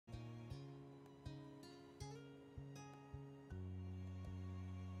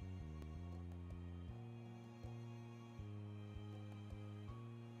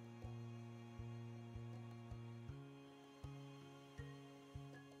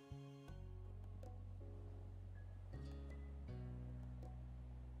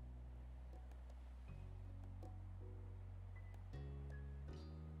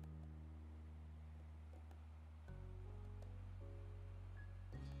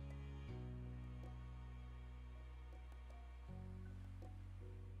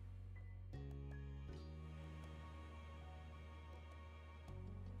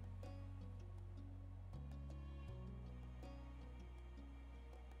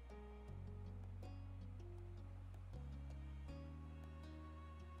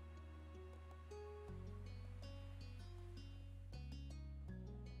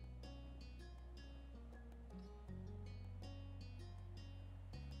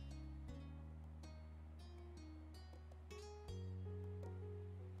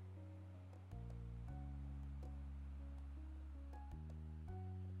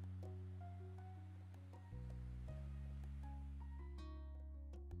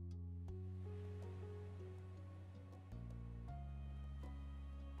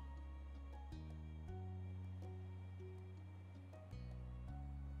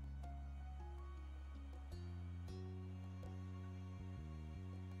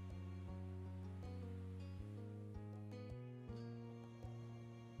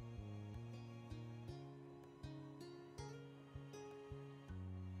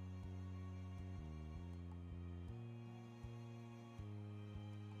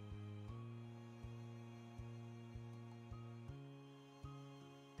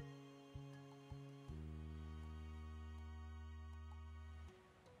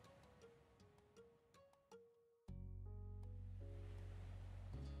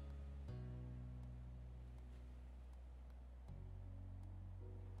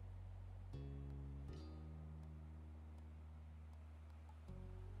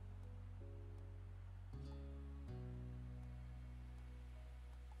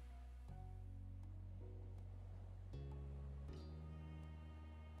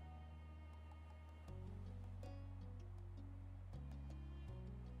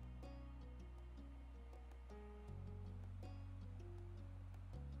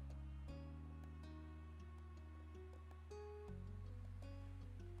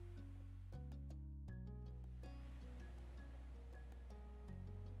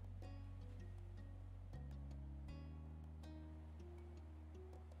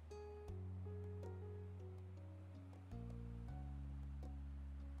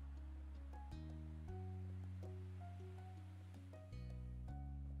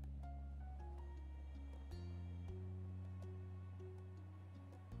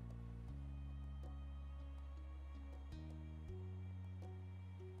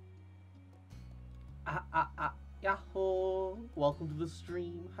Yahoo! Welcome to the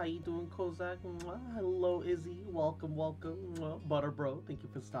stream. How you doing, Kozak? Mwah. Hello, Izzy. Welcome, welcome. Mwah. Butter Bro, thank you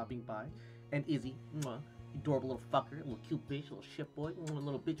for stopping by. And Izzy, mwah. You adorable little fucker, little cute bitch, little shit boy,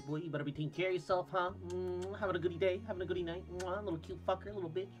 little bitch boy. You better be taking care of yourself, huh? Having a goody day, having a goody night. Little cute fucker, little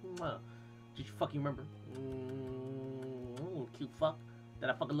bitch. Did you fucking remember? Little cute fuck that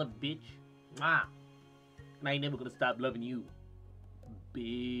I fucking love, bitch. And I ain't never gonna stop loving you,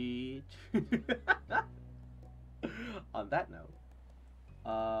 bitch. On that note,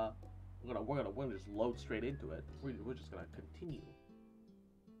 we're gonna just load straight into it. We're just gonna continue.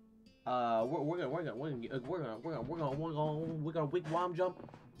 We're gonna wigwam jump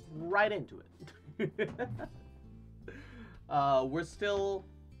right into it. We're still,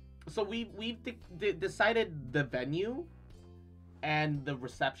 so we've decided the venue and the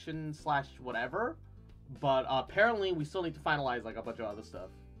reception slash whatever, but apparently we still need to finalize like a bunch of other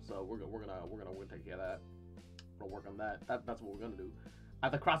stuff. So we're gonna take care of that. We're gonna work on that. That's what we're gonna do.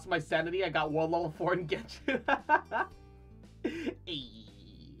 At the cross of my sanity, I got world level 4 in Genshin. Hey.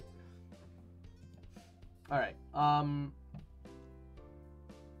 All right.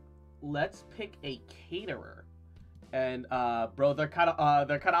 Let's pick a caterer. And bro, they're kind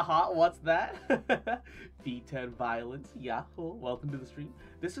of hot. What's that? V10 Violence. Yahoo! Welcome to the stream.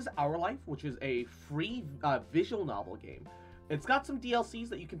 This is Our Life, which is a free visual novel game. It's got some DLCs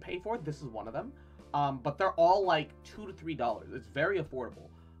that you can pay for. This is one of them. But they're all like $2 to $3. It's very affordable.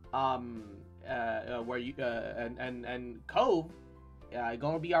 Where you and Cove,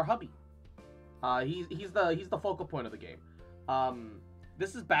 gonna be our hubby. He's the focal point of the game.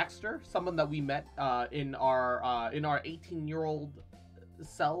 This is Baxter, someone that we met in our 18-year-old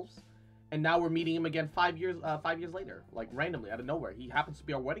selves, and now we're meeting him again 5 years later, like randomly out of nowhere. He happens to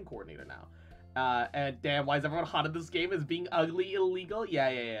be our wedding coordinator now. And damn, why is everyone hot in this game? Is being ugly illegal?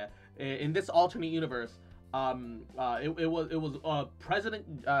 Yeah. In this alternate universe, it was President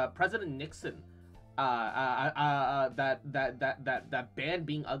Nixon that banned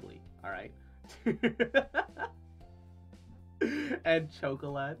being ugly. All right. And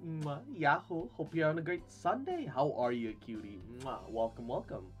Chocolate, Yahoo! Hope you're having a great Sunday. How are you, cutie? Welcome.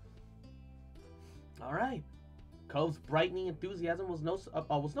 All right. Cove's brightening enthusiasm was no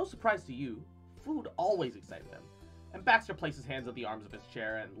surprise to you. Food always excited him. And Baxter placed his hands on the arms of his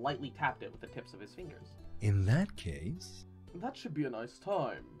chair and lightly tapped it with the tips of his fingers. In that case... That should be a nice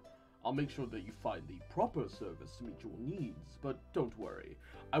time. I'll make sure that you find the proper service to meet your needs, but don't worry.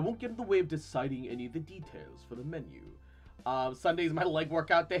 I won't get in the way of deciding any of the details for the menu. Sunday's my leg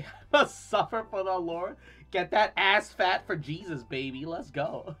workout day. I must suffer for the Lord. Get that ass fat for Jesus, baby. Let's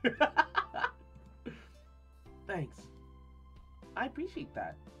go. Thanks. I appreciate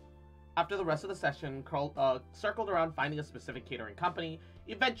that. After the rest of the session, Carl circled around finding a specific catering company.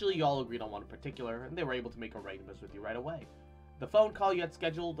 Eventually, you all agreed on one in particular, and they were able to make arrangements with you right away. The phone call, you had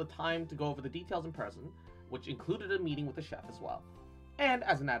scheduled the time to go over the details in person, which included a meeting with the chef as well. And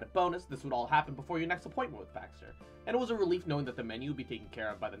as an added bonus, this would all happen before your next appointment with Baxter, and it was a relief knowing that the menu would be taken care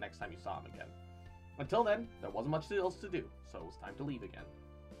of by the next time you saw him again. Until then, there wasn't much else to do, so it was time to leave again.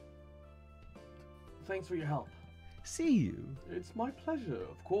 Thanks for your help. See you. It's my pleasure,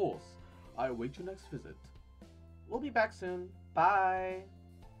 of course. I await your next visit. We'll be back soon. Bye.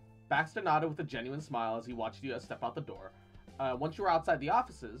 Baxter nodded with a genuine smile as he watched you step out the door. Once you were outside the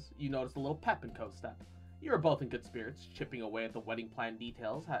offices, you noticed a little pep in Cove's step. You were both in good spirits, chipping away at the wedding plan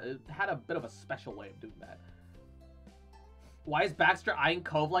details. It had a bit of a special way of doing that. Why is Baxter eyeing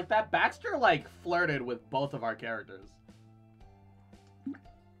Cove like that? Baxter, like, flirted with both of our characters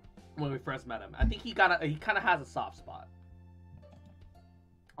when we first met him. I think he kind of has a soft spot.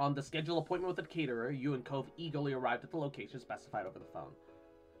 On the scheduled appointment with the caterer, you and Cove eagerly arrived at the location specified over the phone.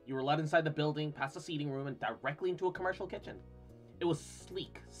 You were led inside the building, past the seating room, and directly into a commercial kitchen. It was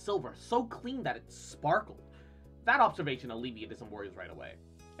sleek, silver, so clean that it sparkled. That observation alleviated some worries right away.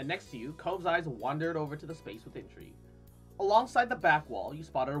 And next to you, Cove's eyes wandered over to the space with intrigue. Alongside the back wall, you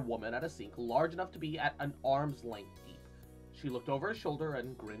spotted a woman at a sink large enough to be at an arm's length deep. She looked over her shoulder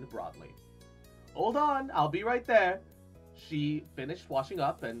and grinned broadly. Hold on, I'll be right there. She finished washing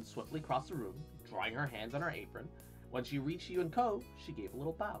up and swiftly crossed the room, drying her hands on her apron. When she reached you and Cove, she gave a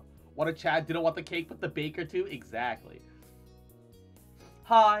little bow. What a Chad didn't want the cake but the baker too? Exactly.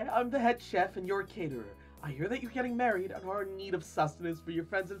 Hi, I'm the head chef and your caterer. I hear that you're getting married and are in need of sustenance for your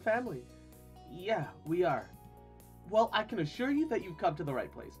friends and family. Yeah, we are. Well, I can assure you that you've come to the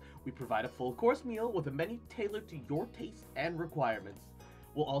right place. We provide a full-course meal with a menu tailored to your taste and requirements.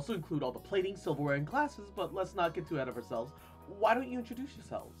 We'll also include all the plating, silverware, and glasses, but let's not get too ahead of ourselves. Why don't you introduce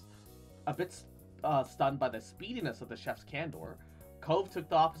yourselves? A bit stunned by the speediness of the chef's candor, Cove took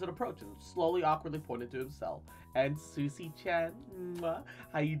the opposite approach and slowly, awkwardly pointed to himself. And Susie-chan, mwah,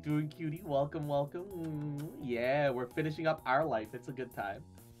 how you doing, cutie? Welcome, welcome. Yeah, we're finishing up our life. It's a good time.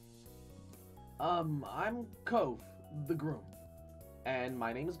 I'm Cove, the groom. And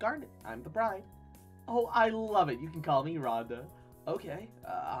my name is Garnet. I'm the bride. Oh, I love it. You can call me Rhonda. Okay,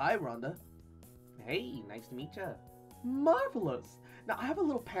 hi, Rhonda. Hey, nice to meet ya. Marvelous. Now, I have a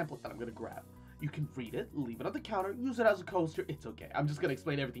little pamphlet that I'm gonna grab. You can read it, leave it on the counter, use it as a coaster. It's okay. I'm just gonna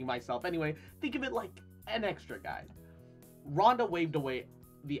explain everything myself anyway. Think of it like an extra guide. Rhonda waved away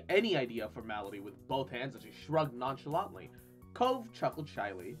any idea of formality with both hands as she shrugged nonchalantly. Cove chuckled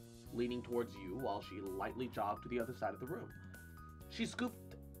shyly, leaning towards you while she lightly jogged to the other side of the room. She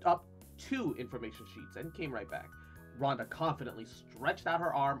scooped up 2 information sheets and came right back. Rhonda confidently stretched out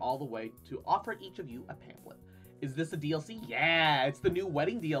her arm all the way to offer each of you a pamphlet. Is this a DLC? Yeah, it's the new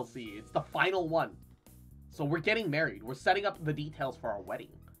wedding DLC. It's the final one. So we're getting married. We're setting up the details for our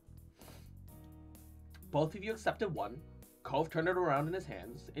wedding. Both of you accepted one. Cove turned it around in his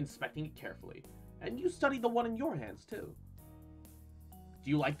hands, inspecting it carefully. And you studied the one in your hands, too. Do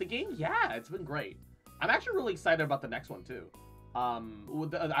you like the game? Yeah, it's been great. I'm actually really excited about the next one, too. I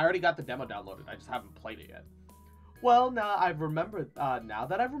already got the demo downloaded. I just haven't played it yet. Well, now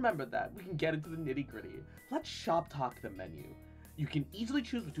that I've remembered that, we can get into the nitty-gritty. Let's shop talk the menu. You can easily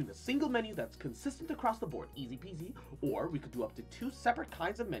choose between a single menu that's consistent across the board, easy peasy, or we could do up to 2 separate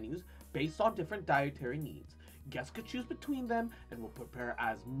kinds of menus based on different dietary needs. Guests could choose between them, and we'll prepare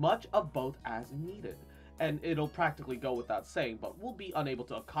as much of both as needed. And it'll practically go without saying, but we'll be unable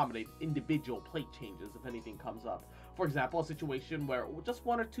to accommodate individual plate changes if anything comes up. For example, a situation where just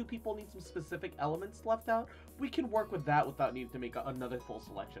 1 or 2 people need some specific elements left out, we can work with that without needing to make another full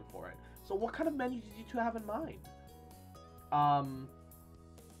selection for it. So what kind of menu did you 2 have in mind?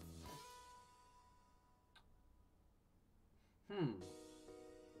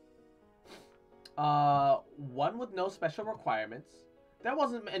 One with no special requirements. There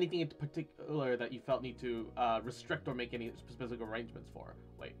wasn't anything in particular that you felt need to restrict or make any specific arrangements for.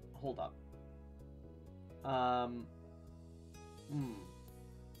 Wait, hold up.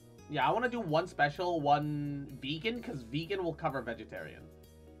 Yeah, I want to do 1 special, 1 vegan, because vegan will cover vegetarian.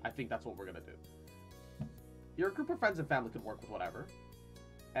 I think that's what we're going to do. Your group of friends and family could work with whatever.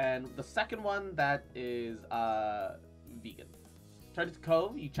 And the second one, that is vegan. Turn to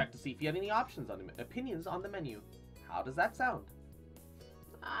Cove, you check to see if you had any opinions on the menu. How does that sound?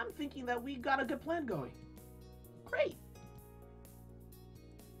 I'm thinking that we got a good plan going. Great.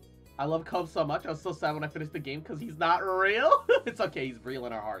 I love Cove so much. I was so sad when I finished the game because he's not real. It's okay. He's real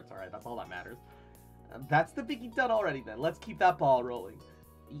in our hearts. All right. That's all that matters. That's the biggie done already then. Let's keep that ball rolling.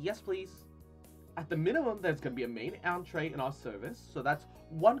 Yes, please. At the minimum, there's going to be a main entree in our service. So that's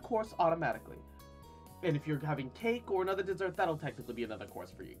 1 course automatically. And if you're having cake or another dessert, that'll technically be another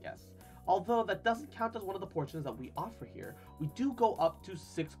course for your guests. Although that doesn't count as one of the portions that we offer here. We do go up to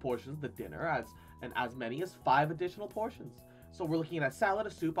 6 portions, the dinner, and as many as 5 additional portions. So we're looking at a salad,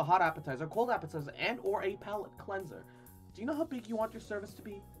 a soup, a hot appetizer, cold appetizer, and or a palate cleanser. Do you know how big you want your service to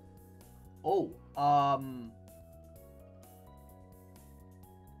be? Oh,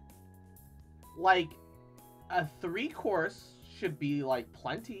 like a 3-course should be like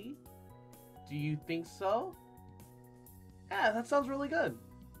plenty. Do you think so? Yeah, that sounds really good.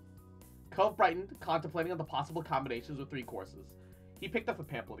 Cove brightened, contemplating on the possible combinations with 3 courses. He picked up the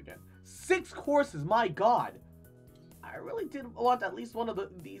pamphlet again. 6 courses, my god! I really did want at least one of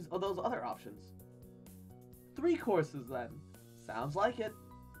those other options. 3 courses then. Sounds like it.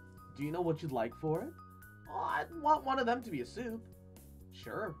 Do you know what you'd like for it? Oh, I'd want one of them to be a soup.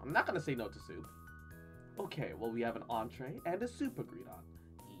 Sure, I'm not gonna say no to soup. Okay, well we have an entree and a soup agreed on.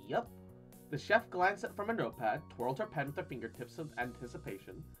 Yep. The chef glanced at from a notepad, twirled her pen with her fingertips of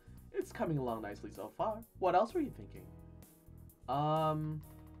anticipation. It's coming along nicely so far. What else were you thinking?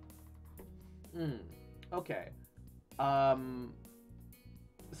 Okay.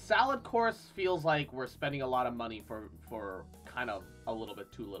 Salad course feels like we're spending a lot of money for kind of a little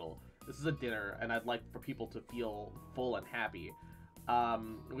bit too little. This is a dinner, and I'd like for people to feel full and happy.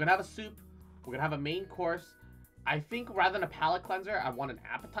 We're gonna have a soup. We're gonna have a main course. I think rather than a palate cleanser, I want an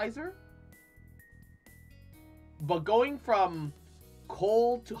appetizer. But going from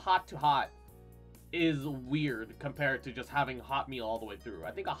cold to hot is weird compared to just having a hot meal all the way through.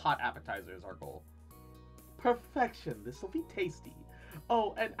 I think a hot appetizer is our goal. Perfection. This will be tasty.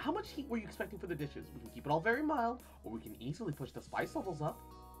 Oh, and how much heat were you expecting for the dishes? We can keep it all very mild, or we can easily push the spice levels up.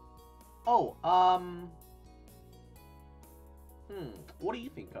 Oh, what do you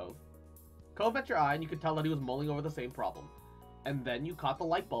think, Cove? Cove met your eye, and you could tell that he was mulling over the same problem. And then you caught the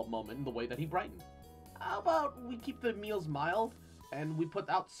light bulb moment in the way that he brightened. How about we keep the meals mild? and we put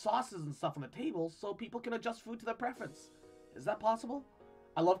out sauces and stuff on the table so people can adjust food to their preference. Is that possible?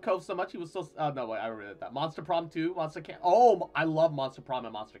 I love Cove so much, he was so... no, wait, I read that. Monster Prom 2, Monster Camp... Oh, I love Monster Prom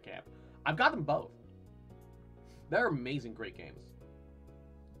and Monster Camp. I've got them both. They're amazing, great games.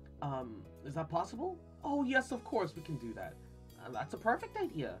 Is that possible? Oh, yes, of course, we can do that. That's a perfect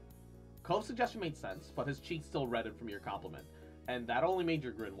idea. Cove's suggestion made sense, but his cheeks still reddened from your compliment, and that only made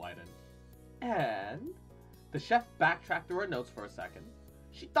your grin widen. And... The chef backtracked through her notes for a second.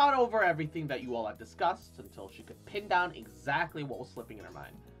 She thought over everything that you all had discussed until she could pin down exactly what was slipping in her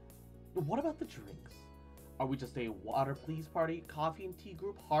mind. What about the drinks? Are we just a water please party, coffee and tea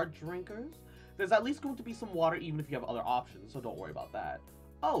group, hard drinkers? There's at least going to be some water even if you have other options, so don't worry about that.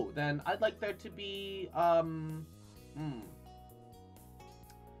 Oh, then I'd like there to be, some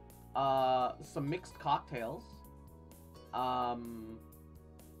mixed cocktails. Wine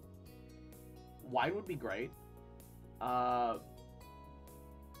would be great.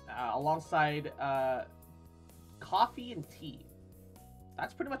 Alongside, coffee and tea.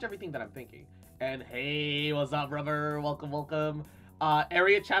 That's pretty much everything that I'm thinking. And hey, what's up, brother? Welcome, welcome.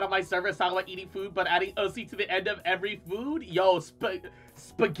 Area chat on my server is talking about eating food, but adding OC to the end of every food? Yo,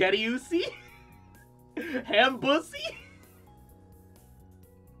 spaghetti UC? Ham bussy?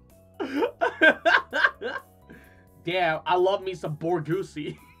 Damn, I love me some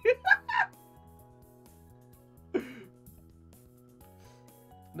Borgusi.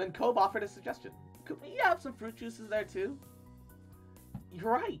 Then Cove offered a suggestion. Could we have some fruit juices there too?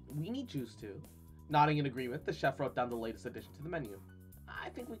 You're right, we need juice too. Nodding in agreement, the chef wrote down the latest addition to the menu. I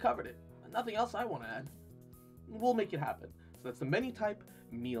think we covered it. Nothing else I want to add. We'll make it happen. So that's the menu type,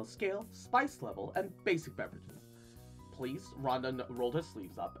 meal scale, spice level, and basic beverages. Please, Rhonda rolled her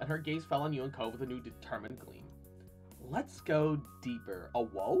sleeves up, and her gaze fell on you and Cove with a new determined gleam. Let's go deeper. A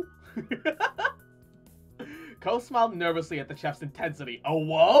whoa? Cove smiled nervously at the chef's intensity. A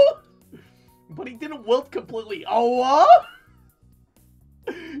whoa? But he didn't wilt completely. A whoa?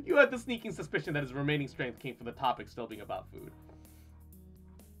 You had the sneaking suspicion that his remaining strength came from the topic still being about food.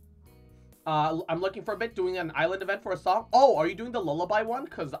 I'm looking for a bit, doing an island event for a song. Oh, are you doing the lullaby one?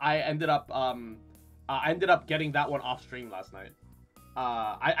 Because I ended up getting that one off stream last night.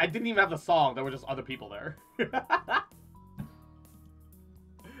 I didn't even have the song. There were just other people there.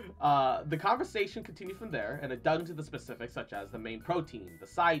 The conversation continued from there, and it dug into the specifics such as the main protein, the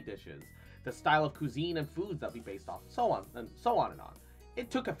side dishes, the style of cuisine and foods that we based off, so on and on and on.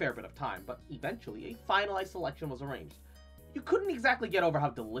 It took a fair bit of time, but eventually a finalized selection was arranged. You couldn't exactly get over how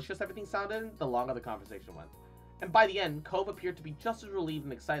delicious everything sounded the longer the conversation went. And by the end, Cove appeared to be just as relieved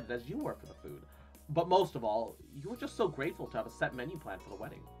and excited as you were for the food. But most of all, you were just so grateful to have a set menu plan for the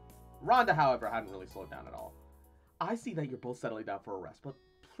wedding. Rhonda, however, hadn't really slowed down at all. I see that you're both settling down for a rest, but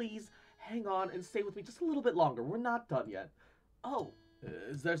please hang on and stay with me just a little bit longer. We're not done yet. Oh,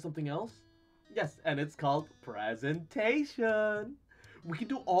 is there something else? Yes, and it's called presentation. We can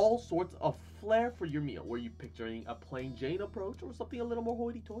do all sorts of flair for your meal. Were you picturing a plain Jane approach or something a little more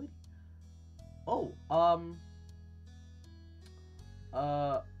hoity-toity? Oh,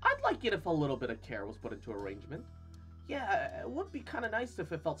 I'd like it if a little bit of care was put into arrangement. Yeah, it would be kind of nice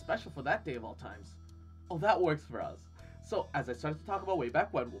if it felt special for that day of all times. Oh, that works for us. So, as I started to talk about way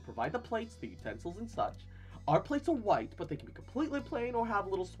back when, we'll provide the plates, the utensils, and such. Our plates are white, but they can be completely plain or have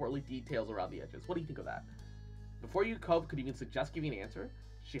little swirly details around the edges. What do you think of that? Before you, Cove, could even suggest giving an answer,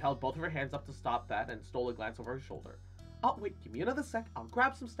 she held both of her hands up to stop that and stole a glance over her shoulder. Oh, wait, give me another sec. I'll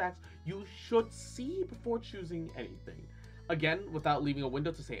grab some stacks. You should see before choosing anything. Again, without leaving a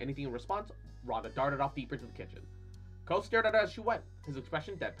window to say anything in response, Rhonda darted off deeper into the kitchen. Cove stared at her as she went, his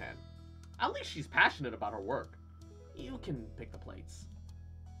expression deadpan. At least she's passionate about her work. You can pick the plates.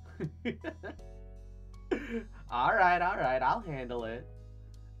 Alright, I'll handle it.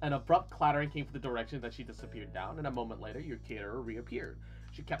 An abrupt clattering came from the direction that she disappeared down, and a moment later, your caterer reappeared.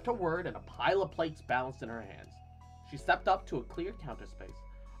 She kept her word, and a pile of plates balanced in her hands. She stepped up to a clear counter space.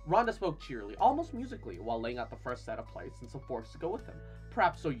 Rhonda spoke cheerily, almost musically, while laying out the first set of plates and some forks to go with them,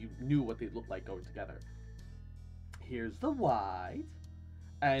 perhaps so you knew what they looked like going together. Here's the white.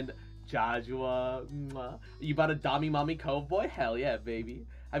 And Joshua, you about a Dami Mommy Cove boy? Hell yeah, baby.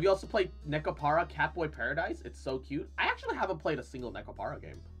 Have you also played Nekopara Catboy Paradise? It's so cute. I actually haven't played a single Nekopara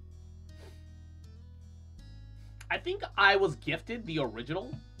game. I think I was gifted the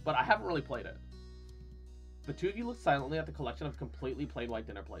original, but I haven't really played it. The two of you look silently at the collection of completely plain white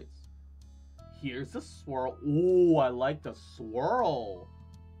dinner plates. Here's the swirl. Ooh, I like the swirl.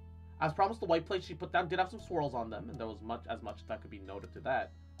 As promised, the white plates she put down did have some swirls on them, and there was as much that could be noted to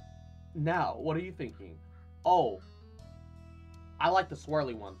that. Now, what are you thinking? Oh, I like the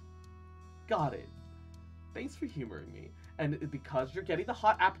swirly one. Got it. Thanks for humoring me. And because you're getting the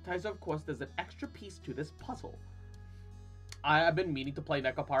hot appetizer, of course, there's an extra piece to this puzzle. I have been meaning to play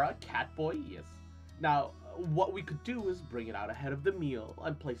Nekopara Catboy, yes. Now, what we could do is bring it out ahead of the meal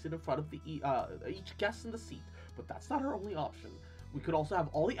and place it in front of the each guest in the seat. But that's not our only option. We could also have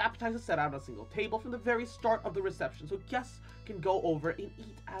all the appetizers set out on a single table from the very start of the reception so guests can go over and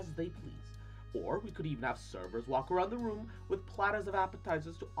eat as they please. Or we could even have servers walk around the room with platters of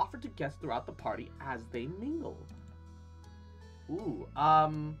appetizers to offer to guests throughout the party as they mingle. Ooh,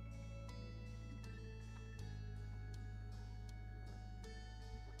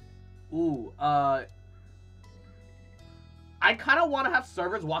 I kind of want to have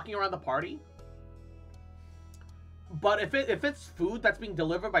servers walking around the party. But if it's food that's being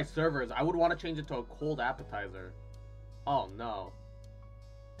delivered by servers, I would want to change it to a cold appetizer. Oh no.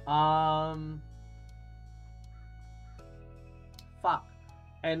 Fuck.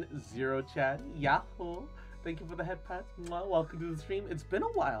 And Zero Chat, Yahoo. Thank you for the head pats. Welcome to the stream. It's been a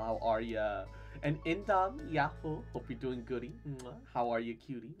while. How are ya? And Indom, Yahoo. Hope you're doing goody. How are you,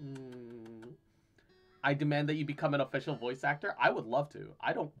 cutie? I demand that you become an official voice actor. I would love to.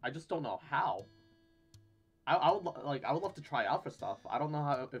 I just don't know how. I would love to try out for stuff. I don't know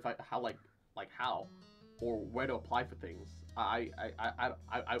how or where to apply for things. That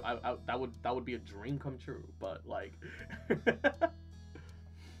would be a dream come true, but like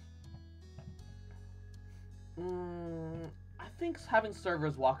I think having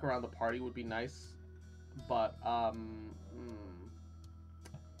servers walk around the party would be nice, but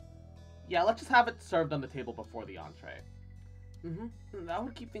yeah, let's just have it served on the table before the entree. That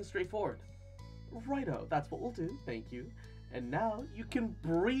would keep things straightforward. Righto, that's what we'll do. Thank you. And now you can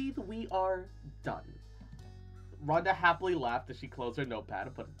breathe. We are done. Rhonda happily laughed as she closed her notepad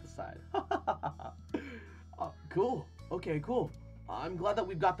and put it aside. Cool. Okay, cool. I'm glad that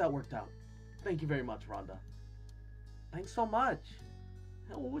we've got that worked out. Thank you very much, Rhonda. Thanks so much.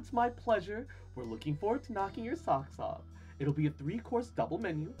 Oh, it's my pleasure. We're looking forward to knocking your socks off. It'll be a 3-course double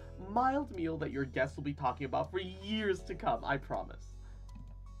menu, mild meal that your guests will be talking about for years to come, I promise.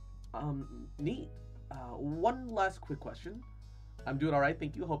 Neat. One last quick question. I'm doing alright,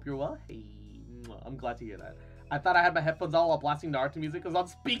 thank you. Hope you're well. Hey, I'm glad to hear that. I thought I had my headphones on while blasting Naruto music because I'm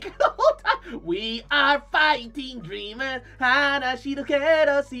speaking the whole time. We are fighting dreamers. Hanashiro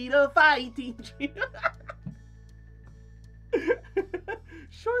kero see the fighting dreamers.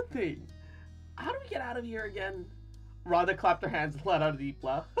 Sure thing. How do we get out of here again? Rhonda clapped her hands and let out a deep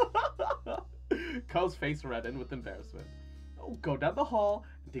laugh. Ko's face reddened with embarrassment. Oh, go down the hall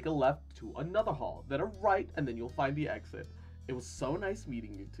and take a left to another hall, then a right, and then you'll find the exit. It was so nice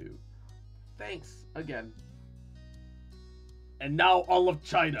meeting you two. Thanks again. And now all of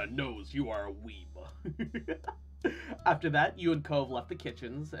China knows you are a weeb. After that, you and Cove left the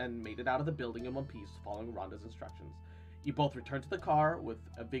kitchens and made it out of the building in one piece, following Rhonda's instructions. You both returned to the car with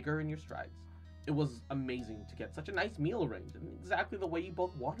a vigor in your strides. It was amazing to get such a nice meal arranged, and exactly the way you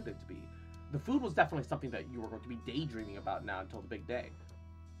both wanted it to be. The food was definitely something that you were going to be daydreaming about now until the big day.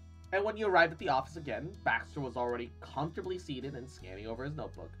 And when you arrived at the office again, Baxter was already comfortably seated and scanning over his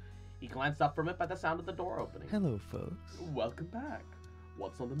notebook. He glanced up from it by the sound of the door opening. Hello, folks. Welcome back.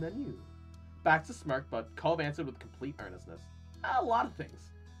 What's on the menu? Baxter smirked, but Cove answered with complete earnestness. A lot of things.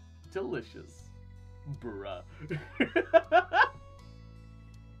 Delicious. Bruh.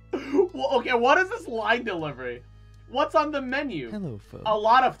 Well, okay, what is this line delivery? What's on the menu? Hello, folks. A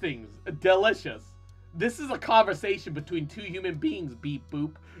lot of things. Delicious. This is a conversation between two human beings, beep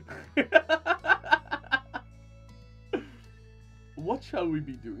boop. What shall we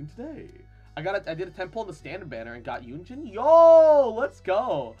be doing today? I did a 10 pull in the standard banner and got Yunjin. Yo, let's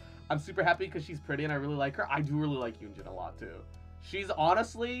go. I'm super happy because she's pretty and I really like her. I do really like Yunjin a lot too. She's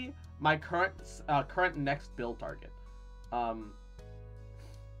honestly my current next build target.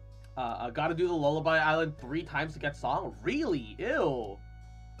 Gotta do the Lullaby Island 3 times to get song? Really? Ew.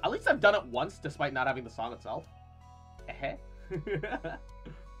 At least I've done it once despite not having the song itself.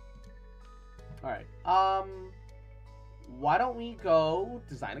 Alright. Why don't we go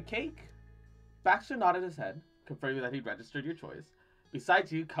design a cake? Baxter nodded his head, confirming that he'd registered your choice.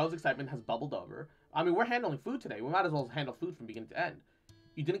 Besides you, Co's excitement has bubbled over. I mean, we're handling food today. We might as well handle food from beginning to end.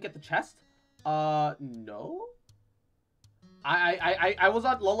 You didn't get the chest? No? I was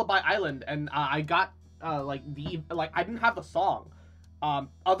on Lullaby Island and I got I didn't have the song.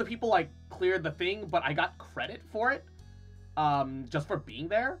 Other people like cleared the thing, but I got credit for it. Just for being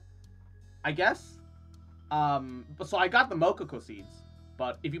there, I guess. But so I got the Mokoko seeds.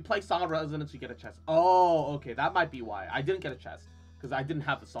 But if you play Song of Resonance, you get a chest. Oh, okay, that might be why I didn't get a chest because I didn't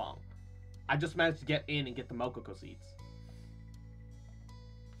have the song. I just managed to get in and get the Mokoko seeds.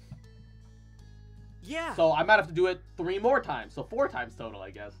 Yeah. So I might have to do it 3 more times, so 4 times total,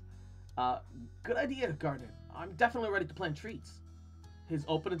 I guess. Good idea, Garnet. I'm definitely ready to plan treats. His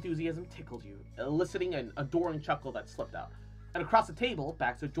open enthusiasm tickled you, eliciting an adoring chuckle that slipped out. And across the table,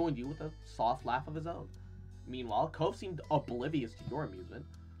 Baxter joined you with a soft laugh of his own. Meanwhile, Cove seemed oblivious to your amusement.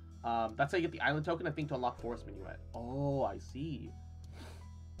 That's how you get the island token, I think, to unlock Forest Minuet. Oh, I see.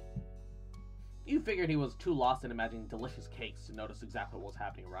 You figured he was too lost in imagining delicious cakes to notice exactly what was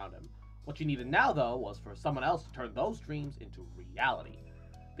happening around him. What you needed now, though, was for someone else to turn those dreams into reality.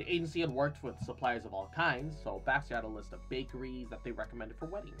 The agency had worked with suppliers of all kinds, so Baxter had a list of bakeries that they recommended for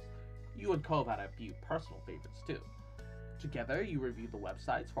weddings. You and Cove had a few personal favorites, too. Together, you reviewed the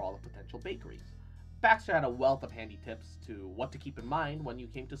websites for all the potential bakeries. Baxter had a wealth of handy tips to what to keep in mind when you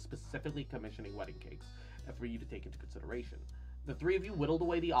came to specifically commissioning wedding cakes, and for you to take into consideration. The 3 of you whittled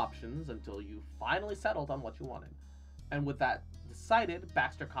away the options until you finally settled on what you wanted. And with that decided,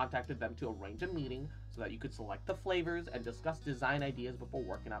 Baxter contacted them to arrange a meeting so that you could select the flavors and discuss design ideas before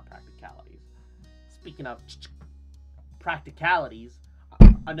working out practicalities. Speaking of practicalities,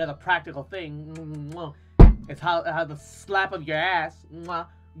 another practical thing is how the slap of your ass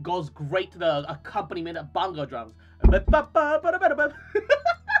goes great to the accompaniment of bongo drums.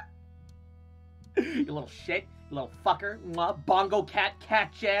 You little shit, you little fucker. Bongo cat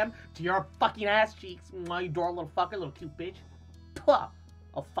jam to your fucking ass cheeks. You adorable little fucker, little cute bitch. Puh!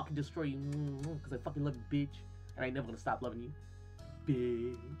 I'll fucking destroy you because I fucking love you, bitch. And I ain't never gonna stop loving you.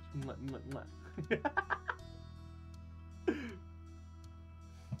 Bitch.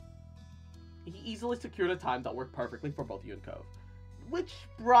 He easily secured a time that worked perfectly for both you and Cove, which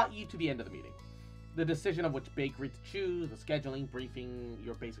brought you to the end of the meeting. The decision of which bakery to choose, the scheduling, briefing,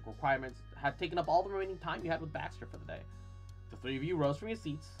 your basic requirements, had taken up all the remaining time you had with Baxter for the day. The 3 of you rose from your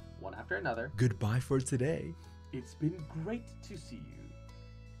seats, one after another. Goodbye for today. It's been great to see you.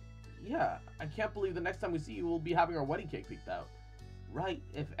 Yeah, I can't believe the next time we see you, we'll be having our wedding cake picked out. Right,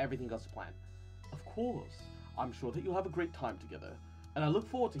 if everything goes to plan. Of course. I'm sure that you'll have a great time together, and I look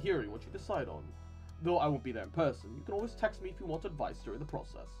forward to hearing what you decide on. Though I won't be there in person, you can always text me if you want advice during the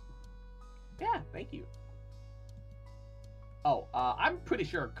process. Yeah, thank you. Oh, I'm pretty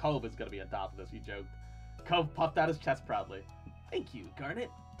sure Cove is gonna be on top of this, you joked. Cove puffed out his chest proudly. Thank you,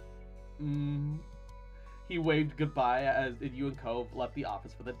 Garnet. He waved goodbye as you and Cove left the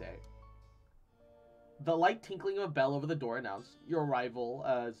office for the day. The light tinkling of a bell over the door announced your arrival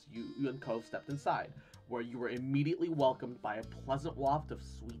as you and Cove stepped inside, where you were immediately welcomed by a pleasant waft of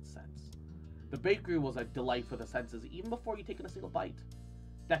sweet scents. The bakery was a delight for the senses even before you taken a single bite.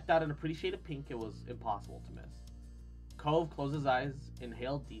 Decked out in a pretty shade of pink, it was impossible to miss. Cove closed his eyes,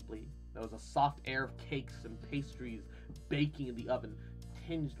 inhaled deeply. There was a soft air of cakes and pastries baking in the oven,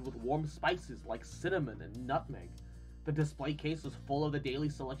 tinged with warm spices like cinnamon and nutmeg. The display case was full of the daily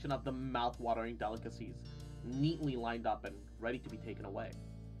selection of the mouth-watering delicacies, neatly lined up and ready to be taken away.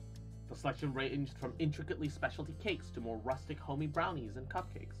 The selection ranged from intricately specialty cakes to more rustic homey brownies and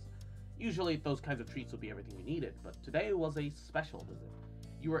cupcakes. Usually those kinds of treats would be everything you needed, but today was a special visit.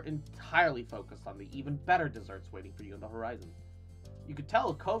 You were entirely focused on the even better desserts waiting for you on the horizon. You could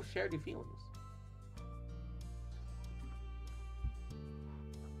tell Cove shared your feelings.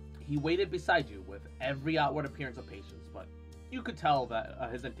 He waited beside you with every outward appearance of patience, but you could tell that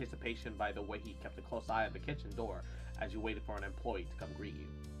his anticipation by the way he kept a close eye on the kitchen door as you waited for an employee to come greet you.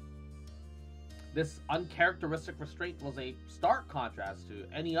 This uncharacteristic restraint was a stark contrast to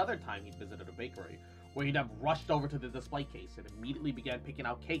any other time he'd visited a bakery, where he'd have rushed over to the display case and immediately began picking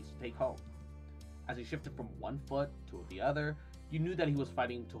out cakes to take home. As he shifted from one foot to the other, you knew that he was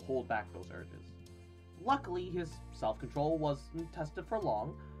fighting to hold back those urges. Luckily, his self-control wasn't tested for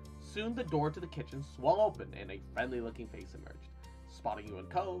long. Soon the door to the kitchen swung open and a friendly-looking face emerged. Spotting you and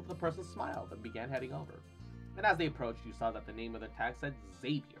Cove, the person smiled and began heading over. And as they approached, you saw that the name of the tag said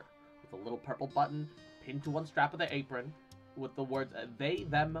Xavier, with a little purple button pinned to one strap of the apron, with the words they,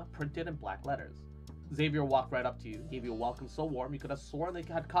 them printed in black letters. Xavier walked right up to you, gave you a welcome so warm you could have sworn they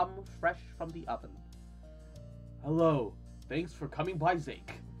had come fresh from the oven. Hello, thanks for coming by,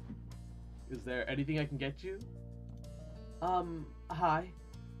 Zake. Is there anything I can get you? Hi.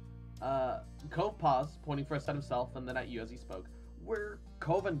 Cove paused, pointing first at himself and then at you as he spoke. We're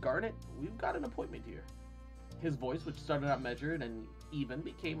Cove and Garnet. We've got an appointment here. His voice, which started out measured and even,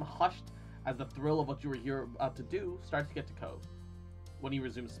 became hushed as the thrill of what you were here to do started to get to Cove. When he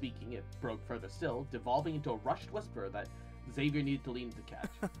resumed speaking, it broke further still, devolving into a rushed whisper that Xavier needed to lean to catch.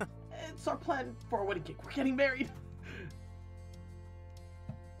 It's our plan for our wedding cake. We're getting married.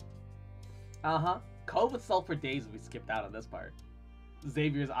 Uh-huh. Cove would sell for days if we skipped out on this part.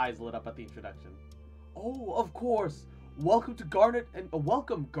 Xavier's eyes lit up at the introduction. Oh, of course. welcome Garnet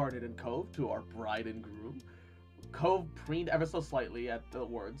and Cove, to our bride and groom. Cove preened ever so slightly at the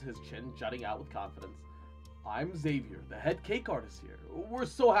words, his chin jutting out with confidence. I'm Xavier, the head cake artist here. We're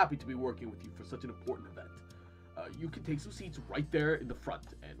so happy to be working with you for such an important event. You can take some seats right there in the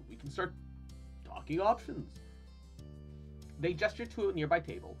front, and we can start talking options. They gestured to a nearby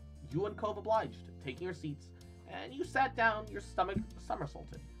table. You and Cove obliged, taking your seats, and you sat down, your stomach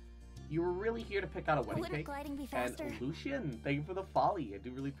somersaulted. You were really here to pick out a wedding Wouldn't cake. gliding be And faster? Lucian, thank you for the folly. I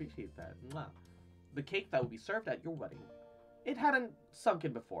do really appreciate that. Mwah. The cake that would be served at your wedding. It hadn't sunk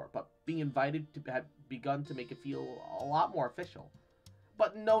in before, but being invited had begun to make it feel a lot more official.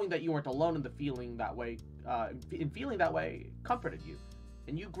 But knowing that you weren't alone in feeling that way, comforted you,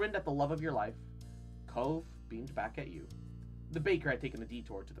 and you grinned at the love of your life. Cove beamed back at you. The baker had taken a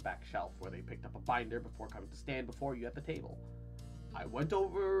detour to the back shelf where they picked up a binder before coming to stand before you at the table. I went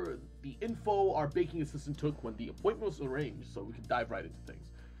over the info our baking assistant took when the appointment was arranged, so we can dive right into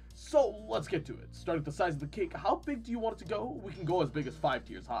things. So let's get to it. Starting with the size of the cake, how big do you want it to go? We can go as big as 5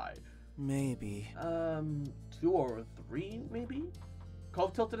 tiers high. Maybe. 2 or 3, maybe?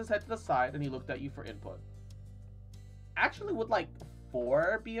 Cove tilted his head to the side and he looked at you for input. Actually, would like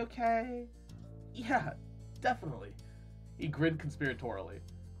 4 be okay? Yeah, definitely. He grinned conspiratorially.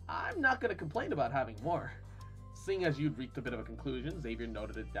 I'm not gonna complain about having more. Seeing as you'd reached a bit of a conclusion, Xavier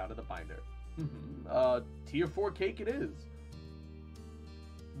noted it down to the binder. Tier 4 cake it is.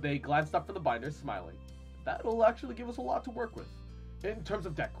 They glanced up from the binder, smiling. That'll actually give us a lot to work with. In terms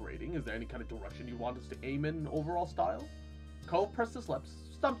of decorating, is there any kind of direction you want us to aim in overall style? Cove pursed his lips,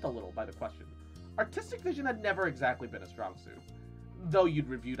 stumped a little by the question. Artistic vision had never exactly been a strong suit. Though you'd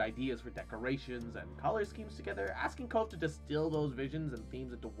reviewed ideas for decorations and color schemes together, asking Cove to distill those visions and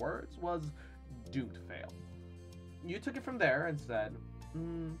themes into words was doomed to fail. You took it from there and said,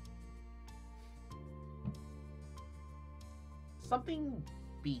 something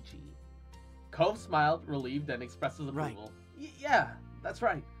beachy. Cove smiled, relieved, and expressed his approval. Right. Yeah, that's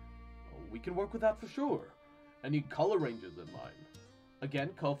right. We can work with that for sure. Any color ranges in mind? Again,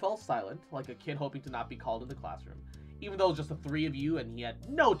 Cove fell silent, like a kid hoping to not be called in the classroom. Even though it was just the 3 of you and he had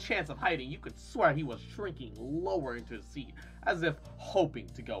no chance of hiding, you could swear he was shrinking lower into his seat, as if hoping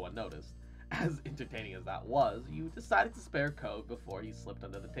to go unnoticed. As entertaining as that was, you decided to spare Cove before he slipped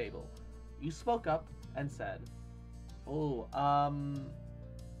under the table. You spoke up and said,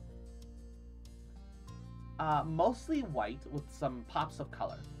 mostly white with some pops of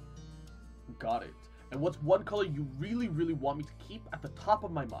color. Got it. And what's one color you really, really want me to keep at the top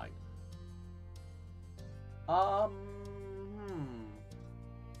of my mind?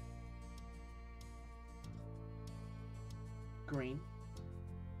 Green.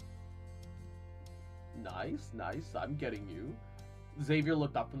 Nice, I'm getting you. Xavier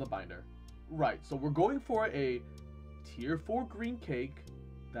looked up from the binder. Right, so we're going for a tier 4 green cake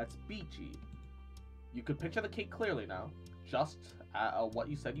that's beachy. You could picture the cake clearly now, just what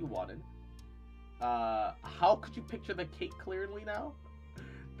you said you wanted. How could you picture the cake clearly now?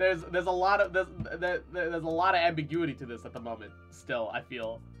 There's a lot of there's a lot of ambiguity to this at the moment. Still, I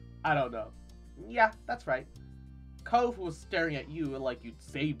feel, I don't know. Yeah, that's right. Cove, who was staring at you like you'd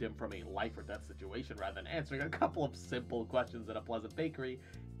saved him from a life or death situation rather than answering a couple of simple questions in a pleasant bakery,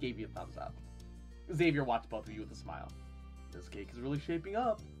 gave you a thumbs up. Xavier watched both of you with a smile. This cake is really shaping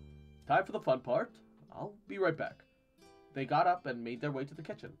up. Time for the fun part. I'll be right back. They got up and made their way to the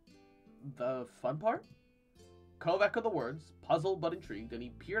kitchen. The fun part? Cove echoed the words, puzzled but intrigued, and he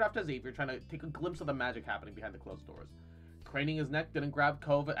peered after Xavier, trying to take a glimpse of the magic happening behind the closed doors. Craning his neck didn't grab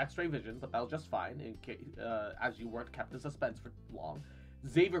Cove X-ray vision, but that was just fine, as you weren't kept in suspense for long.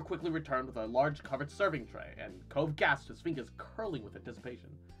 Xavier quickly returned with a large covered serving tray, and Cove gasped, his fingers curling with anticipation.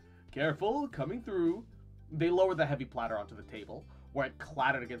 Careful, coming through. They lowered the heavy platter onto the table, where it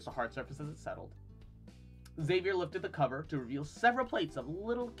clattered against the hard surface as it settled. Xavier lifted the cover to reveal several plates of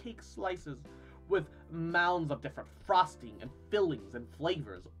little cake slices with mounds of different frosting and fillings and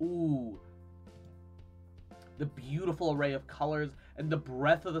flavors. Ooh. The beautiful array of colors and the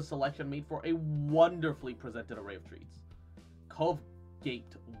breadth of the selection made for a wonderfully presented array of treats. Cove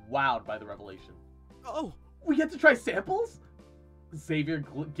gaped, wowed by the revelation. Oh! We get to try samples? Xavier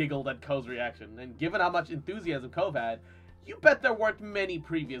giggled at Cove's reaction, and given how much enthusiasm Cove had, you bet there weren't many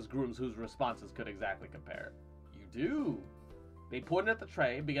previous grooms whose responses could exactly compare. You do. They pointed at the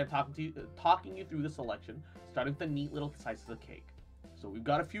tray and began talking you through the selection, starting with the neat little slices of cake. So we've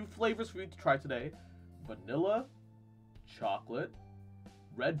got a few flavors for you to try today. Vanilla, chocolate,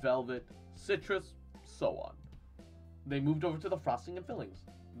 red velvet, citrus, so on. They moved over to the frosting and fillings.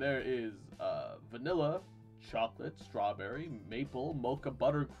 There is vanilla, chocolate, strawberry, maple, mocha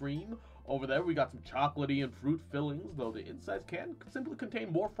buttercream, Over there, we got some chocolatey and fruit fillings, though the insides can simply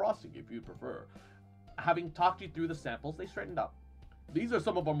contain more frosting if you'd prefer. Having talked you through the samples, they straightened up. These are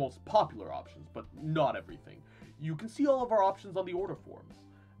some of our most popular options, but not everything. You can see all of our options on the order forms.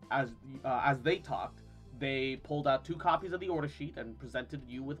 As they talked, they pulled out 2 copies of the order sheet and presented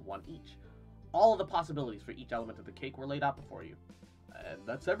you with 1 each. All of the possibilities for each element of the cake were laid out before you. And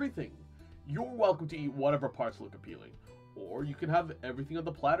that's everything. You're welcome to eat whatever parts look appealing, or you can have everything on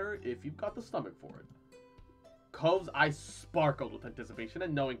the platter if you've got the stomach for it. Cove's eyes sparkled with anticipation,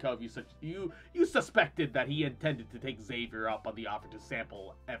 and knowing Cove, you suspected that he intended to take Xavier up on the offer to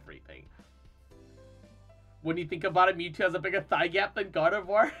sample everything. When you think about it, Mewtwo has a bigger thigh gap than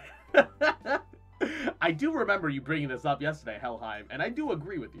Gardevoir. I do remember you bringing this up yesterday, Helheim, and I do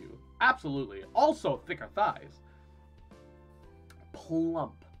agree with you. Absolutely. Also, thicker thighs.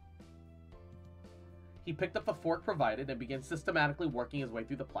 Plump. He picked up the fork provided and began systematically working his way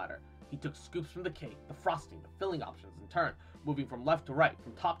through the platter. He took scoops from the cake, the frosting, the filling options in turn, moving from left to right,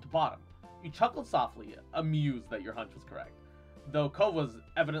 from top to bottom. You chuckled softly, amused that your hunch was correct. Though Cove was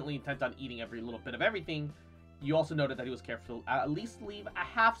evidently intent on eating every little bit of everything, you also noted that he was careful to at least leave a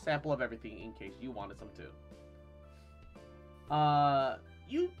half sample of everything in case you wanted some too.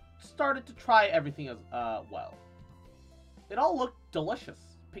 You started to try everything as well. It all looked delicious.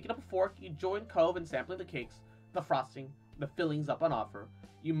 Picking up a fork, you joined Cove in sampling the cakes, the frosting, the fillings up on offer.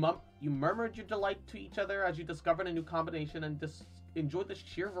 You murmured your delight to each other as you discovered a new combination and enjoyed the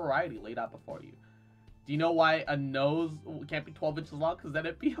sheer variety laid out before you. Do you know why a nose can't be 12 inches long? Because then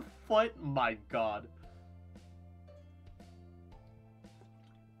it'd be a foot? My god.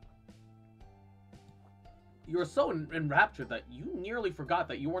 You were so enraptured that you nearly forgot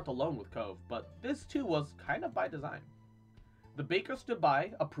that you weren't alone with Cove, but this too was kind of by design. The baker stood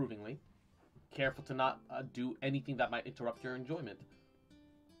by approvingly, careful to not do anything that might interrupt your enjoyment.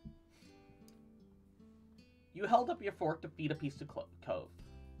 You held up your fork to feed a piece to Cove.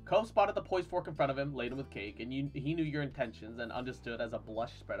 Cove spotted the poised fork in front of him, laden with cake, and he knew your intentions and understood as a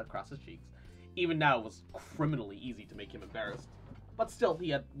blush spread across his cheeks. Even now, it was criminally easy to make him embarrassed. But still, he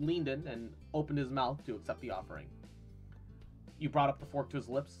had leaned in and opened his mouth to accept the offering. You brought up the fork to his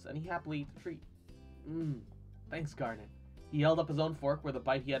lips, and he happily ate the treat. Thanks, Garnet. He held up his own fork where the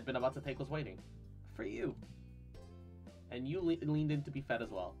bite he had been about to take was waiting. For you. And you leaned in to be fed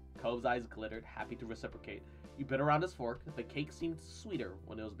as well. Cove's eyes glittered, happy to reciprocate. You bit around his fork. The cake seemed sweeter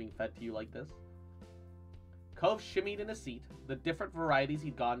when it was being fed to you like this. Cove shimmied in his seat. The different varieties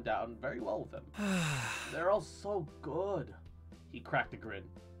he'd gone down very well with him. They're all so good. He cracked a grin.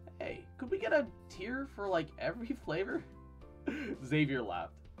 Hey, could we get a tier for like every flavor? Xavier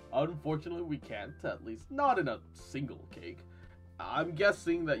laughed. Unfortunately, we can't, at least not in a single cake. I'm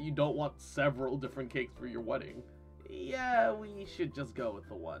guessing that you don't want several different cakes for your wedding. Yeah, we should just go with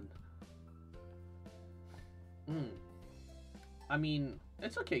the one. I mean,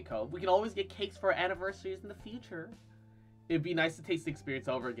 it's okay, Cove. We can always get cakes for our anniversaries in the future. It'd be nice to taste the experience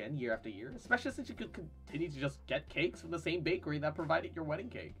over again year after year, especially since you could continue to just get cakes from the same bakery that provided your wedding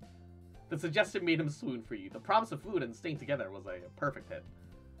cake. The suggestion made him swoon for you. The promise of food and staying together was a perfect hit.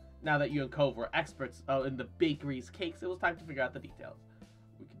 Now that you and Cove were experts in the bakery's cakes, it was time to figure out the details.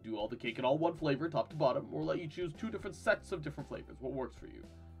 We could do all the cake in all one flavor, top to bottom, or let you choose 2 different sets of different flavors. What works for you?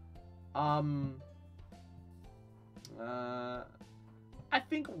 I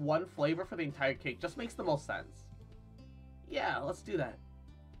think one flavor for the entire cake just makes the most sense. Yeah, let's do that.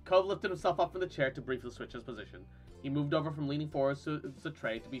 Cove lifted himself up from the chair to briefly switch his position. He moved over from leaning forward to the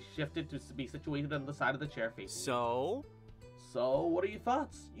tray to be shifted to be situated on the side of the chair facing you. So, what are your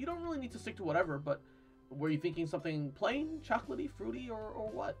thoughts? You don't really need to stick to whatever, but were you thinking something plain, chocolatey, fruity, or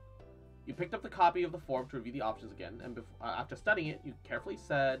what? You picked up the copy of the form to review the options again, and after studying it, you carefully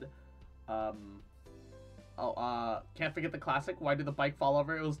said, can't forget the classic, why did the bike fall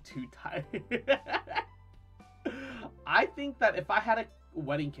over? It was too tight. I think that if I had a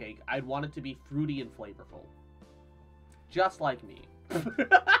wedding cake, I'd want it to be fruity and flavorful. Just like me.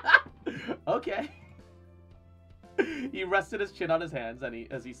 Okay. He rested his chin on his hands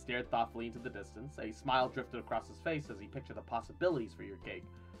as he stared thoughtfully into the distance. A smile drifted across his face as he pictured the possibilities for your cake.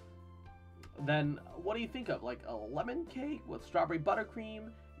 Then, what do you think of? Like a lemon cake with strawberry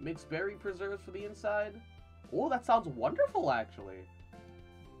buttercream, mixed berry preserves for the inside? Oh, that sounds wonderful, actually.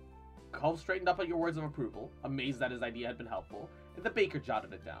 Cove straightened up at your words of approval, amazed that his idea had been helpful, and the baker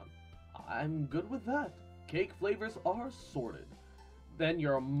jotted it down. I'm good with that. Cake flavors are sorted. Then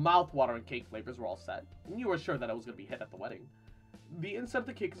your mouth-watering cake flavors were all set, and you were sure that it was going to be hit at the wedding. The inside of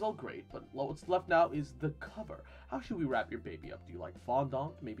the cake is all great, but what's left now is the cover. How should we wrap your baby up? Do you like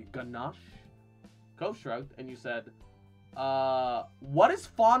fondant? Maybe ganache? Cove shrugged, and you said, What is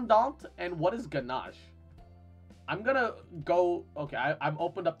fondant and what is ganache? I'm gonna go. Okay, I've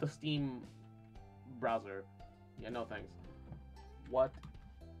opened up the Steam browser. Yeah, no thanks. What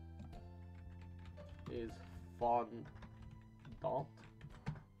is fondant?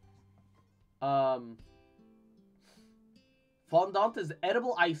 Fondant is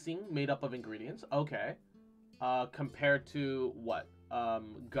edible icing made up of ingredients. Okay. Compared to what?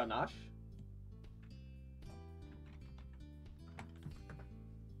 Ganache.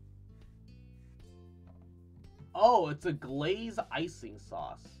 Oh, it's a glaze icing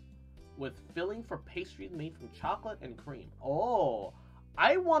sauce with filling for pastries made from chocolate and cream. Oh,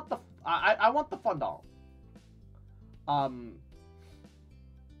 I want the I want the fondant.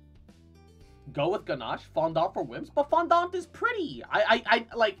 Go with ganache. Fondant for wimps, but fondant is pretty.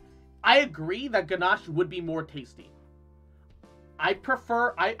 I agree that ganache would be more tasty. I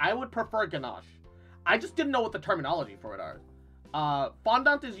would prefer ganache. I just didn't know what the terminology for it are.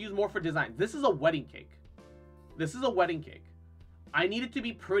 Fondant is used more for design. This is a wedding cake. This is a wedding cake. I need it to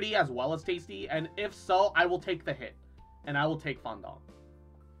be pretty as well as tasty, and if so, I will take the hit. And I will take fondant.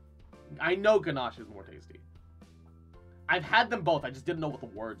 I know ganache is more tasty. I've had them both, I just didn't know what the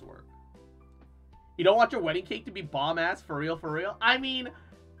words were. You don't want your wedding cake to be bomb-ass, for real, for real? I mean,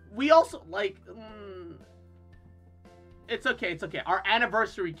 we also, like, it's okay, it's okay. Our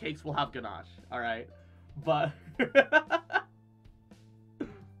anniversary cakes will have ganache, alright? But...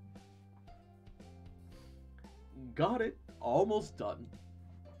 Got it. Almost done.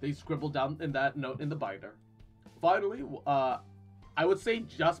 They scribbled down in that note in the binder. Finally, I would say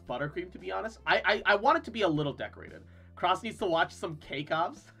just buttercream, to be honest. I want it to be a little decorated. Cross needs to watch some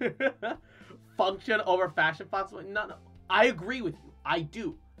cake-offs. Function over fashion possibly. No. I agree with you. I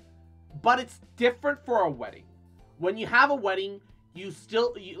do. But it's different for a wedding. When you have a wedding, you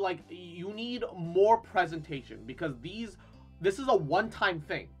need more presentation because this is a one-time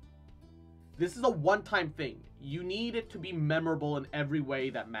thing. This is a one-time thing. You need it to be memorable in every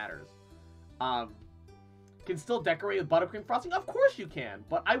way that matters. Can still decorate with buttercream frosting? Of course you can,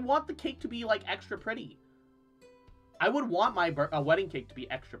 but I want the cake to be, like, extra pretty. I would want my wedding cake to be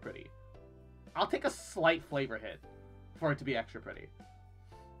extra pretty. I'll take a slight flavor hit for it to be extra pretty.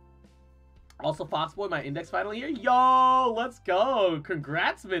 Also, Foxboy, my index finally here. Yo, let's go.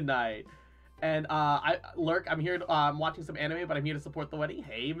 Congrats, Midnight. And Lurk, I'm here. I'm watching some anime, but I'm here to support the wedding.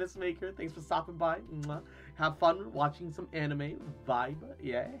 Hey, Miss Maker, thanks for stopping by. Mwah. Have fun watching some anime. Vibe,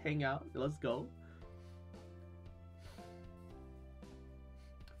 yeah, hang out. Let's go.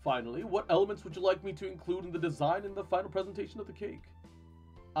 Finally, what elements would you like me to include in the design and the final presentation of the cake?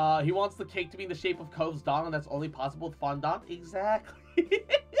 He wants the cake to be in the shape of Cove's Dawn, and that's only possible with fondant. Exactly.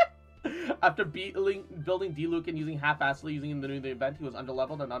 After building D-Luke and using half-assedly using in the new event, he was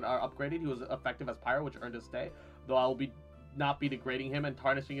underleveled and upgraded. He was effective as Pyro, which earned his stay. Though I will not be degrading him and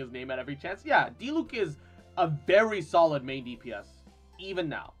tarnishing his name at every chance. Yeah, D-Luke is a very solid main DPS, even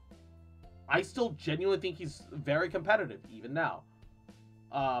now. I still genuinely think he's very competitive, even now.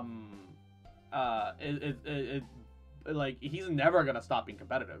 Like, he's never gonna stop being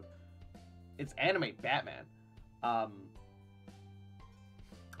competitive. It's anime Batman.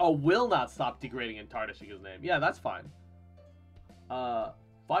 Will not stop degrading and tarnishing his name. Yeah, that's fine.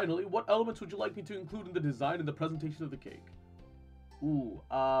 Finally, what elements would you like me to include in the design and the presentation of the cake? Ooh,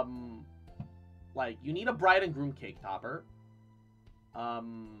 like, you need a bride and groom cake topper.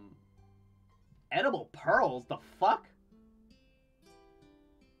 Edible pearls? The fuck?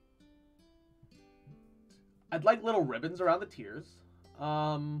 I'd like little ribbons around the tiers.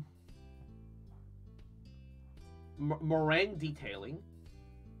 Meringue detailing.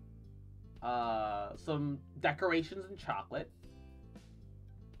 Some decorations in chocolate.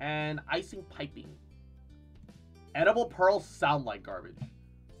 And icing piping. Edible pearls sound like garbage.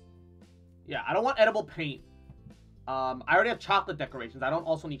 Yeah, I don't want edible paint. I already have chocolate decorations. I don't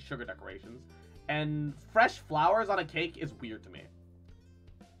also need sugar decorations. And fresh flowers on a cake is weird to me.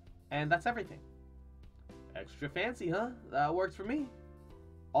 And that's everything. Extra fancy, huh? That works for me.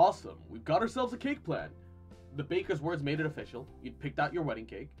 Awesome. We've got ourselves a cake plan. The baker's words made it official. You'd picked out your wedding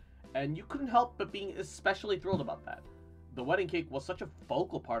cake. And you couldn't help but being especially thrilled about that. The wedding cake was such a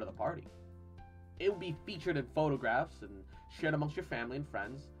focal part of the party. It would be featured in photographs and shared amongst your family and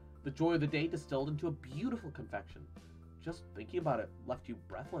friends. The joy of the day distilled into a beautiful confection. Just thinking about it left you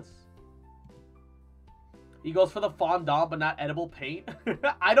breathless. He goes for the fondant but not edible paint.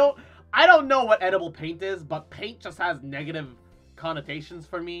 I don't know what edible paint is, but paint just has negative connotations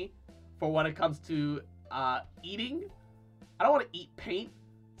for me for when it comes to eating. I don't want to eat paint.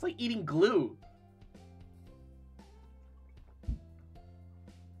 It's like eating glue.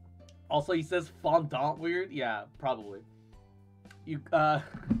 Also, he says fondant weird. Yeah, probably. You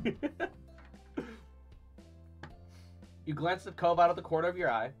you glance at Cove out of the corner of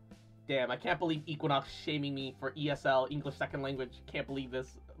your eye. Damn, I can't believe Equinox shaming me for ESL, English Second Language. Can't believe this.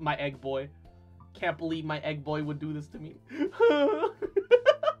 My egg boy. Can't believe my egg boy would do this to me.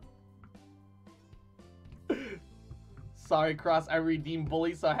 Sorry, Cross, I redeemed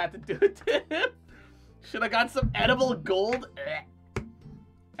Bully, so I had to do it to him. Should I got some edible gold?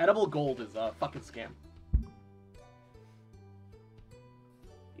 Edible gold is a fucking scam.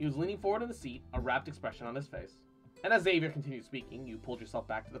 He was leaning forward in the seat, a rapt expression on his face. And as Xavier continued speaking, you pulled yourself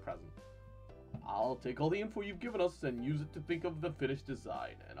back to the present. I'll take all the info you've given us and use it to think of the finished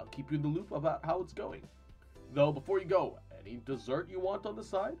design, and I'll keep you in the loop about how it's going. Though, before you go, any dessert you want on the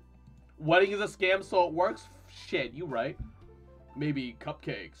side? Wedding is a scam, so it works? Shit, you right. Maybe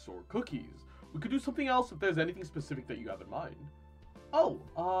cupcakes or cookies. We could do something else if there's anything specific that you have in mind. Oh,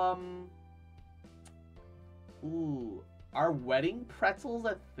 ooh, are wedding pretzels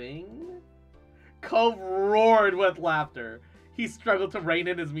a thing? Cove roared with laughter. He struggled to rein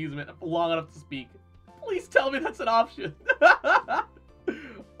in his amusement long enough to speak. Please tell me that's an option.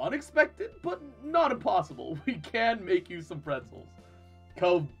 Unexpected, but not impossible. We can make you some pretzels.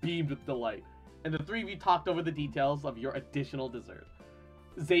 Cove beamed with delight, and the three of you talked over the details of your additional dessert.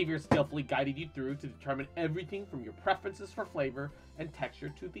 Xavier skillfully guided you through to determine everything from your preferences for flavor and texture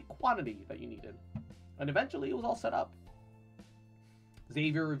to the quantity that you needed. And eventually it was all set up.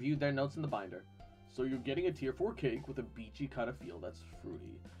 Xavier reviewed their notes in the binder. So you're getting a tier 4 cake with a beachy kind of feel that's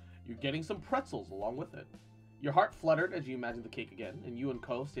fruity. You're getting some pretzels along with it. Your heart fluttered as you imagined the cake again, and you and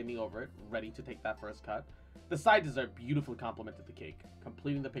Ko standing over it, ready to take that first cut. The side dessert beautifully complemented the cake,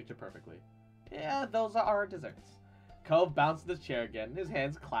 completing the picture perfectly. Yeah, those are our desserts. Cove bounced in his chair again, his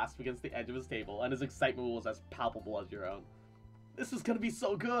hands clasped against the edge of his table, and his excitement was as palpable as your own. This is gonna be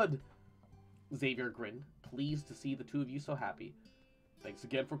so good! Xavier grinned, pleased to see the two of you so happy. Thanks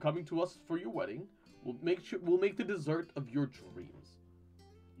again for coming to us for your wedding. We'll make the dessert of your dreams.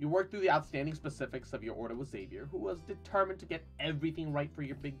 You worked through the outstanding specifics of your order with Xavier, who was determined to get everything right for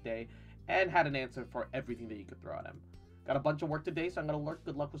your big day, and had an answer for everything that you could throw at him. Got a bunch of work today, so I'm gonna lurk.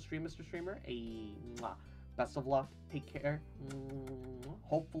 Good luck with stream, Mr. Streamer. Mwah. Best of luck. Take care.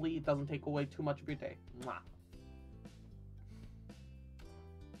 Hopefully it doesn't take away too much of your day.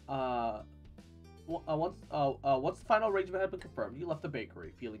 Mwah. Once the final arrangement had been confirmed, you left the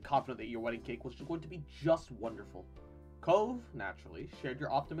bakery, feeling confident that your wedding cake was going to be just wonderful. Cove, naturally, shared your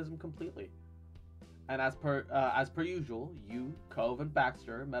optimism completely. And as per usual, you, Cove, and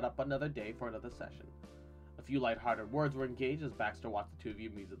Baxter met up another day for another session. A few lighthearted words were engaged as Baxter watched the two of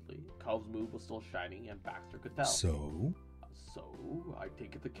you amusedly. Cove's mood was still shining, and Baxter could tell. So, I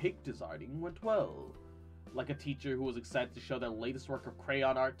take it the cake designing went well. Like a teacher who was excited to show their latest work of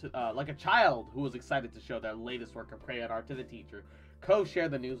crayon art to, like a child who was excited to show their latest work of crayon art to the teacher, Cove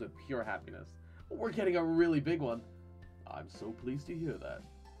shared the news with pure happiness. We're getting a really big one. I'm so pleased to hear that.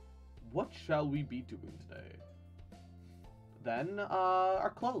 What shall we be doing today? Then, our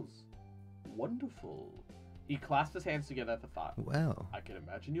clothes. Wonderful. He clasped his hands together at the thought. well, I can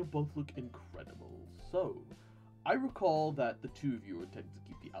imagine you both look incredible. So, I recall that the two of you intended to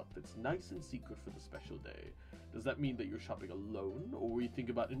keep the outfits nice and secret for the special day. Does that mean that you're shopping alone, or were you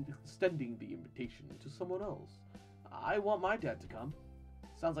thinking about extending the invitation to someone else? I want my dad to come.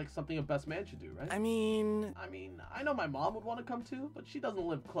 Sounds like something a best man should do, right? I mean, I know my mom would want to come too, but she doesn't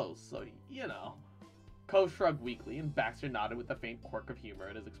live close, so, you know. Cove shrugged weakly, and Baxter nodded with a faint quirk of humor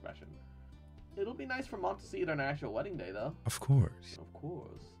in his expression. It'll be nice for Mom to see it on our actual wedding day, though. of course. Of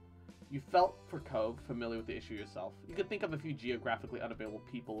course. You felt for Cove, familiar with the issue yourself. You could think of a few geographically unavailable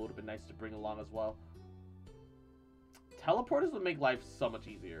people who would have been nice to bring along as well. Teleporters would make life so much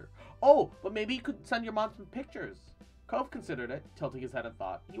easier. Oh, but maybe you could send your mom some pictures. Cove considered it, tilting his head in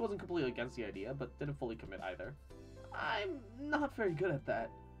thought. He wasn't completely against the idea, but didn't fully commit either. I'm not very good at that.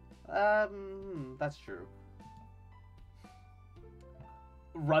 That's true.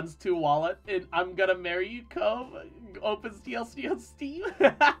 Runs to wallet and I'm gonna marry you, Cove. Opens DLC on Steam.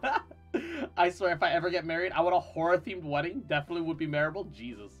 I swear, if I ever get married, I want a horror-themed wedding. Definitely would be memorable.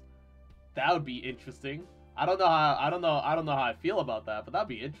 Jesus, that would be interesting. I don't know how I feel about that, but that'd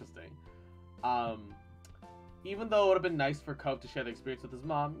be interesting. Even though it would have been nice for Cove to share the experience with his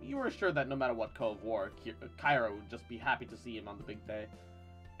mom, you were assured that no matter what Cove wore, Kyra would just be happy to see him on the big day.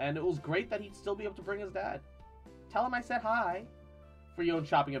 And it was great that he'd still be able to bring his dad. Tell him I said hi. For your own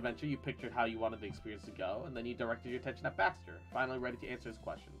shopping adventure, you pictured how you wanted the experience to go, and then you directed your attention at Baxter, finally ready to answer his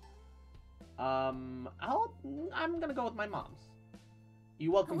question. I'm gonna go with my mom's.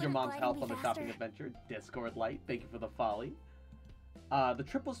 You welcomed your mom's help on the shopping adventure. Discord Light, thank you for the folly. The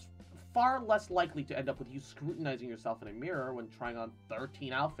trip was far less likely to end up with you scrutinizing yourself in a mirror when trying on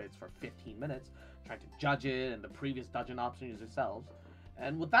 13 outfits for 15 minutes, trying to judge it and the previous dungeon options yourselves.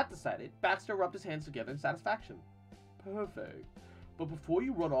 And with that decided, Baxter rubbed his hands together in satisfaction. Perfect. But before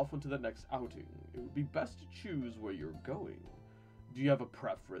you run off into the next outing, it would be best to choose where you're going. Do you have a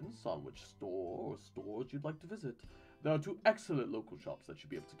preference on which store or stores you'd like to visit? There are 2 excellent local shops that should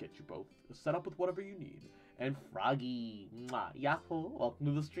be able to get you both set up with whatever you need. And Froggy, mwah, yahoo, welcome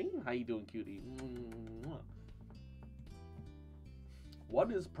to the stream. How you doing, cutie? Mwah.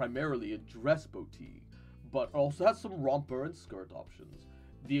 One is primarily a dress boutique, but also has some romper and skirt options.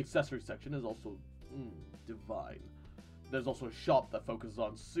 The accessory section is also divine. There's also a shop that focuses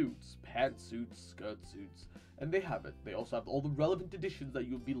on suits, pantsuits, skirt suits, and they have it. They also have all the relevant editions that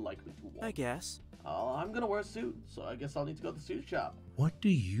you'd be likely to want. I guess. I'm gonna wear a suit, so I guess I'll need to go to the suit shop. What do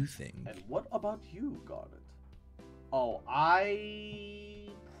you think? And what about you, Garnet? Oh, I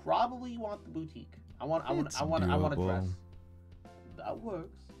probably want the boutique. I want a dress. That works.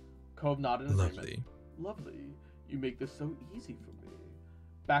 Cove nodded in agreement. Lovely. Lovely. You make this so easy for me.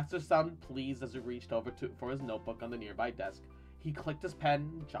 Baxter sounded pleased as he reached over for his notebook on the nearby desk. He clicked his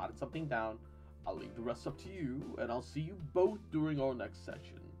pen, jotted something down. I'll leave the rest up to you, and I'll see you both during our next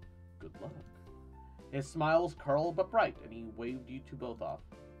session. Good luck. His smile was curled but bright, and he waved you two both off.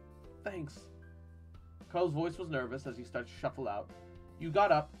 Thanks. Cove's voice was nervous as he started to shuffle out. You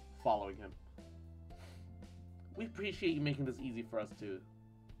got up, following him. We appreciate you making this easy for us, too.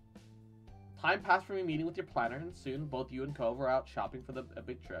 Time passed from your meeting with your planner, and soon both you and Cove were out shopping for a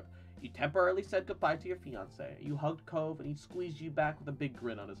big trip. You temporarily said goodbye to your fiancé. You hugged Cove, and he squeezed you back with a big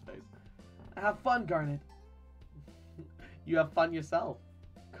grin on his face. Have fun, Garnet. You have fun yourself.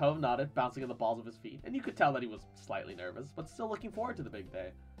 Cove nodded, bouncing on the balls of his feet, and you could tell that he was slightly nervous, but still looking forward to the big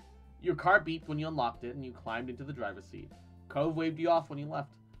day. Your car beeped when you unlocked it, and you climbed into the driver's seat. Cove waved you off when you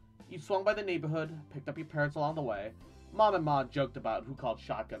left. You swung by the neighborhood, picked up your parents along the way. Mom and Ma joked about who called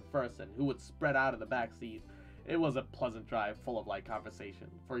shotgun first and who would spread out in the back seat. It was a pleasant drive full of light conversation.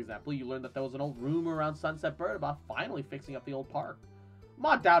 For example, you learned that there was an old rumor around Sunset Bird about finally fixing up the old park.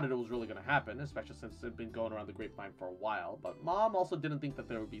 Ma doubted it was really going to happen, especially since it had been going around the grapevine for a while, but Mom also didn't think that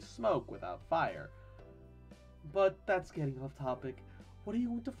there would be smoke without fire. But that's getting off topic. What are you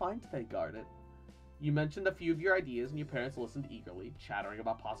going to find today, Garnet? You mentioned a few of your ideas, and your parents listened eagerly, chattering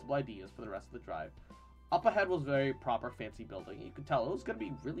about possible ideas for the rest of the drive. Up ahead was a very proper, fancy building, and you could tell it was going to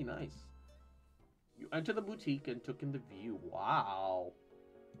be really nice. You entered the boutique and took in the view. Wow.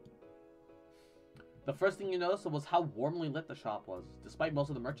 The first thing you noticed was how warmly lit the shop was. Despite most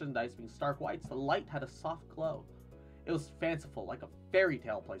of the merchandise being stark whites, the light had a soft glow. It was fanciful, like a fairy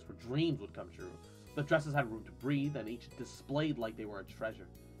tale place where dreams would come true. The dresses had room to breathe, and each displayed like they were a treasure.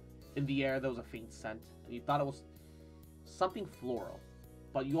 In the air, there was a faint scent, and you thought it was something floral.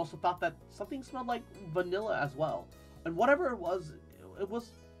 But you also thought that something smelled like vanilla as well. And whatever it was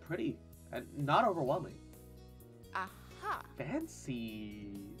pretty and not overwhelming. Aha! Fancy.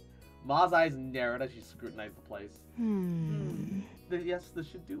 Ma's eyes narrowed as she scrutinized the place. Yes, this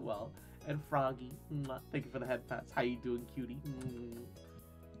should do well. And Froggy, thank you for the head pats. How you doing, cutie?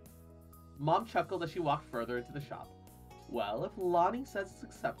 Mom chuckled as she walked further into the shop. Well, if Lonnie says it's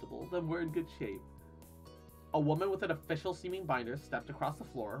acceptable, then we're in good shape. A woman with an official-seeming binder stepped across the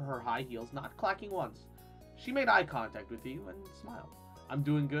floor, her high heels not clacking once. She made eye contact with you and smiled. I'm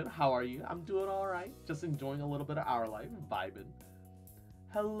doing good. How are you? I'm doing all right. Just enjoying a little bit of our life, vibing.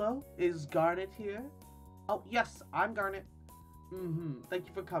 Hello? Is Garnet here? Oh, yes, I'm Garnet. Thank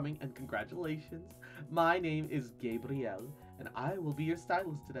you for coming, and congratulations. My name is Gabrielle, and I will be your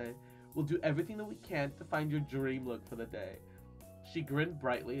stylist today. We'll do everything that we can to find your dream look for the day. She grinned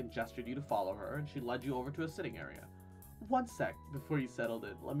brightly and gestured you to follow her, and she led you over to a sitting area. One sec, before you settled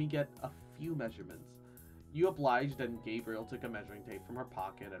in, let me get a few measurements. You obliged, and Gabrielle took a measuring tape from her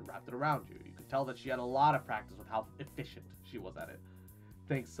pocket and wrapped it around you. You could tell that she had a lot of practice with how efficient she was at it.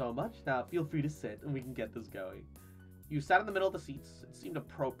 Thanks so much. Now feel free to sit, and we can get this going. You sat in the middle of the seats. It seemed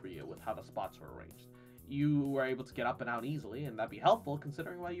appropriate with how the spots were arranged. You were able to get up and out easily, and that'd be helpful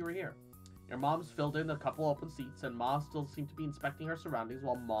considering why you were here. Your mom's filled in a couple open seats, and Ma still seemed to be inspecting her surroundings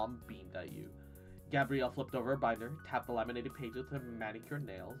while Mom beamed at you. Gabrielle flipped over a binder, tapped the laminated page with her manicured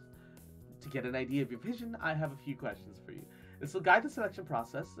nails. To get an idea of your vision, I have a few questions for you. This will guide the selection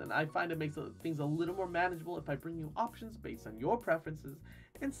process, and I find it makes things a little more manageable if I bring you options based on your preferences,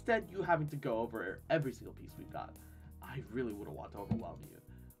 instead you having to go over every single piece we've got. I really wouldn't want to overwhelm you.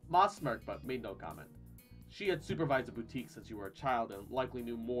 Ma smirked but made no comment. She had supervised a boutique since you were a child and likely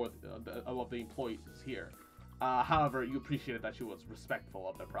knew more of the employees here. However, you appreciated that she was respectful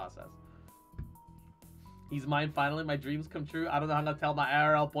of the process. He's mine finally. My dreams come true. I don't know how I'm gonna tell my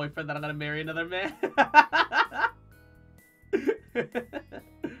IRL boyfriend that I'm gonna marry another man.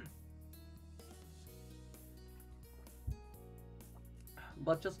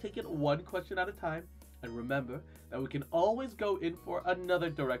 But just take it one question at a time. And remember that we can always go in for another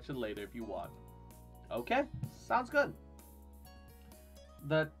direction later if you want. Okay? Sounds good.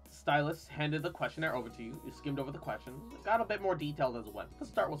 The stylist handed the questionnaire over to you. You skimmed over the questions. It got a bit more detailed as it went. The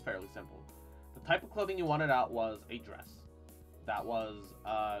start was fairly simple. The type of clothing you wanted out was a dress. That was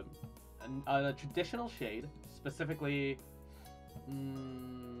a traditional shade, specifically...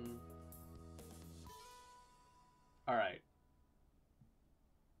 Alright.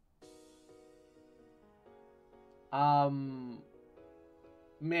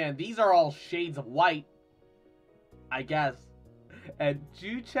 Man, these are all shades of white, I guess. And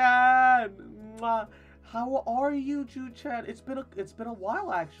Ju-chan, how are you, Ju-chan? It's been a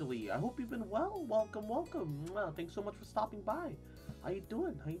while, actually. I hope you've been well. Welcome, welcome. Thanks so much for stopping by. How you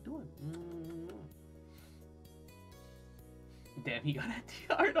doing? How you doing? Damn, he got a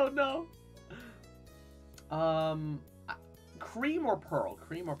TR. Oh no. Cream or pearl?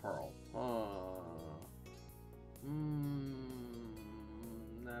 Cream or pearl?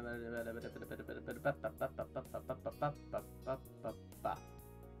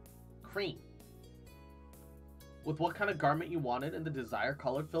 Cream. With what kind of garment you wanted and the desired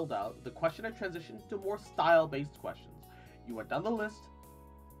color filled out, the questionnaire transitioned to more style-based questions. You went down the list,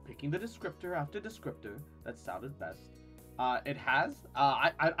 picking the descriptor after descriptor that sounded best. It has.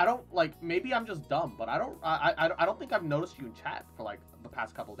 I don't like. Maybe I'm just dumb, but I don't think I've noticed you in chat for like the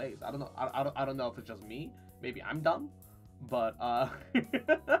past couple days. I don't know. I don't know if it's just me. Maybe I'm dumb, but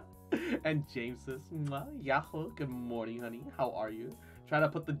And James says, Yahoo, good morning, honey. How are you? Trying to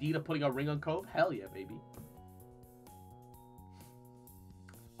put the D to putting a ring on Cove? Hell yeah, baby.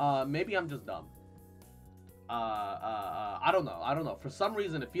 Maybe I'm just dumb. I don't know. I don't know. For some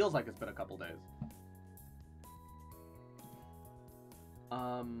reason, it feels like it's been a couple days.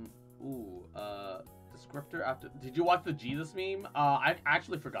 Descriptor after... Did you watch the Jesus meme? I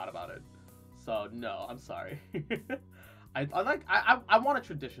actually forgot about it. So, no, I'm sorry. I want a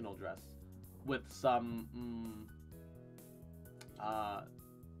traditional dress with some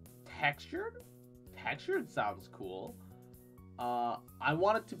textured. Textured sounds cool. I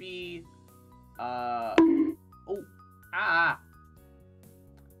want it to be I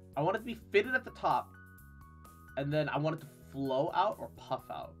want it to be fitted at the top, and then I want it to flow out or puff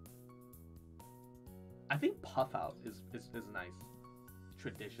out. I think puff out is nice.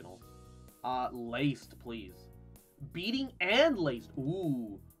 Traditional. Laced, please. Beading and laced.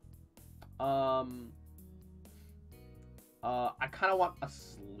 Ooh. I kind of want a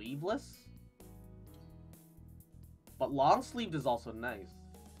sleeveless, but long sleeved is also nice.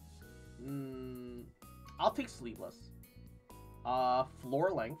 I'll take sleeveless.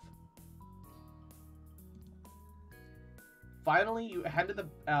 Floor length. Finally, you handed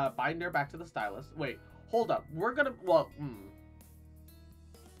the binder back to the stylist. Wait, hold up. We're gonna, well,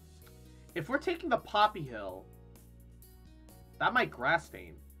 if we're taking the Poppy Hill, that might grass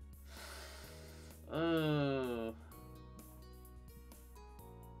stain.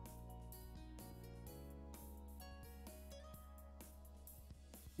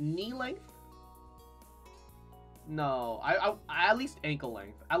 Knee length? No, I at least ankle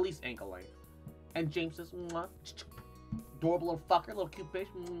length. At least ankle length. And James says, mwah, adorable little fucker, little cute bitch.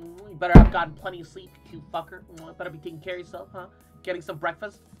 You better have gotten plenty of sleep, you cute fucker. Better be taking care of yourself, huh? Getting some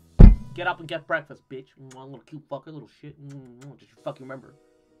breakfast. Get up and get breakfast, bitch. Little cute fucker, little shit. Just you fucking remember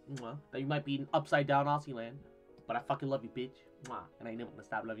that you might be in upside down Aussie land, but I fucking love you, bitch. And I ain't never gonna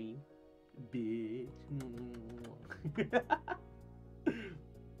stop loving you, bitch.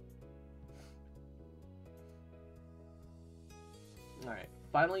 Alright,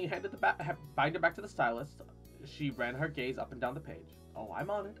 finally you handed the binder back to the stylist. She ran her gaze up and down the page. Oh,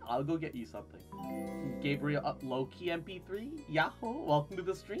 I'm on it. I'll go get you something. Gabriel up low-key MP3. Yahoo! Welcome to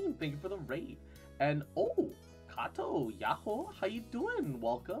the stream. Thank you for the raid. And oh, Kato, Yahoo! How you doing?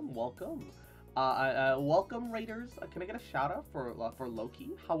 Welcome, welcome. Welcome raiders. Can I get a shout out for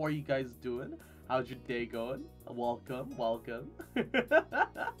Loki? How are you guys doing? How's your day going? Welcome, welcome.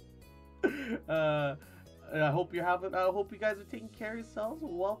 I hope you're having. I hope you guys are taking care of yourselves.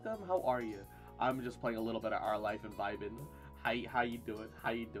 Welcome. How are you? I'm just playing a little bit of Our Life and vibing. How you doing?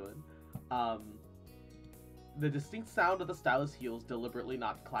 How you doing? The distinct sound of the stylist's heels deliberately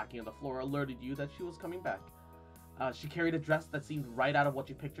not clacking on the floor alerted you that she was coming back. She carried a dress that seemed right out of what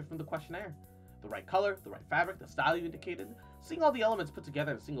you pictured from the questionnaire. The right color, the right fabric, the style you indicated. Seeing all the elements put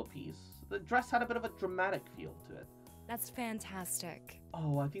together in a single piece, the dress had a bit of a dramatic feel to it. That's fantastic.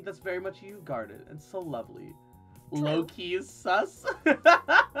 Oh, I think that's very much you, Garnet. It's so lovely. True. Low-key is sus.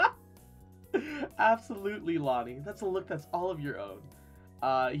 Absolutely, Lonnie. That's a look that's all of your own.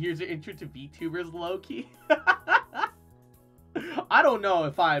 Here's your intro to VTubers, Low-key. I don't know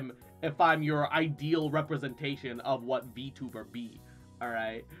if I'm your ideal representation of what VTuber be,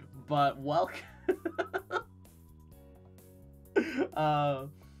 alright? But welcome.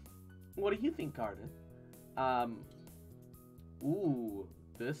 What do you think, Garnet? Ooh,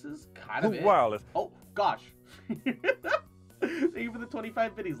 this is kind of it. Wireless. Oh, gosh. Thank you for the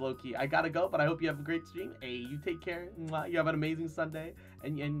 25 biddies, Loki. I gotta go, but I hope you have a great stream. Hey, you take care. Mwah. You have an amazing Sunday,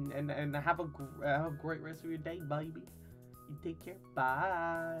 and have a great rest of your day, baby. You take care.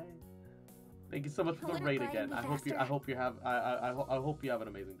 Bye. Thank you so much for the raid again. I hope you have an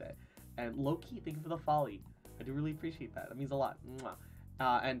amazing day. And Loki, thank you for the folly. I do really appreciate that. That means a lot. Mwah.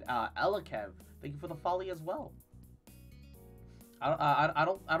 And Elakev, thank you for the folly as well. I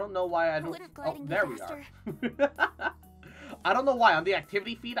don't know why I don't. Oh, there we are. I don't know why on the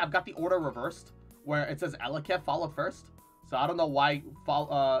activity feed I've got the order reversed, where it says Elakev followed first. So I don't know why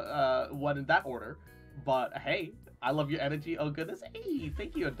what in that order, but hey, I love your energy. Oh goodness, hey,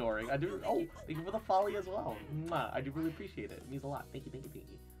 thank you, adoring. I do. Oh, thank you for the folly as well. Mwah. I do really appreciate it. It means a lot. Thank you, thank you,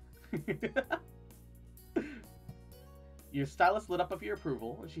 thank you. Your stylist lit up of your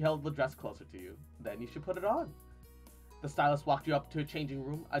approval, and she held the dress closer to you. Then you should put it on. The stylist walked you up to a changing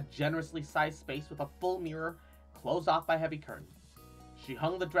room, a generously sized space with a full mirror, closed off by heavy curtains. She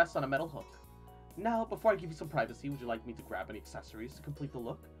hung the dress on a metal hook. Now, before I give you some privacy, would you like me to grab any accessories to complete the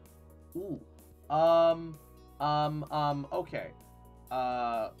look? Ooh. Okay.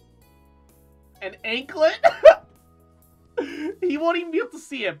 An anklet? He won't even be able to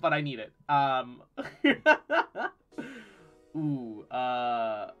see it, but I need it. Ooh,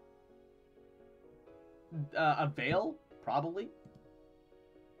 a veil, probably.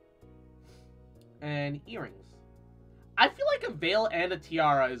 And earrings. I feel like a veil and a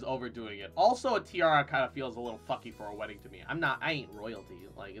tiara is overdoing it. Also, a tiara kind of feels a little fucky for a wedding to me. I ain't royalty.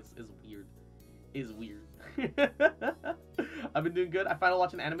 Like, it's weird. It's weird. I've been doing good. I finally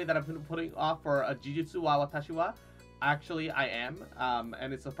watched an anime that I've been putting off for a Jujutsu wa Watashi wa. Actually, I am.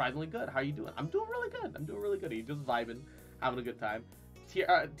 And it's surprisingly good. How are you doing? I'm doing really good. I'm doing really good. Are you just vibing? Having a good time.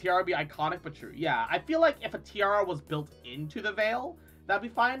 Tiara be iconic but true. Yeah, I feel like if a tiara was built into the veil, that'd be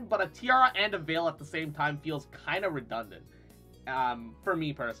fine. But a tiara and a veil at the same time feels kind of redundant. For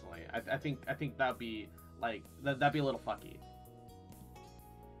me personally, I think that'd be like that'd be a little fucky.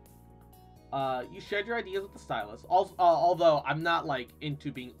 You shared your ideas with the stylist. Also, although I'm not like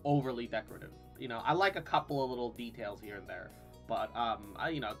into being overly decorative. You know, I like a couple of little details here and there. But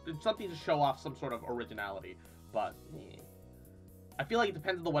it's something to show off some sort of originality. But I feel like it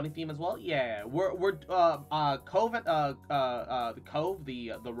depends on the wedding theme as well. Yeah, we're Cove, the Cove,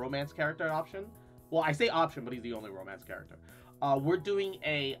 the romance character option. Well, I say option, but he's the only romance character. We're doing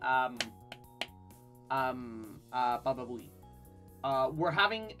a we're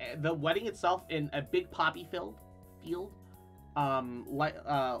having the wedding itself in a big poppy field,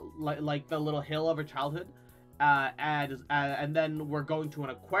 like the little hill of her childhood, and then we're going to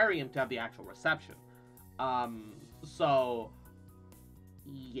an aquarium to have the actual reception. So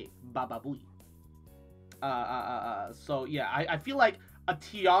yeah, so yeah, I feel like a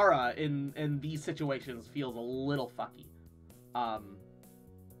tiara in these situations feels a little fucky.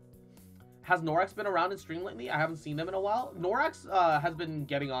 Has Norax been around in stream lately? I haven't seen them in a while. Norax has been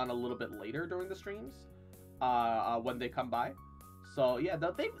getting on a little bit later during the streams, when they come by. So yeah,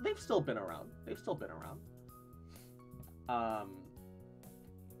 they've still been around. They've still been around.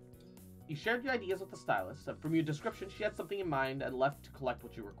 You shared your ideas with the stylist, and from your description, she had something in mind and left to collect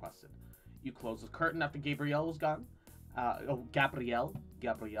what you requested. You closed the curtain after Gabrielle was gone. Gabrielle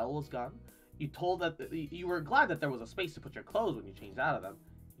was gone. You told that you were glad that there was a space to put your clothes when you changed out of them.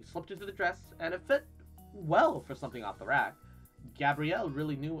 You slipped into the dress, and it fit well for something off the rack. Gabrielle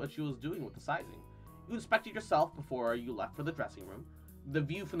really knew what she was doing with the sizing. You inspected yourself before you left for the dressing room. The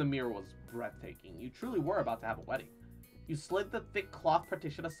view from the mirror was breathtaking. You truly were about to have a wedding. You slid the thick cloth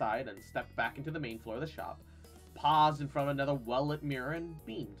partition aside and stepped back into the main floor of the shop, paused in front of another well-lit mirror, and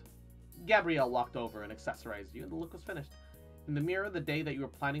beamed. Gabrielle walked over and accessorized you, and the look was finished. In the mirror, the day that you were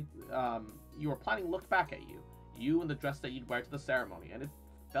planning looked back at you. You in the dress that you'd wear to the ceremony, and it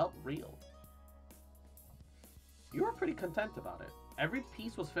felt real. You were pretty content about it. Every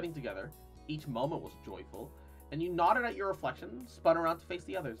piece was fitting together, each moment was joyful, and you nodded at your reflection, spun around to face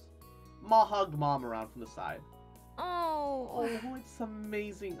the others. Ma hugged Mom around from the side. Oh, it's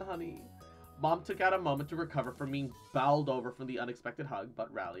amazing, honey. Mom took out a moment to recover from being bowled over from the unexpected hug,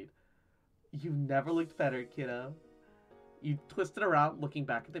 but rallied. You've never looked better, kiddo. You twisted around, looking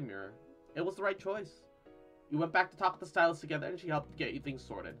back at the mirror. It was the right choice. You went back to talk with the stylist together, and she helped get you things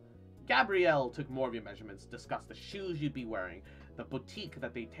sorted. Gabrielle took more of your measurements, discussed the shoes you'd be wearing, the boutique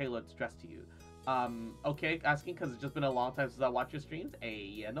that they tailored to dress to you. Okay, asking because it's just been a long time since I watched your streams.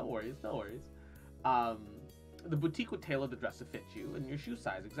 Hey, yeah, no worries, no worries. The boutique would tailor the dress to fit you and your shoe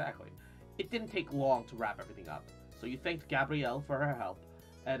size exactly. It didn't take long to wrap everything up, so you thanked Gabrielle for her help,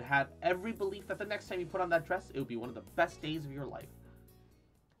 and had every belief that the next time you put on that dress, it would be one of the best days of your life.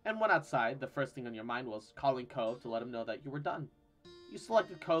 And when outside, the first thing on your mind was calling Cove to let him know that you were done. You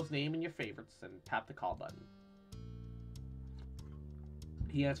selected Cove's name in your favorites and tapped the call button.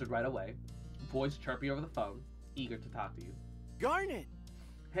 He answered right away, voice chirpy over the phone, eager to talk to you. Garnet!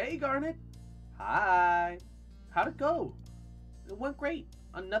 Hey, Garnet. Hi. How'd it go? It went great.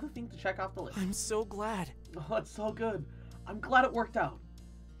 Another thing to check off the list. I'm so glad. Oh, it's so good. I'm glad it worked out.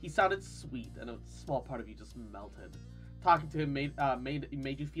 He sounded sweet, and a small part of you just melted. Talking to him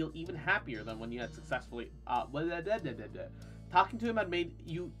made you feel even happier than when you had successfully. Talking to him had made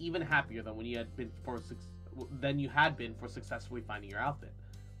you even happier than when you had been for successfully finding your outfit.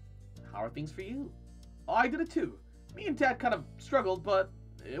 How are things for you? Oh, I did it too. Me and Dad kind of struggled, but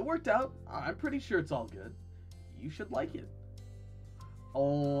it worked out. I'm pretty sure it's all good. You should like it.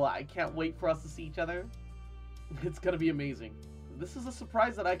 Oh, I can't wait for us to see each other. It's gonna be amazing. This is a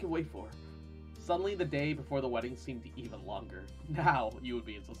surprise that I can wait for. Suddenly, the day before the wedding seemed even longer. Now, you would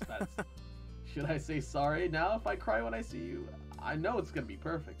be in suspense. Should I say sorry now if I cry when I see you? I know it's gonna be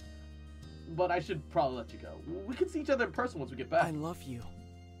perfect. But I should probably let you go. We can see each other in person once we get back. I love you.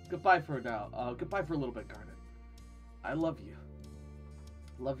 Goodbye for now. Goodbye for a little bit, Garnet. I love you.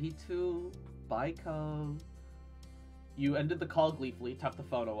 Love you too. Bye, Cove. You ended the call gleefully, tucked the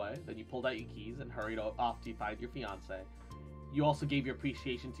phone away, then you pulled out your keys and hurried off to find your fiancé. You also gave your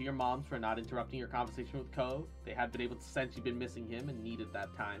appreciation to your moms for not interrupting your conversation with Cove. They had been able to sense you'd been missing him and needed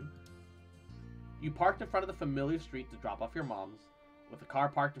that time. You parked in front of the familiar street to drop off your moms. With the car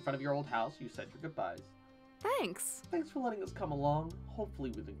parked in front of your old house, you said your goodbyes. Thanks. Thanks for letting us come along. Hopefully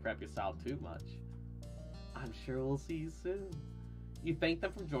we didn't cramp your style too much. I'm sure we'll see you soon. You thanked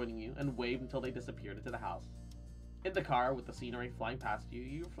them for joining you and waved until they disappeared into the house. In the car, with the scenery flying past you,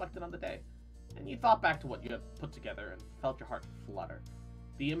 you reflected on the day. And you thought back to what you had put together and felt your heart flutter.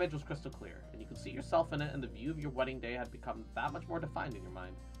 The image was crystal clear, and you could see yourself in it, and the view of your wedding day had become that much more defined in your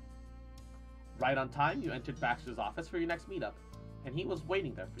mind. Right on time, you entered Baxter's office for your next meetup, and he was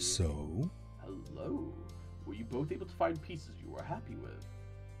waiting there for you. So? Hello. Were you both able to find pieces you were happy with?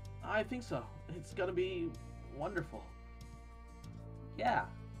 I think so. It's gonna be wonderful. Yeah.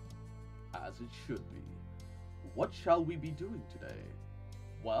 As it should be. What shall we be doing today?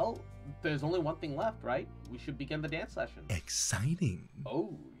 Well, there's only one thing left, right? We should begin the dance session. Exciting.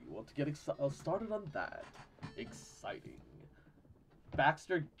 Oh, you want to get started on that? Exciting.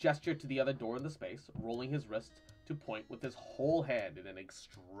 Baxter gestured to the other door in the space, rolling his wrist to point with his whole hand in an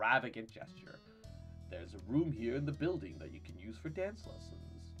extravagant gesture. There's a room here in the building that you can use for dance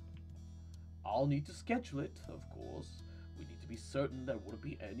lessons. I'll need to schedule it, of course. We need to be certain there wouldn't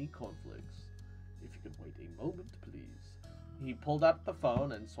be any conflicts. If you could wait a moment, please. He pulled out the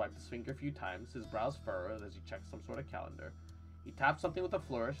phone and swiped his finger a few times, his brows furrowed as he checked some sort of calendar. He tapped something with a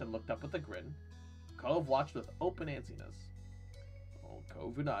flourish and looked up with a grin. Cove watched with open antsiness. Oh,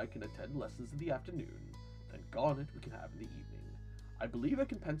 Cove and I can attend lessons in the afternoon, then Garnet we can have in the evening. I believe I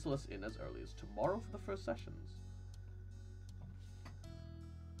can pencil us in as early as tomorrow for the first sessions.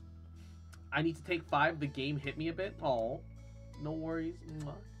 I need to take 5. The game hit me a bit. Oh, no worries.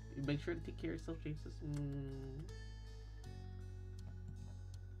 Make sure to take care of yourself, Jesus.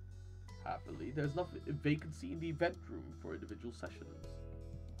 Happily, there's enough vacancy in the event room for individual sessions.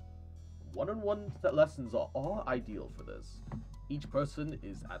 One-on-one lessons are ideal for this. Each person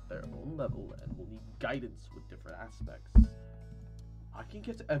is at their own level and will need guidance with different aspects. I can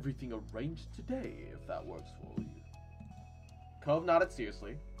get everything arranged today if that works for you. Cove nodded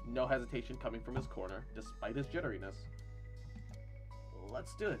seriously, no hesitation coming from his corner, despite his jitteriness.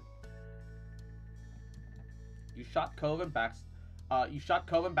 Let's do it. You shot Cove and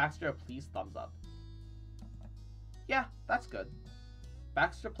Baxter a pleased thumbs up. Yeah, that's good.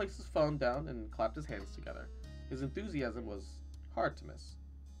 Baxter placed his phone down and clapped his hands together. His enthusiasm was hard to miss.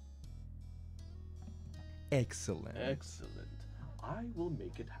 Excellent. Excellent. I will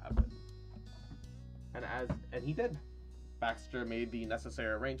make it happen. And he did. Baxter made the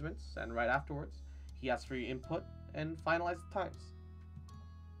necessary arrangements, and right afterwards, he asked for your input and finalized the times.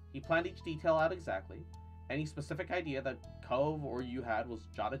 He planned each detail out exactly. Any specific idea that Cove or you had was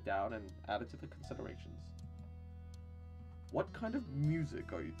jotted down and added to the considerations. What kind of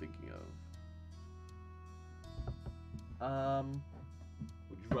music are you thinking of?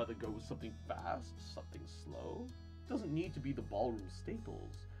 Would you rather go with something fast, something slow? Doesn't need to be the ballroom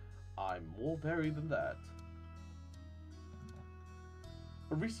staples. I'm more varied than that.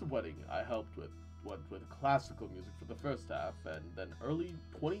 A recent wedding I helped with went with classical music for the first half, and then early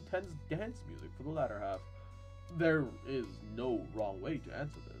 2010s dance music for the latter half. There is no wrong way to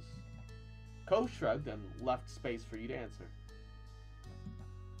answer this. Cove shrugged and left space for you to answer.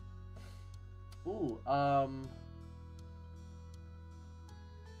 Ooh,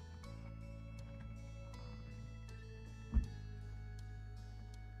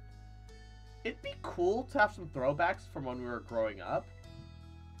 it'd be cool to have some throwbacks from when we were growing up.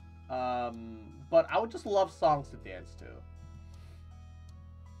 But I would just love songs to dance to.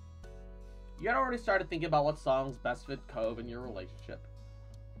 You had already started thinking about what songs best fit Cove in your relationship.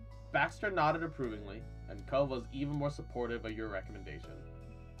 Baxter nodded approvingly, and Cove was even more supportive of your recommendation.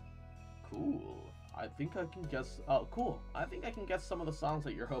 Cool. I think I can guess. Oh, cool. I think I can guess some of the songs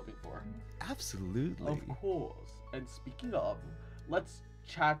that you're hoping for. Absolutely. Of course. And speaking of, let's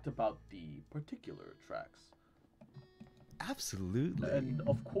chat about the particular tracks. Absolutely. And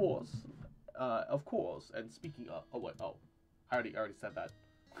of course, and speaking of, I already said that.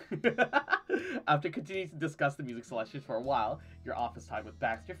 After continuing to discuss the music selections for a while, your office time with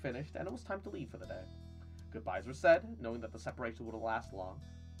Baxter finished, and it was time to leave for the day. Goodbyes were said, knowing that the separation wouldn't last long.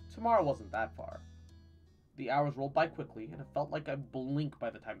 Tomorrow wasn't that far. The hours rolled by quickly, and it felt like a blink by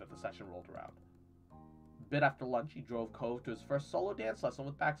the time that the session rolled around. A bit after lunch, he drove Cove to his first solo dance lesson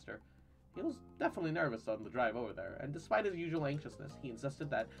with Baxter. He was definitely nervous on the drive over there, and despite his usual anxiousness, he insisted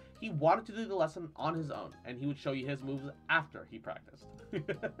that he wanted to do the lesson on his own, and he would show you his moves after he practiced.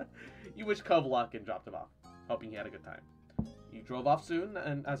 You wished Cove luck and dropped him off, hoping he had a good time. You drove off soon,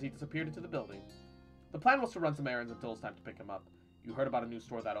 and as he disappeared into the building. The plan was to run some errands until it was time to pick him up. You heard about a new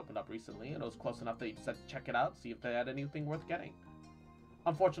store that opened up recently, and it was close enough that you said check it out, see if they had anything worth getting.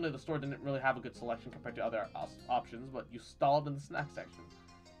 Unfortunately, the store didn't really have a good selection compared to other options, but you stalled in the snack section.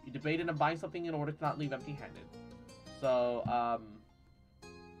 You debated on buying something in order to not leave empty-handed. So,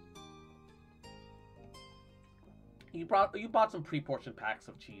 you bought some pre-portioned packs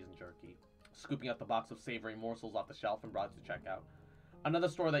of cheese and jerky, scooping out the box of savory morsels off the shelf and brought it to checkout. Another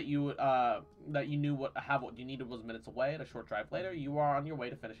store that you knew what you needed was minutes away, and a short drive later, you are on your way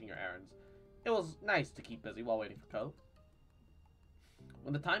to finishing your errands. It was nice to keep busy while waiting for Cove.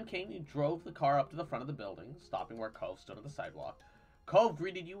 When the time came, you drove the car up to the front of the building, stopping where Cove stood on the sidewalk. Cove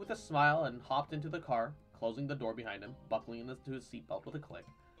greeted you with a smile and hopped into the car, closing the door behind him, buckling into his seatbelt with a click.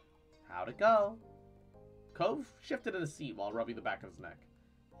 How'd it go? Cove shifted in his seat while rubbing the back of his neck.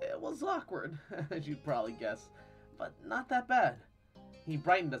 It was awkward, as you'd probably guess, but not that bad. He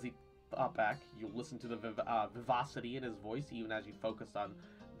brightened as he thought back. You listened to the vivacity in his voice even as you focused on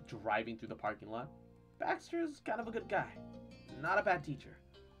driving through the parking lot. Baxter's kind of a good guy. Not a bad teacher.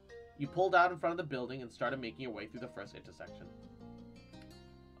 You pulled out in front of the building and started making your way through the first intersection.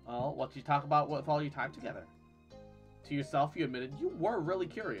 Oh, what did you talk about with all your time together? To yourself, you admitted you were really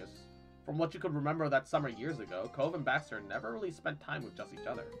curious. From what you could remember that summer years ago, Cove and Baxter never really spent time with just each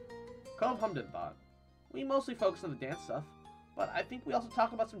other. Cove hummed in thought. We mostly focused on the dance stuff, but I think we also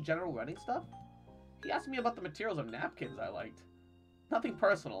talked about some general wedding stuff. He asked me about the materials of napkins I liked. Nothing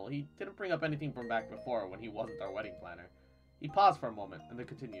personal. He didn't bring up anything from back before when he wasn't our wedding planner. He paused for a moment and then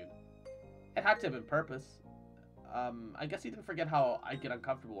continued. It had to have been purpose. I guess he didn't forget how I'd get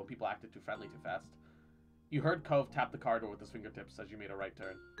uncomfortable when people acted too friendly too fast. You heard Cove tap the car door with his fingertips as you made a right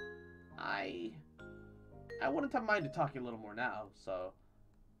turn. I wouldn't have minded talking a little more now, so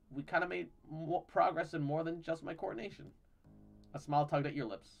we kind of made more progress in more than just my coordination. A smile tugged at your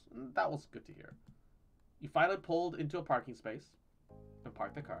lips, and that was good to hear. You finally pulled into a parking space and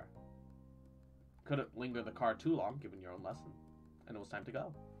parked the car. Couldn't linger the car too long, given your own lesson, and it was time to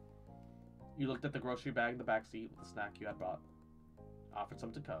go. You looked at the grocery bag in the back seat with the snack you had brought. Offered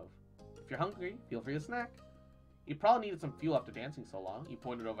some to Cove. If you're hungry, feel free to snack. You probably needed some fuel after dancing so long. You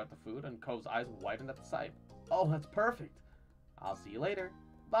pointed over at the food, and Cove's eyes widened at the sight. Oh, that's perfect. I'll see you later.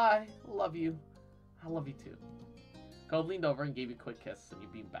 Bye. Love you. I love you too. Cove leaned over and gave you a quick kiss, and you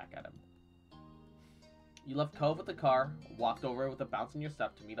beamed back at him. You left Cove at the car, walked over with a bounce in your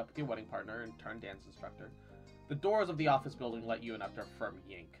step to meet up with your wedding partner and turned dance instructor. The doors of the office building let you in after a firm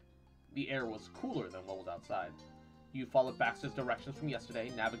yank. The air was cooler than what was outside. You followed Baxter's directions from yesterday,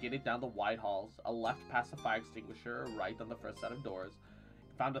 navigated down the wide halls, a left past the fire extinguisher, a right on the first set of doors,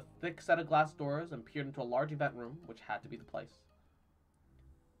 found a thick set of glass doors, and peered into a large event room, which had to be the place.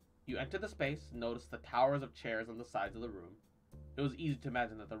 You entered the space, noticed the towers of chairs on the sides of the room. It was easy to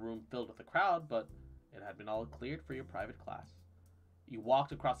imagine that the room filled with a crowd, but it had been all cleared for your private class. You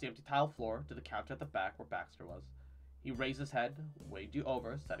walked across the empty tile floor to the counter at the back where Baxter was. He raised his head, waved you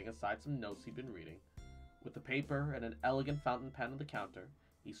over, setting aside some notes he'd been reading. With the paper and an elegant fountain pen on the counter,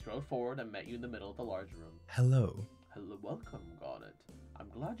 he strode forward and met you in the middle of the large room. Hello. Hello, welcome, Garnet. I'm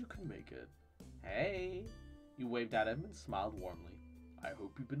glad you can make it. Hey! You waved at him and smiled warmly. I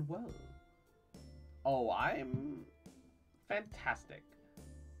hope you've been well. Oh, I'm... fantastic.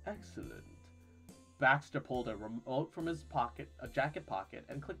 Excellent. Baxter pulled a remote from his pocket, a jacket pocket,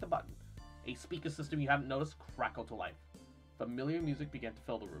 and clicked a button. A speaker system you hadn't noticed crackled to life. Familiar music began to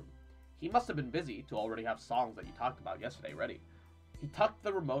fill the room. He must have been busy to already have songs that you talked about yesterday ready. He tucked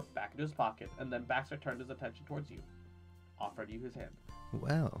the remote back into his pocket, and then Baxter turned his attention towards you. Offered you his hand.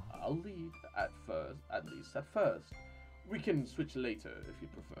 Well, I'll lead at least at first. We can switch later if you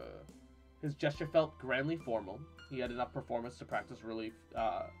prefer. His gesture felt grandly formal. He had enough performance to practice to really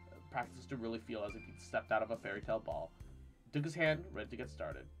feel as if he'd stepped out of a fairy tale ball. He took his hand, ready to get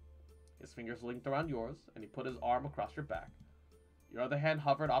started. His fingers linked around yours, and he put his arm across your back. Your other hand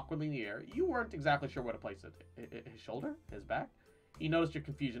hovered awkwardly in the air. You weren't exactly sure where to place it. His shoulder? His back? He noticed your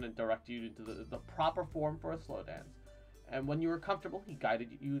confusion and directed you into the proper form for a slow dance. And when you were comfortable, he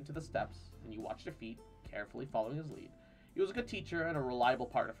guided you into the steps, and you watched your feet, carefully following his lead. He was a good teacher and a reliable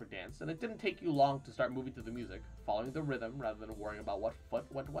partner for dance, and it didn't take you long to start moving to the music, following the rhythm rather than worrying about what foot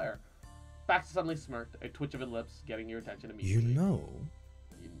went where. Baxter suddenly smirked, a twitch of his lips getting your attention immediately.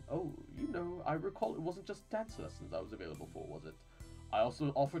 You know, I recall it wasn't just dance lessons I was available for, was it? I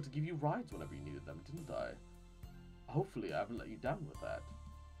also offered to give you rides whenever you needed them, didn't I? Hopefully I haven't let you down with that.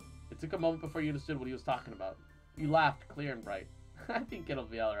 It took a moment before you understood what he was talking about. You laughed, clear and bright. I think it'll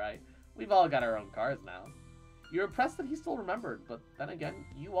be alright. We've all got our own cars now. You were impressed that he still remembered, but then again,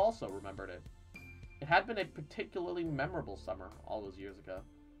 you also remembered it. It had been a particularly memorable summer all those years ago.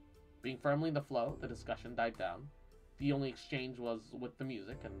 Being firmly in the flow, the discussion died down. The only exchange was with the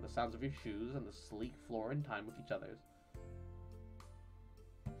music and the sounds of your shoes and the sleek floor in time with each other's.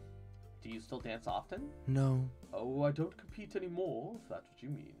 Do you still dance often? No. Oh, I don't compete anymore, if that's what you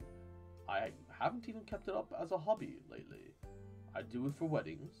mean. I haven't even kept it up as a hobby lately. I do it for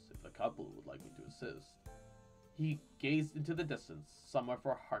weddings, if the couple would like me to assist. He gazed into the distance, somewhere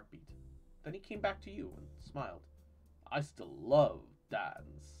for a heartbeat. Then he came back to you and smiled. I still love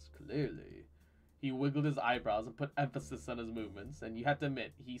dance, clearly. He wiggled his eyebrows and put emphasis on his movements, and you had to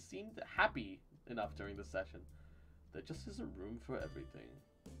admit, he seemed happy enough during the session. There just isn't room for everything.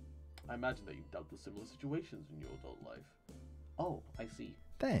 I imagine that you've dealt with similar situations in your adult life. Oh, I see.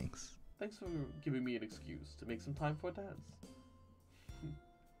 Thanks. Thanks for giving me an excuse to make some time for a dance.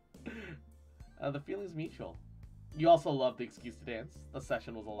 The feeling's mutual. You also loved the excuse to dance. The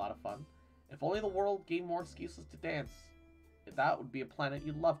session was a lot of fun. If only the world gave more excuses to dance, that would be a planet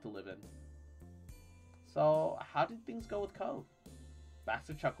you'd love to live in. So, how did things go with Cove?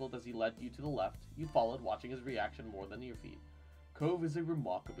 Baxter chuckled as he led you to the left. You followed, watching his reaction more than your feet. Cove is a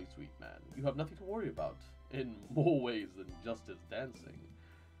remarkably sweet man. You have nothing to worry about, in more ways than just his dancing.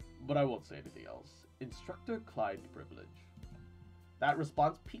 But I won't say anything else. Instructor Clyde Privilege. That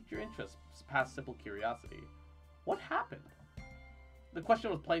response piqued your interest past simple curiosity. What happened? The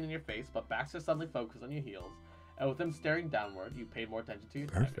question was plain in your face, but Baxter suddenly focused on your heels, and with him staring downward, you paid more attention to your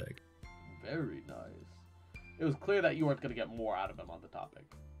timing. Perfect. Very nice. It was clear that you weren't going to get more out of him on the topic.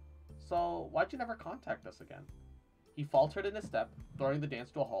 So, why'd you never contact us again? He faltered in his step, throwing the dance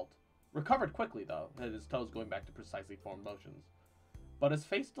to a halt. Recovered quickly, though, his toes going back to precisely formed motions. But his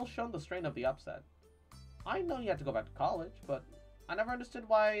face still showed the strain of the upset. I know you had to go back to college, but I never understood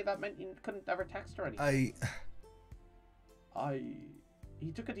why that meant you couldn't ever text or anything.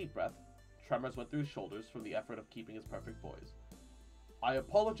 He took a deep breath. Tremors went through his shoulders from the effort of keeping his perfect poise. I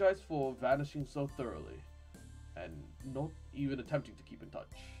apologize for vanishing so thoroughly, and not even attempting to keep in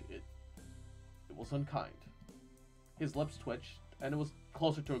touch. It was unkind. His lips twitched, and it was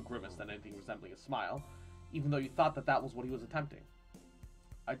closer to a grimace than anything resembling a smile, even though you thought that that was what he was attempting.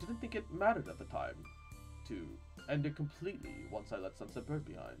 I didn't think it mattered at the time to end it completely once I let Sunset Bird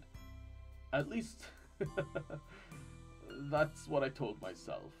behind. At least, that's what I told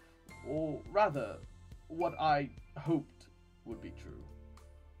myself. Or rather, what I hoped would be true.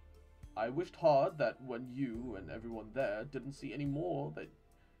 I wished hard that when you and everyone there didn't see any more, that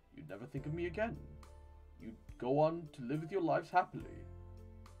you'd never think of me again. You'd go on to live with your lives happily,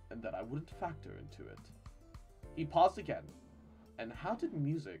 and that I wouldn't factor into it. He paused again. And how did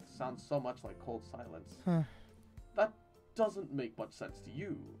music sound so much like cold silence? That doesn't make much sense to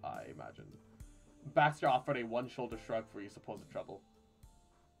you, I imagine. Baxter offered a one-shoulder shrug for your supposed trouble.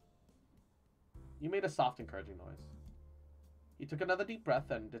 You made a soft, encouraging noise. He took another deep breath,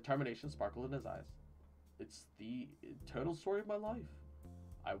 and determination sparkled in his eyes. It's the eternal story of my life.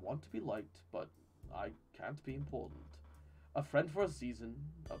 I want to be liked, but I can't be important. A friend for a season,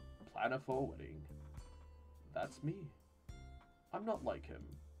 a planner for a wedding. That's me. I'm not like him.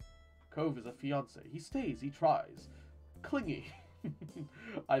 Cove is a fiance. He stays, he tries. Clingy.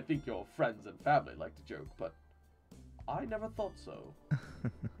 I think your friends and family like to joke, but I never thought so.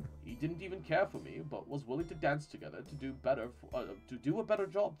 He didn't even care for me, but was willing to dance together to do a better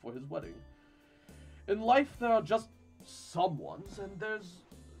job for his wedding. In life, there are just some ones, and there's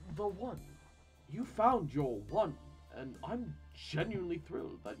the one. You found your one, and I'm genuinely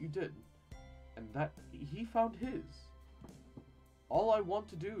thrilled that you did, and that he found his. All I want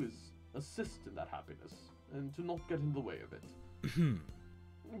to do is assist in that happiness, and to not get in the way of it.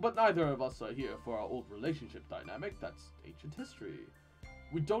 But neither of us are here for our old relationship dynamic. That's ancient history.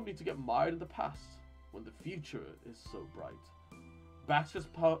 We don't need to get mired in the past when the future is so bright. Baxter's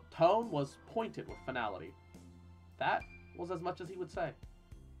tone was pointed with finality. That was as much as he would say.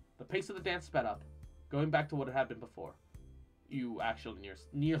 The pace of the dance sped up, going back to what it had been before. You actually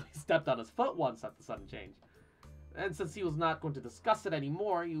nearly stepped on his foot once at the sudden change. And since he was not going to discuss it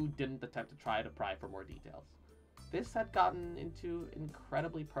anymore, you didn't attempt to try to pry for more details. This had gotten into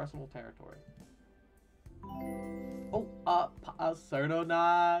incredibly personal territory. Oh, Cerno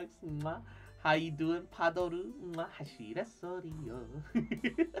Nox. How you doing, Padoru? Hashira Sorio.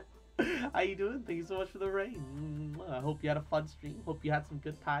 How you doing? Thank you so much for the rain. I hope you had a fun stream. Hope you had some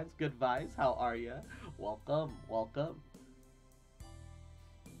good times, good vibes. How are you? Welcome, welcome.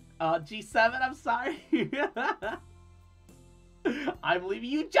 G7, I'm sorry. I'm leaving.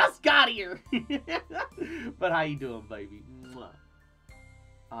 You just got here. But how you doing, baby?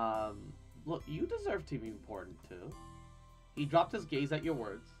 Look, you deserve to be important too. He dropped his gaze at your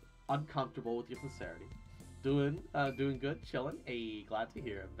words, uncomfortable with your sincerity. Doing good, chilling. Hey, glad to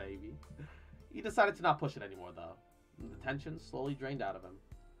hear it, baby. He decided to not push it anymore, though. The tension slowly drained out of him.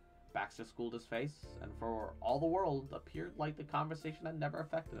 Baxter schooled his face, and for all the world, appeared like the conversation had never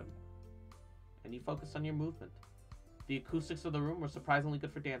affected him. And you focused on your movement. The acoustics of the room were surprisingly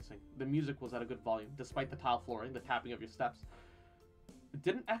good for dancing. The music was at a good volume, despite the tile flooring, the tapping of your steps. It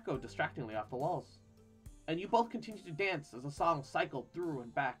didn't echo distractingly off the walls. And you both continued to dance as the song cycled through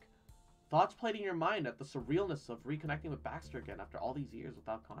and back. Thoughts played in your mind at the surrealness of reconnecting with Baxter again after all these years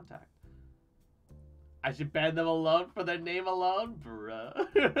without contact. I should ban them alone for their name alone?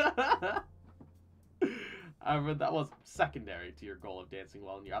 Bruh. However, that was secondary to your goal of dancing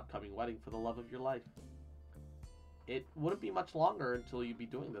well in your upcoming wedding for the love of your life. It wouldn't be much longer until you'd be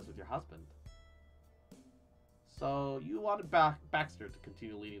doing this with your husband. So you wanted Baxter to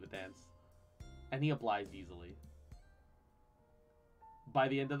continue leading the dance, and he obliged easily. By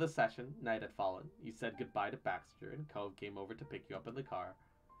the end of the session, night had fallen. You said goodbye to Baxter, and Cove came over to pick you up in the car.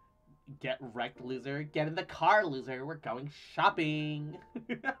 Get wrecked, loser. Get in the car, loser. We're going shopping.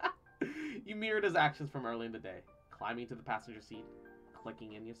 You mirrored his actions from early in the day, climbing to the passenger seat,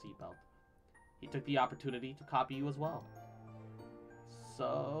 clicking in your seatbelt. He took the opportunity to copy you as well.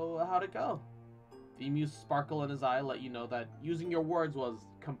 So, how'd it go? The amused sparkle in his eye let you know that using your words was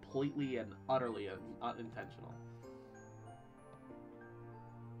completely and utterly unintentional.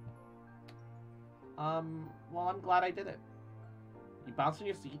 Well, I'm glad I did it. You bounced in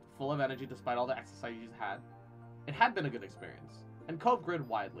your seat, full of energy despite all the exercise you had. It had been a good experience, and Cove grinned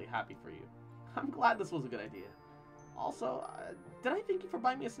widely, happy for you. I'm glad this was a good idea. Also, did I thank you for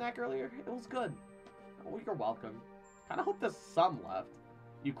buying me a snack earlier? It was good. Oh, you're welcome. Kinda hope there's some left.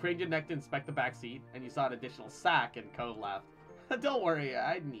 You craned your neck to inspect the back seat, and you saw an additional sack, and Cove laughed. Don't worry,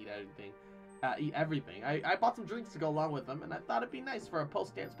 I didn't eat anything. Eat everything. I bought some drinks to go along with them, and I thought it'd be nice for a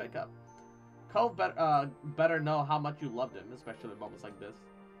post-dance pickup. Cove better know how much you loved him, especially at moments like this.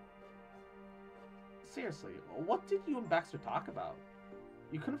 Seriously, what did you and Baxter talk about?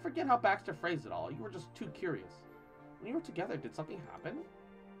 You couldn't forget how Baxter phrased it all. You were just too curious. When you were together, did something happen?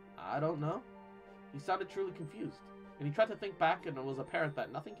 I don't know. He sounded truly confused, and he tried to think back, and it was apparent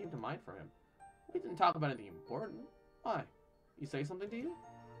that nothing came to mind for him. We didn't talk about anything important. Why? He say something to you?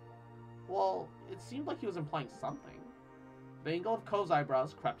 Well, it seemed like he was implying something. The angle of Cove's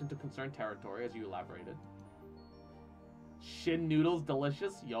eyebrows crept into concerned territory as you elaborated. Shin noodles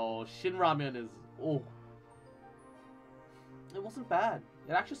delicious? Yo, Shin ramen is... oh. It wasn't bad.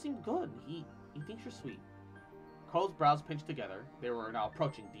 It actually seemed good. He thinks you're sweet. Cove's brows pinched together. They were now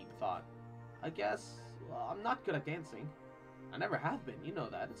approaching deep thought. I guess, I'm not good at dancing. I never have been, you know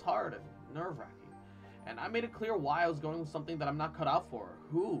that. It's hard and nerve-wracking. And I made it clear why I was going with something that I'm not cut out for,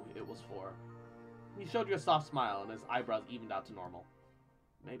 who it was for. He showed you a soft smile, and his eyebrows evened out to normal.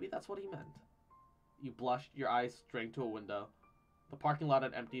 Maybe that's what he meant. You blushed, your eyes strained to a window. The parking lot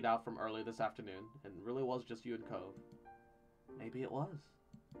had emptied out from early this afternoon, and really was just you and Cove. Maybe it was.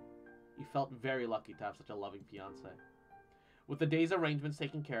 You felt very lucky to have such a loving fiance. With the day's arrangements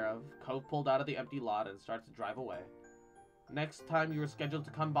taken care of, Cove pulled out of the empty lot and started to drive away. Next time you were scheduled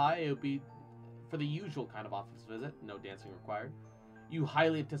to come by, it would be for the usual kind of office visit, no dancing required. You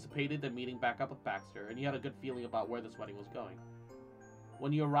highly anticipated the meeting back up with Baxter, and you had a good feeling about where this wedding was going.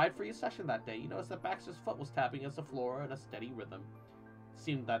 When you arrived for your session that day, you noticed that Baxter's foot was tapping against the floor in a steady rhythm. It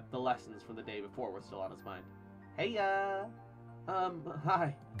seemed that the lessons from the day before were still on his mind. Hey,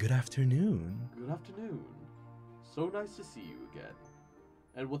 hi. Good afternoon. Good afternoon. So nice to see you again.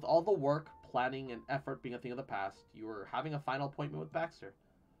 And with all the work, planning, and effort being a thing of the past, you were having a final appointment with Baxter.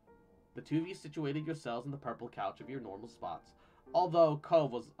 The two of you situated yourselves in the purple couch of your normal spots, although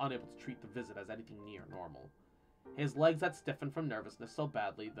Cove was unable to treat the visit as anything near normal. His legs had stiffened from nervousness so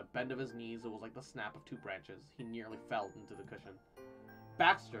badly, the bend of his knees was like the snap of two branches. He nearly fell into the cushion.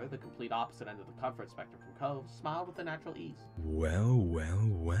 Baxter, the complete opposite end of the comfort spectrum from Cove, smiled with a natural ease. Well, well,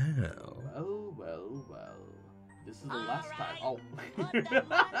 well. Well, well, well. This is the last time. Oh.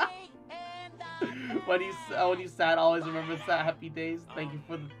 when you sat, always remember that happy days. Thank you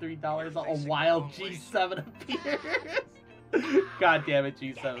for the $3. A wild G7 appears. God damn it,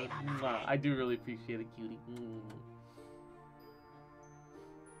 G7. Mwah. I do really appreciate it, cutie.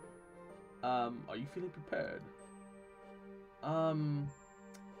 Are you feeling prepared?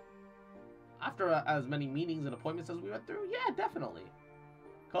 After as many meetings and appointments as we went through, yeah, definitely.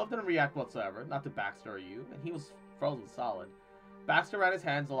 Cove didn't react whatsoever, not to Baxter or you, and he was frozen solid. Baxter ran his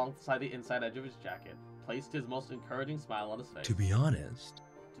hands alongside the inside edge of his jacket, placed his most encouraging smile on his face. To be honest,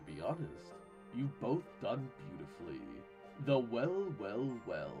 you've both done beautifully. The well.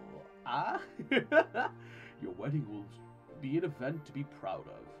 Ah? Your wedding will be an event to be proud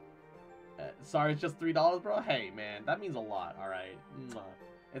of. Sorry, it's just $3, bro? Hey, man, that means a lot, alright?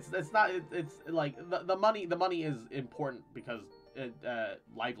 It's not, it's like, the money is important because,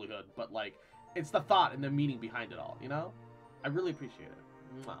 livelihood, but, like, it's the thought and the meaning behind it all, you know? I really appreciate it.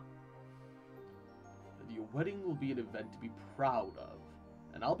 Mwah. Your wedding will be an event to be proud of,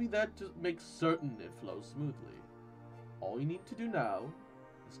 and I'll be there to make certain it flows smoothly. All you need to do now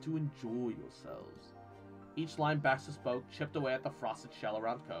is to enjoy yourselves. Each line Baxter spoke chipped away at the frosted shell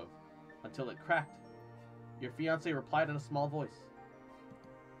around Cove, until it cracked. Your fiancé replied in a small voice.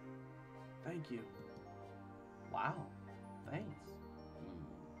 Thank you. Wow, thanks.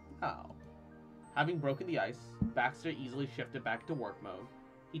 How? Having broken the ice, Baxter easily shifted back to work mode.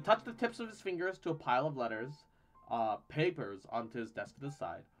 He touched the tips of his fingers to a pile of papers onto his desk to the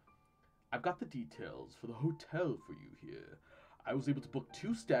side. I've got the details for the hotel for you here. I was able to book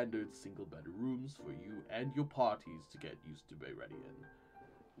 2 standard single-bed rooms for you and your parties to get used to be ready in.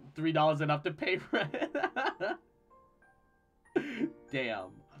 $3 enough to pay rent.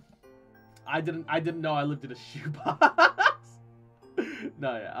 Damn. I didn't know I lived in a shoebox.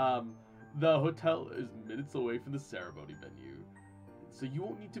 No, yeah. The hotel is minutes away from the ceremony venue, so you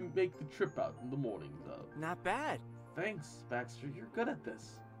won't need to make the trip out in the morning, though. Not bad. Thanks, Baxter. You're good at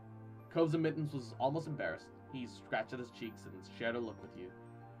this. Cove's admittance was almost embarrassed. He scratched at his cheeks and shared a look with you.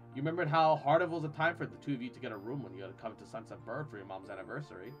 You remembered how hard it was a time for the two of you to get a room when you had to come to Sunset Bird for your mom's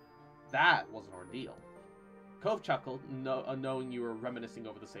anniversary. That was an ordeal. Cove chuckled, knowing you were reminiscing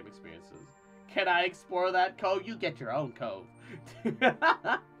over the same experiences. Can I explore that, Cove? You get your own, Cove.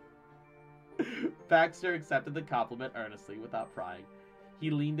 Baxter accepted the compliment earnestly without prying. He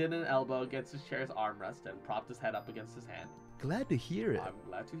leaned in an elbow against his chair's armrest and propped his head up against his hand. glad to hear it. I'm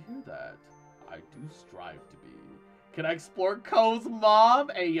glad to hear that. I do strive to be. Can I explore Cove's mom?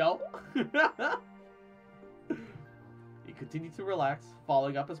 Ayo. He continued to relax,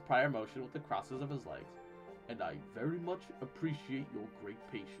 following up his prior motion with the crosses of his legs. And I very much appreciate your great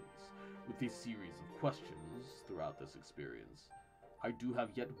patience with this series of questions throughout this experience. I do have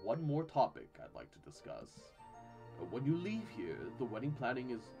yet one more topic I'd like to discuss. When you leave here, the wedding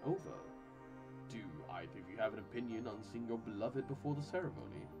planning is over. Do either of you have an opinion on seeing your beloved before the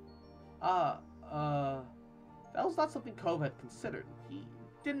ceremony? That was not something Cove had considered. He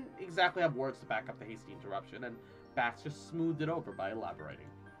didn't exactly have words to back up the hasty interruption, and Baxter smoothed it over by elaborating.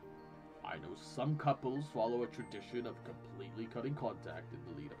 I know some couples follow a tradition of completely cutting contact in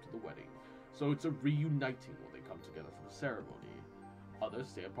the lead up to the wedding, so it's a reuniting when they come together for the ceremony. Others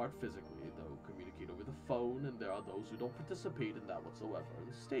stay apart physically, though communicate over the phone, and there are those who don't participate in that whatsoever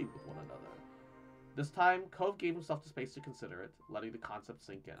and stay with one another. This time, Cove gave himself the space to consider it, letting the concept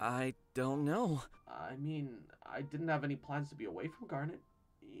sink in. I don't know. I mean, I didn't have any plans to be away from Garnet.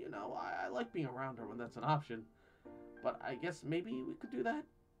 You know, I like being around her when that's an option. But I guess maybe we could do that?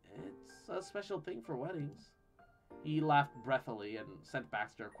 It's a special thing for weddings. He laughed breathily and sent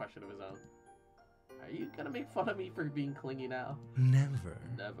Baxter a question of his own. Are you gonna make fun of me for being clingy now? Never.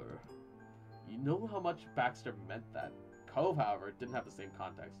 Never. You know how much Baxter meant that. Cove, however, didn't have the same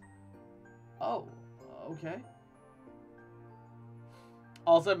context. Oh, okay.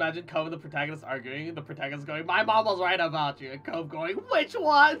 Also, imagine Cove and the protagonist arguing, the protagonist going, "My mom was right about you," and Cove going, "Which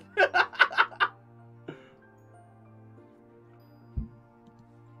one?"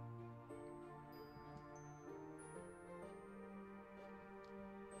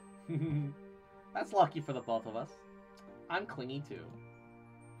 That's lucky for the both of us. I'm clingy too.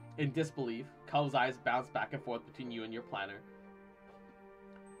 In disbelief, Cove's eyes bounced back and forth between you and your planner.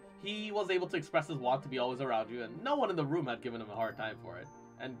 He was able to express his want to be always around you, and no one in the room had given him a hard time for it.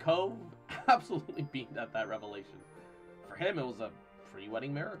 And Cove absolutely beamed at that revelation. For him, it was a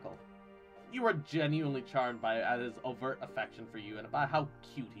pre-wedding miracle. You were genuinely charmed at his overt affection for you and about how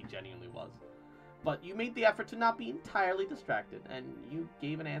cute he genuinely was. But you made the effort to not be entirely distracted, and you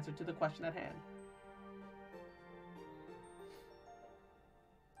gave an answer to the question at hand.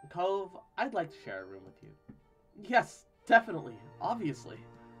 Cove, I'd like to share a room with you. Yes, definitely, obviously.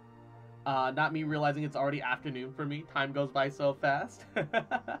 Not me realizing it's already afternoon for me. Time goes by so fast.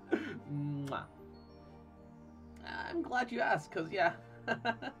 Mwah. I'm glad you asked, because, yeah,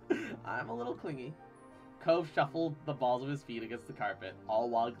 I'm a little clingy. Cove shuffled the balls of his feet against the carpet, all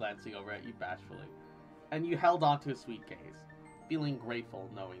while glancing over at you bashfully. And you held on to his sweet gaze, feeling grateful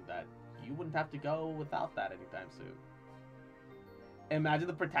knowing that you wouldn't have to go without that anytime soon. Imagine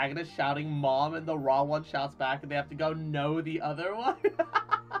the protagonist shouting "Mom" and the raw one shouts back and they have to go "No" the other one.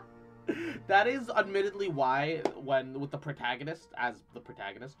 That is admittedly why when with the protagonist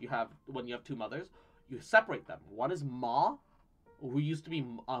when you have two mothers, you separate them. One is Ma, who used to be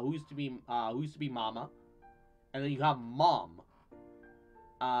Mama, and then you have Mom.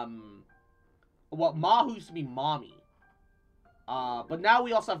 Ma, who used to be Mommy. But now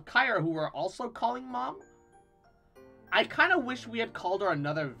we also have Kyra, who we're also calling Mom. I kind of wish we had called her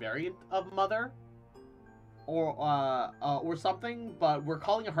another variant of Mother, or something. But we're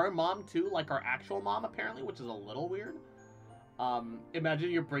calling her Mom too, like our actual mom apparently, which is a little weird.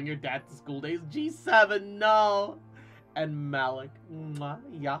 Imagine you bring your dad to school days. G7, no. And Malik, mwah,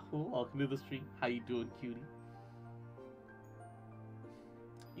 Yahoo, welcome to the stream. How you doing, cutie?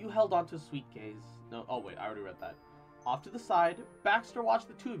 You held on to a sweet gaze. No, oh wait, I already read that. Off to the side, Baxter watched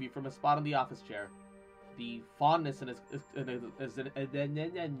the two of you from his spot in the office chair. The fondness in his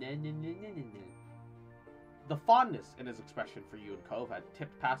expression for you and Cove had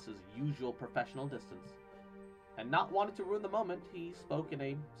tipped past his usual professional distance. And not wanting to ruin the moment, he spoke in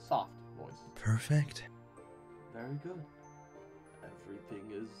a soft voice. Perfect. Very good. Everything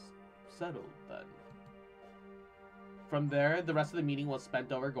is settled, then. From there, the rest of the meeting was spent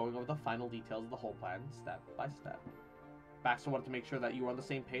going over the final details of the whole plan, step by step. Baxter wanted to make sure that you were on the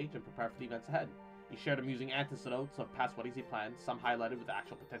same page and prepare for the events ahead. He shared amusing anecdotes of past weddings he planned, some highlighted with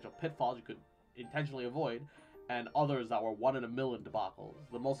actual potential pitfalls you could intentionally avoid, and others that were one-in-a-million debacles.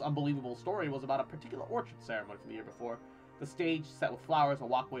 The most unbelievable story was about a particular orchard ceremony from the year before. The stage set with flowers, a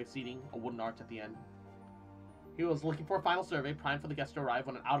walkway seating, a wooden arch at the end. He was looking for a final survey, primed for the guests to arrive,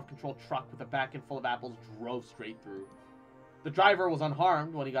 when an out-of-control truck with a back end full of apples drove straight through. The driver was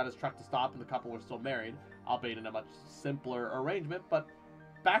unharmed when he got his truck to stop and the couple were still married, albeit in a much simpler arrangement, but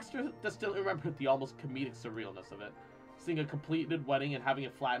Baxter distinctly remembered the almost comedic surrealness of it. Seeing a completed wedding and having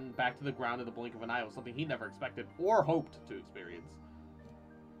it flattened back to the ground in the blink of an eye was something he never expected or hoped to experience.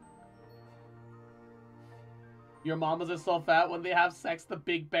 Your mamas are so fat when they have sex the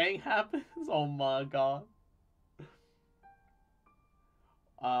Big Bang happens? Oh my god.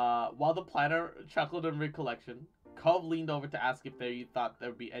 While the planner chuckled in recollection, Cove leaned over to ask if they thought there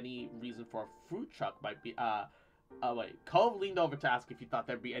would be any reason for a fruit truck Cove leaned over to ask if you thought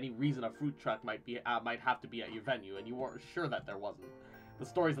there'd be any reason a fruit truck might have to be at your venue, and you weren't sure that there wasn't. The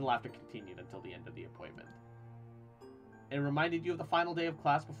stories and laughter continued until the end of the appointment. It reminded you of the final day of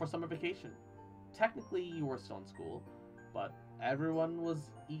class before summer vacation. Technically, you were still in school, but everyone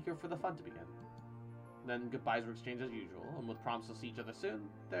was eager for the fun to begin. Then goodbyes were exchanged as usual, and with promises to see each other soon,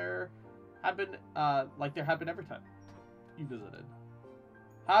 there had been every time you visited.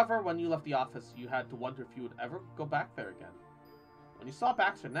 However, when you left the office, you had to wonder if you would ever go back there again. When you saw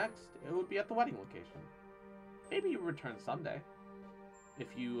Baxter next, it would be at the wedding location. Maybe you would return someday,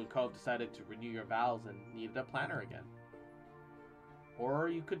 if you and Cove decided to renew your vows and needed a planner again. Or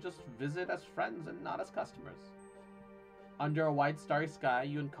you could just visit as friends and not as customers. Under a wide starry sky,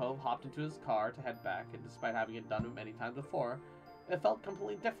 you and Cove hopped into his car to head back, and despite having it done many times before, it felt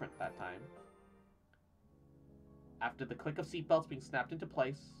completely different that time. After the click of seatbelts being snapped into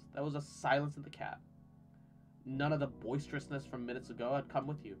place, there was a silence in the cab. None of the boisterousness from minutes ago had come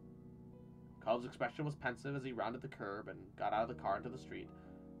with you. Cove's expression was pensive as he rounded the curb and got out of the car into the street.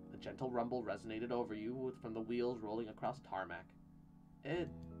 The gentle rumble resonated over you from the wheels rolling across tarmac.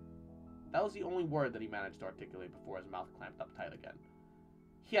 That was the only word that he managed to articulate before his mouth clamped up tight again.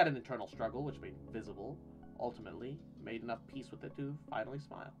 He had an internal struggle which made visible, ultimately made enough peace with it to finally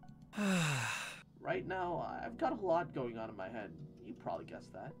smile. Right now, I've got a lot going on in my head. You probably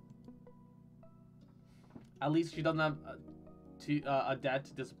guessed that. At least she doesn't have a dad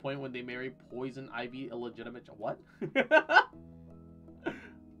to disappoint when they marry Poison Ivy illegitimate... What?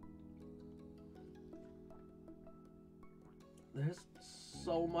 There's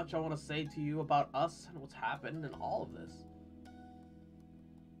so much I want to say to you about us and what's happened and all of this.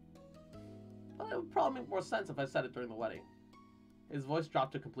 But it would probably make more sense if I said it during the wedding. His voice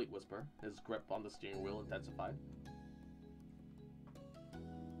dropped to a complete whisper. His grip on the steering wheel intensified.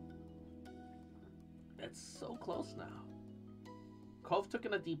 It's so close now. Cove took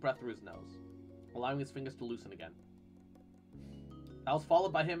in a deep breath through his nose, allowing his fingers to loosen again. That was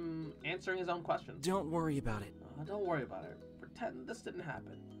followed by him answering his own question. Don't worry about it. Don't worry about it. Pretend this didn't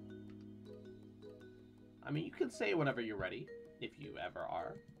happen. I mean, you can say it whenever you're ready, if you ever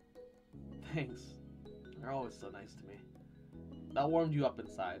are. Thanks. You're always so nice to me. That warmed you up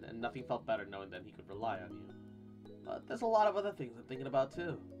inside, and nothing felt better knowing that he could rely on you. But there's a lot of other things I'm thinking about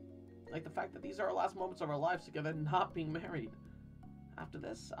too. Like the fact that these are our last moments of our lives together, not being married. After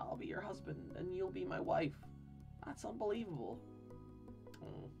this, I'll be your husband, and you'll be my wife. That's unbelievable.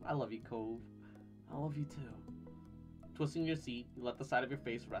 Oh, I love you, Cove. I love you too. Twisting your seat, you let the side of your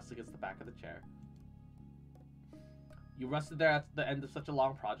face rest against the back of the chair. You rested there at the end of such a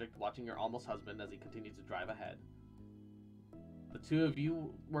long project, watching your almost husband as he continued to drive ahead. The two of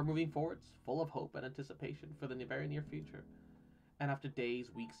you were moving forwards, full of hope and anticipation for the very near future. And after days,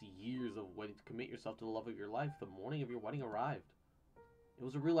 weeks, years of waiting to commit yourself to the love of your life, the morning of your wedding arrived. It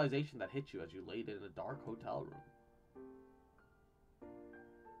was a realization that hit you as you laid in a dark hotel room.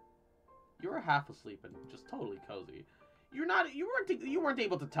 You were half asleep and just totally cozy. You weren't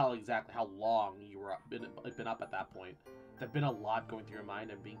able to tell exactly how long you were been up at that point. There'd been a lot going through your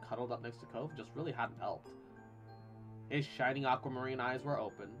mind, and being cuddled up next to Cove just really hadn't helped. His shining aquamarine eyes were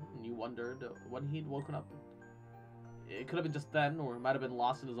open, and you wondered when he'd woken up. It could have been just then, or it might have been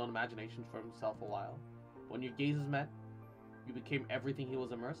lost in his own imagination for himself a while. When your gazes met, you became everything he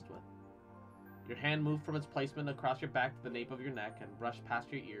was immersed with. Your hand moved from its placement across your back to the nape of your neck and brushed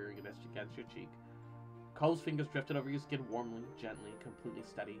past your ear against your cheek. Cove's fingers drifted over your skin warmly, gently, completely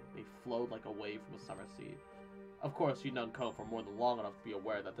steady. They flowed like a wave from a summer sea. Of course, you'd known Cove for more than long enough to be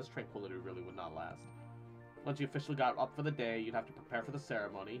aware that this tranquility really would not last. Once you officially got up for the day, you'd have to prepare for the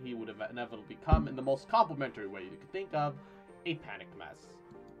ceremony. He would inevitably become, in the most complimentary way you could think of, a panicked mess.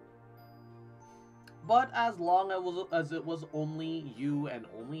 But as long as it was only you and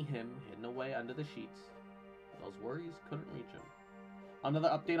only him hidden away under the sheets, those worries couldn't reach him. Another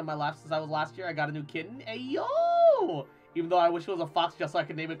update on my life since I was last year, I got a new kitten. Hey, yo! Even though I wish it was a fox just so I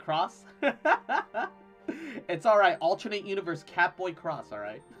could name it Cross. It's alright, alternate universe Catboy Cross,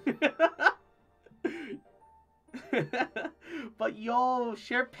 alright? But yo,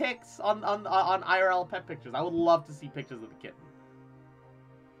 share pics on IRL pet pictures. I would love to see pictures of the kitten.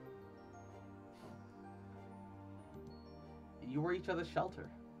 You were each other's shelter.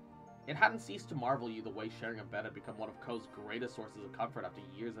 It hadn't ceased to marvel you the way sharing a bed had become one of Cove's greatest sources of comfort after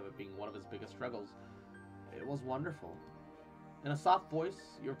years of it being one of his biggest struggles. It was wonderful. In a soft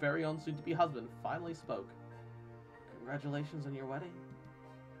voice, your very own soon-to-be husband finally spoke. Congratulations on your wedding.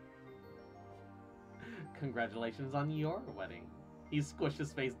 Congratulations on your wedding. He squished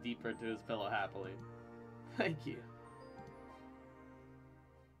his face deeper into his pillow happily. Thank you.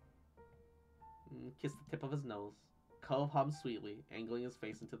 Kissed the tip of his nose. Cove hummed sweetly, angling his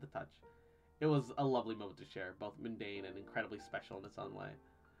face into the touch. It was a lovely moment to share, both mundane and incredibly special in its own way.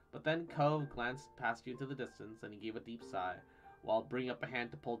 But then Cove glanced past you into the distance, and he gave a deep sigh. While bringing up a hand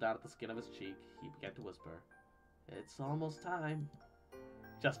to pull down at the skin of his cheek, he began to whisper, "It's almost time."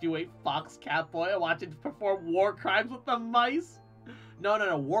 Just you wait, Fox Catboy, watching to perform war crimes with the mice?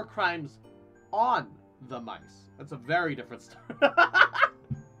 No, war crimes on the mice. That's a very different story.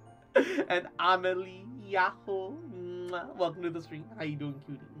 And Amelie, Yahoo, welcome to the stream. How you doing,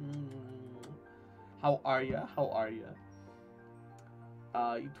 cutie? How are ya? How are ya?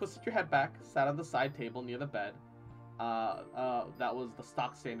 You twisted your head back, sat on the side table near the bed. That was the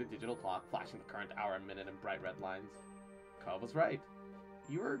stock standard digital clock, flashing the current hour and minute in bright red lines. Cove was right.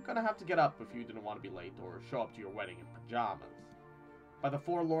 You were gonna have to get up if you didn't want to be late or show up to your wedding in pajamas. By the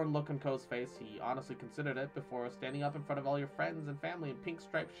forlorn look on Cove's face, he honestly considered it before standing up in front of all your friends and family in pink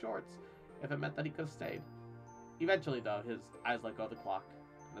striped shorts, if it meant that he could have stayed. Eventually, though, his eyes let go of the clock,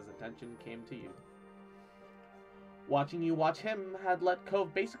 and his attention came to you. Watching you watch him had let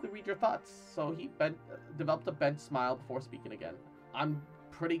Cove basically read your thoughts, so he developed a bent smile before speaking again. I'm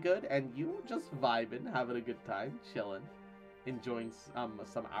pretty good, and you were just vibing, having a good time, chilling, enjoying some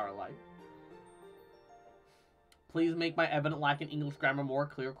our life. Please make my evident lack in English grammar more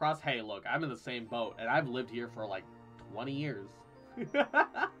clear across. Hey, look, I'm in the same boat, and I've lived here for like 20 years.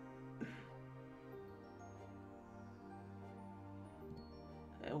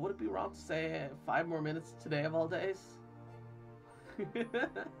 Would it be wrong to say 5 more minutes today of all days?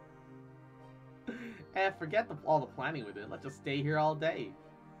 Forget all the planning we did. Let's just stay here all day.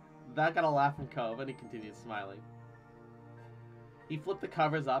 That got a laugh from Cove, and he continued smiling. He flipped the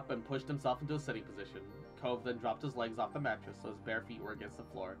covers up and pushed himself into a sitting position. Cove then dropped his legs off the mattress so his bare feet were against the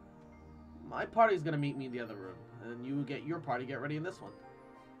floor. My party's gonna meet me in the other room, and you get your party get ready in this one.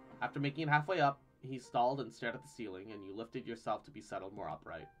 After making it halfway up, he stalled and stared at the ceiling, and you lifted yourself to be settled more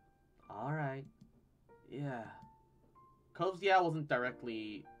upright. Alright. Yeah. Cove's yeah wasn't directed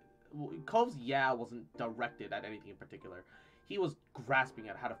at anything in particular. He was grasping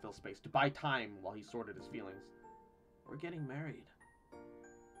at how to fill space, to buy time while he sorted his feelings. We're getting married.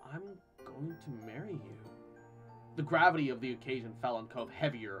 I'm going to marry you. The gravity of the occasion fell on Cove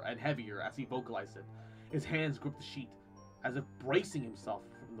heavier and heavier as he vocalized it. His hands gripped the sheet, as if bracing himself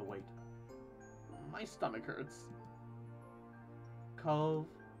from the weight. My stomach hurts. Cove.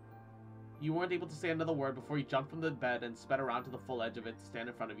 You weren't able to say another word before he jumped from the bed and sped around to the full edge of it to stand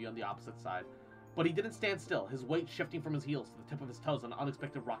in front of you on the opposite side. But he didn't stand still, his weight shifting from his heels to the tip of his toes in an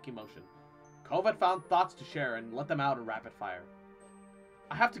unexpected rocky motion. Cove had found thoughts to share and let them out in rapid fire.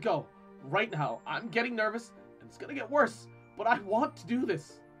 I have to go. Right now. I'm getting nervous, and it's gonna get worse. But I want to do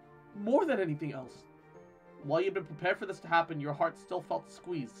this. More than anything else. While you'd been prepared for this to happen, your heart still felt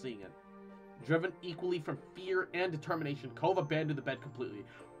squeezed seeing it. Driven equally from fear and determination, Cove abandoned the bed completely,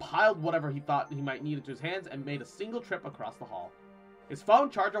 piled whatever he thought he might need into his hands, and made a single trip across the hall. His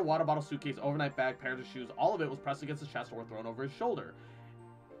phone, charger, water bottle, suitcase, overnight bag, pairs of shoes, all of it was pressed against his chest or thrown over his shoulder.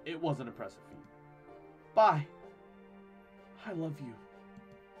 It was an impressive feat. Bye. I love you.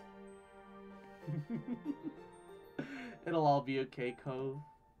 It'll all be okay, Cove.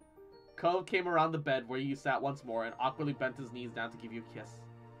 Cove came around the bed where you sat once more and awkwardly bent his knees down to give you a kiss.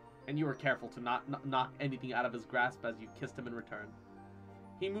 And you were careful to not knock anything out of his grasp as you kissed him in return.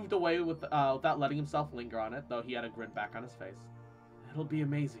 He moved away without letting himself linger on it, though he had a grin back on his face. It'll be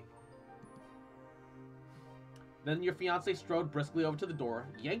amazing. Then your fiancé strode briskly over to the door,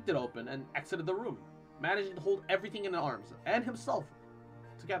 yanked it open, and exited the room, managing to hold everything in his arms, and himself,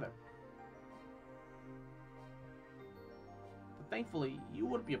 together. But thankfully, you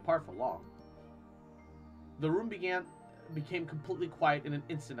wouldn't be apart for long. The room became completely quiet in an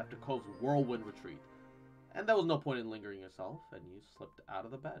instant after Cove's whirlwind retreat, and there was no point in lingering yourself, and you slipped out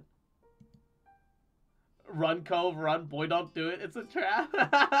of the bed. Run, Cove, run. Boy, don't do it. It's a trap.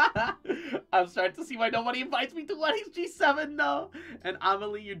 I'm starting to see why nobody invites me to weddings, G7, no. And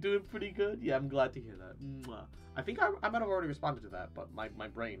Amelie, you're doing pretty good. Yeah, I'm glad to hear that. Mwah. I think I might have already responded to that, but my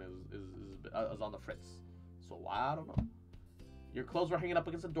brain is on the fritz. So I don't know. Your clothes were hanging up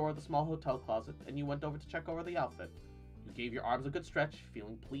against the door of the small hotel closet, and you went over to check over the outfit. You gave your arms a good stretch,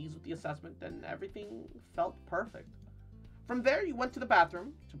 feeling pleased with the assessment, and everything felt perfect. From there, you went to the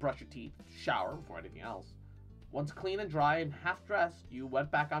bathroom to brush your teeth, shower before anything else. Once clean and dry and half-dressed, you went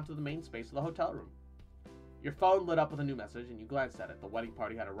back onto the main space of the hotel room. Your phone lit up with a new message, and you glanced at it. The wedding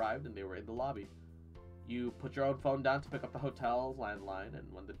party had arrived, and they were in the lobby. You put your own phone down to pick up the hotel's landline, and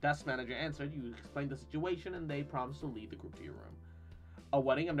when the desk manager answered, you explained the situation, and they promised to lead the group to your room. A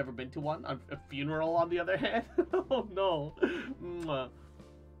wedding? I've never been to one. A funeral, on the other hand? Oh, no. Mwah.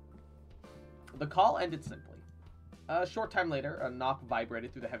 The call ended simply. A short time later, a knock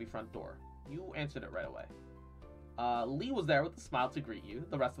vibrated through the heavy front door. You answered it right away. Lee was there with a smile to greet you.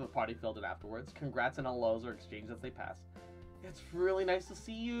 The rest of the party filled in afterwards. Congrats and hellos are exchanged as they passed. It's really nice to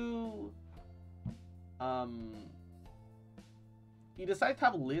see you. You decided to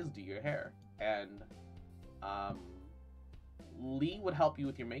have Liz do your hair. And, Lee would help you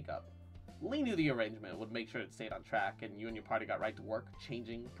with your makeup. Lee knew the arrangement would make sure it stayed on track, and you and your party got right to work,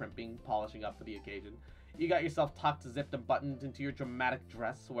 changing, primping, polishing up for the occasion. You got yourself tucked, zipped, and buttoned into your dramatic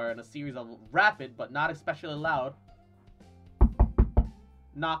dress, wherein a series of rapid, but not especially loud,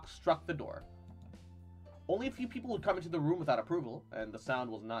 knocks struck the door. Only a few people would come into the room without approval, and the sound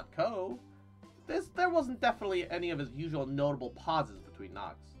was not Cove. There wasn't definitely any of his usual notable pauses between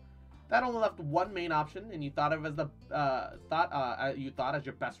knocks. That only left one main option, and you thought of as as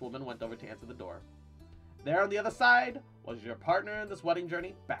your best woman went over to answer the door. There on the other side was your partner in this wedding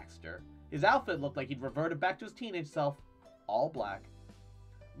journey, Baxter. His outfit looked like he'd reverted back to his teenage self, all black.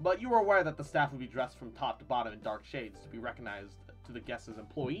 but you were aware that the staff would be dressed from top to bottom in dark shades to be recognized to the guests as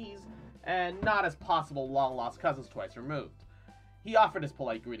employees, and not as possible long-lost cousins twice removed. He offered his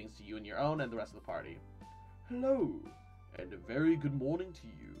polite greetings to you and your own and the rest of the party. Hello, and a very good morning to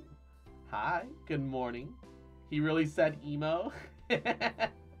you. Hi, good morning. He really said emo.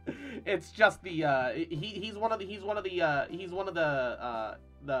 It's just the he's one of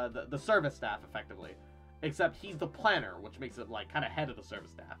the service staff effectively, except he's the planner, which makes it like kind of head of the service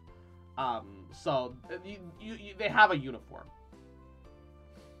staff. So they have a uniform.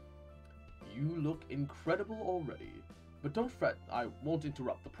 You look incredible already, but don't fret, I won't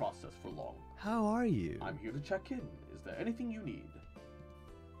interrupt the process for long. How are you? I'm here to check in. Is there anything you need?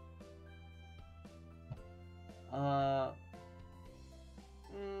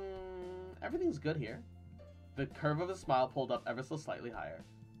 Everything's good here. The curve of his smile pulled up ever so slightly higher.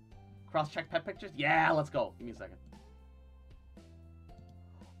 Cross-check pet pictures? Yeah, let's go. Give me a second.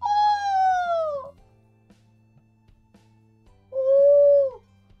 Oh! Oh!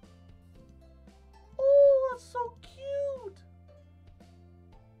 Oh, that's so cute!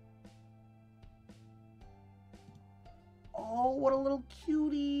 Oh, what a little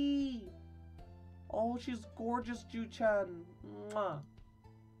cutie! Oh, she's gorgeous, Ju-chan. Mwah.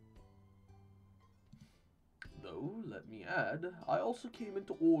 Though, let me add, I also came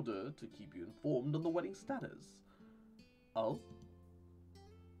into order to keep you informed on the wedding status. Oh?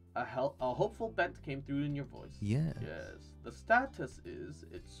 A hopeful bent came through in your voice. Yes. Yes. The status is,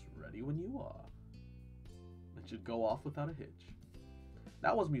 it's ready when you are. It should go off without a hitch.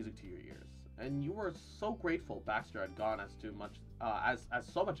 That was music to your ears, and you were so grateful Baxter had gone as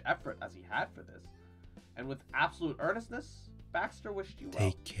so much effort as he had for this. And with absolute earnestness, Baxter wished you well.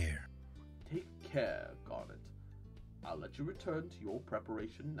 Take care. Take care, Garnet. I'll let you return to your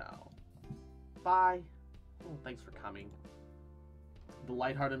preparation now. Bye. Oh, thanks for coming. The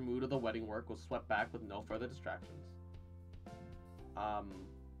lighthearted mood of the wedding work was swept back with no further distractions. Ma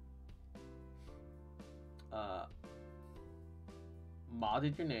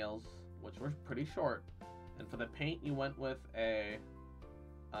did your nails, which were pretty short, and for the paint you went with a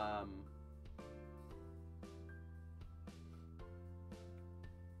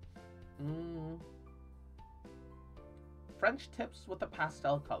French tips with a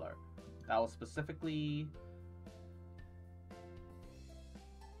pastel color. That was specifically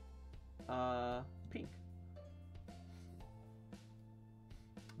pink.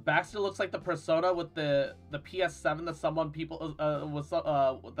 Baxter looks like the persona with the PS7 that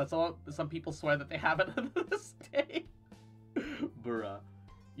some people swear that they have it to this day. Bruh.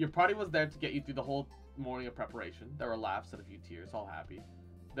 Your party was there to get you through the whole morning of preparation. There were laughs and a few tears, all happy.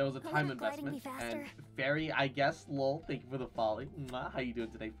 There was a time investment, and Fairy, I guess, lol, thank you for the folly. Mwah. How you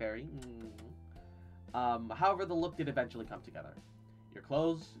doing today, Fairy? However, the look did eventually come together. Your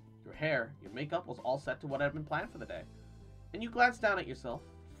clothes, your hair, your makeup was all set to what had been planned for the day. And you glanced down at yourself,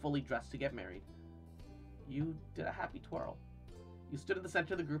 fully dressed to get married. You did a happy twirl. You stood in the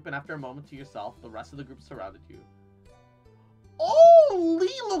center of the group, and after a moment to yourself, the rest of the group surrounded you. Oh,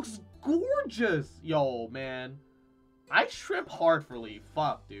 Lee looks gorgeous! Yo, man. I shrimp hard for Lee.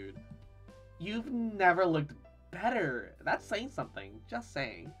 Fuck, dude. You've never looked better. That's saying something. Just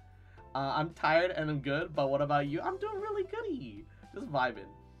saying. I'm tired and I'm good, but what about you? I'm doing really goody. Just vibing.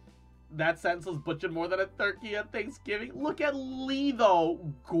 That sentence was butchered more than a turkey at Thanksgiving. Look at Lee, though.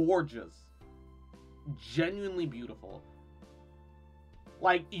 Gorgeous. Genuinely beautiful.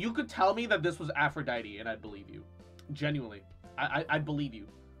 Like, you could tell me that this was Aphrodite, and I'd believe you. Genuinely. I'd believe you.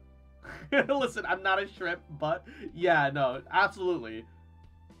 Listen, I'm not a shrimp, but yeah, no, absolutely.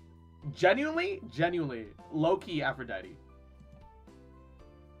 Genuinely, low-key Aphrodite.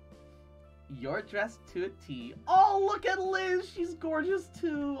 You're dressed to a T. Oh, look at Liz. She's gorgeous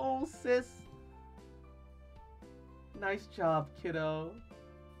too. Oh, sis. Nice job, kiddo.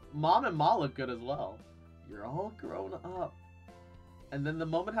 Mom and Ma look good as well. You're all grown up. And then the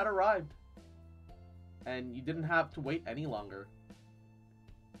moment had arrived. And you didn't have to wait any longer.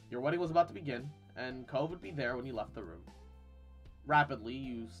 Your wedding was about to begin, and Cove would be there when you left the room. Rapidly,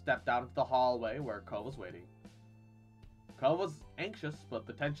 you stepped out into the hallway where Cove was waiting. Cove was anxious, but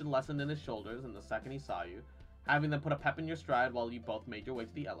the tension lessened in his shoulders in the second he saw you, having them put a pep in your stride while you both made your way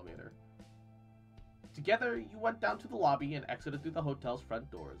to the elevator. Together, you went down to the lobby and exited through the hotel's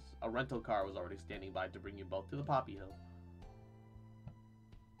front doors. A rental car was already standing by to bring you both to the Poppy Hill.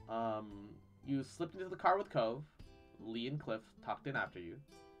 You slipped into the car with Cove. Lee and Cliff tucked in after you.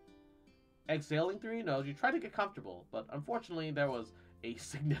 Exhaling through your nose, you tried to get comfortable, but unfortunately there was a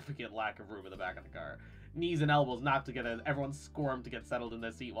significant lack of room in the back of the car. Knees and elbows knocked together as everyone squirmed to get settled in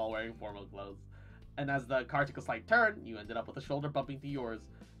their seat while wearing formal clothes. And as the car took a slight turn, you ended up with a shoulder bumping to yours.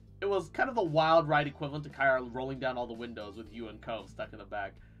 It was kind of the wild ride equivalent to Kyra rolling down all the windows with you and Cove stuck in the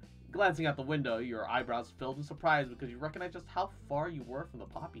back. Glancing out the window, your eyebrows filled in surprise because you recognized just how far you were from the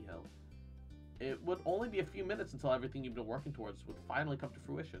Poppy Hill. It would only be a few minutes until everything you've been working towards would finally come to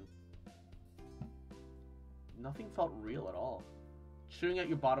fruition. Nothing felt real at all. Chewing at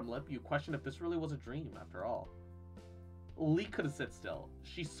your bottom lip, you questioned if this really was a dream after all. Lee couldn't sit still.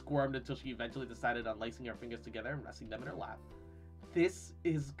 She squirmed until she eventually decided on lacing her fingers together and resting them in her lap. This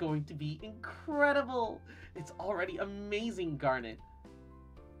is going to be incredible! It's already amazing, Garnet.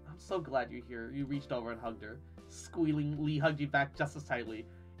 I'm so glad you're here. You reached over and hugged her. Squealing, Lee hugged you back just as tightly.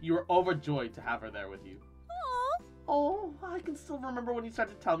 You were overjoyed to have her there with you. Aww. Oh, I can still remember when you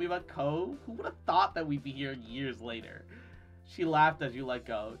started to tell me about Cove. Who would have thought that we'd be here years later? She laughed as you let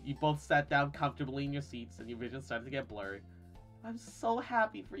go. You both sat down comfortably in your seats and your vision started to get blurry. I'm so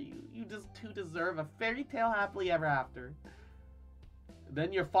happy for you. You just two deserve a fairy tale happily ever after.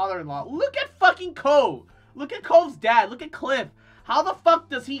 Then your father-in-law. Look at fucking Cove! Look at Cove's dad. Look at Cliff. How the fuck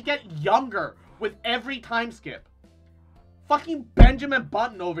does he get younger with every time skip? Fucking Benjamin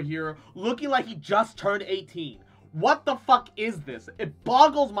Button over here looking like he just turned 18. What the fuck is this? It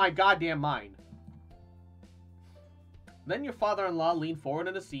boggles my goddamn mind. Then your father-in-law leaned forward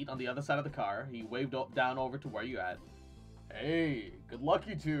in a seat on the other side of the car. He waved down over to where you at. Hey, good luck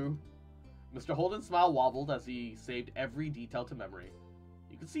you two. Mr. Holden's smile wobbled as he saved every detail to memory.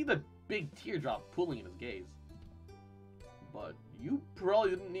 You could see the big teardrop pooling in his gaze. But you probably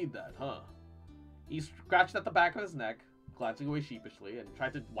didn't need that, huh? He scratched at the back of his neck, glancing away sheepishly, and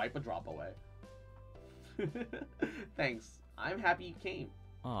tried to wipe a drop away. Thanks. I'm happy you came.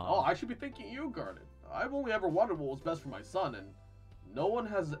 Aw. Oh, I should be thanking you, Garnet. I've only ever wanted what was best for my son, and no one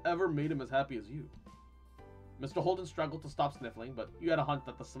has ever made him as happy as you. Mr. Holden struggled to stop sniffling, but you had a hunch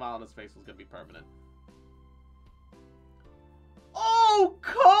that the smile on his face was going to be permanent. Oh,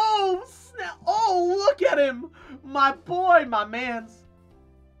 Cove! Oh, look at him! My boy, my mans.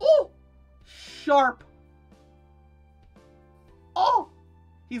 Oh! Sharp. Oh!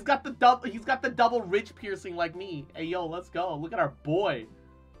 He's got the double ridge piercing like me. Hey, yo, let's go. Look at our boy.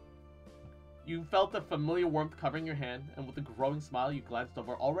 You felt the familiar warmth covering your hand, and with a growing smile, you glanced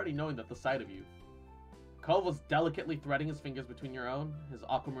over, already knowing that the sight of you. Cove was delicately threading his fingers between your own. His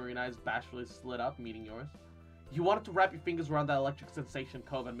aquamarine eyes bashfully slid up, meeting yours. You wanted to wrap your fingers around that electric sensation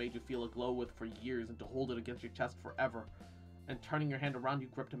Cove had made you feel aglow with for years and to hold it against your chest forever. And turning your hand around, you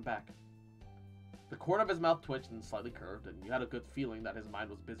gripped him back. The corner of his mouth twitched and slightly curved, and you had a good feeling that his mind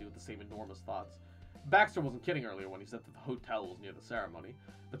was busy with the same enormous thoughts. Baxter wasn't kidding earlier when he said that the hotel was near the ceremony.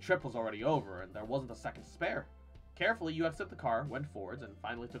 The trip was already over, and there wasn't a second to spare. Carefully, you exited the car, went forwards, and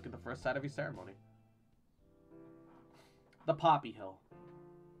finally took in the first sight of your ceremony. The Poppy Hill.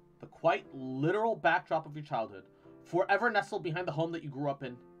 The quite literal backdrop of your childhood, forever nestled behind the home that you grew up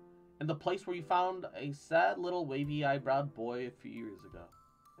in, and the place where you found a sad little wavy-eyebrowed boy a few years ago.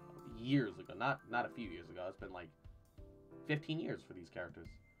 Years ago, not a few years ago. It's been like 15 years for these characters.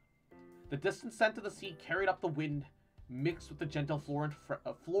 The distant scent of the sea carried up the wind, mixed with the gentle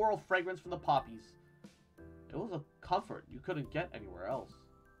floral fragrance from the poppies. It was a comfort you couldn't get anywhere else.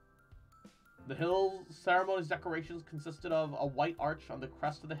 The hill's ceremony's decorations consisted of a white arch on the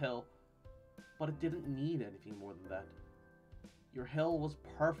crest of the hill, but it didn't need anything more than that. Your hill was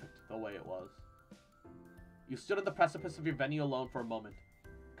perfect the way it was. You stood on the precipice of your venue alone for a moment.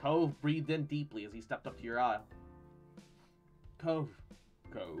 Cove breathed in deeply as he stepped up to your aisle. Cove.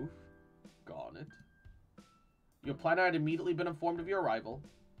 Garnet. Your planner had immediately been informed of your arrival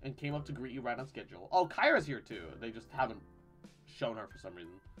and came up to greet you right on schedule. Oh, Kyra's here too. They just haven't shown her for some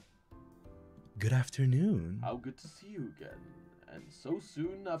reason. Good afternoon. How good to see you again, and so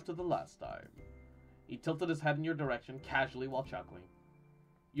soon after the last time. He tilted his head in your direction casually while chuckling.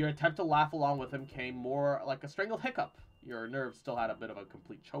 Your attempt to laugh along with him came more like a strangled hiccup. Your nerves still had a bit of a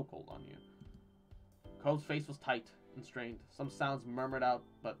complete chokehold on you. Cove's face was tight and strained. Some sounds murmured out,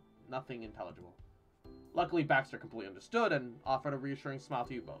 but nothing intelligible. Luckily, Baxter completely understood and offered a reassuring smile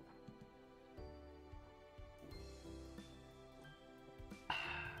to you both.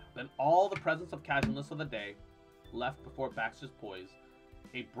 Then all the presence of casualness of the day left before Baxter's poise.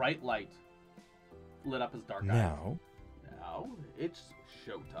 A bright light lit up his dark eyes. Now, it's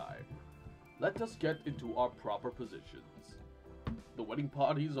showtime. Let us get into our proper positions. The wedding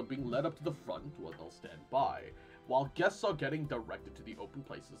parties are being led up to the front where they'll stand by, while guests are getting directed to the open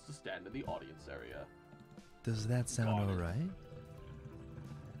places to stand in the audience area. Does that sound alright?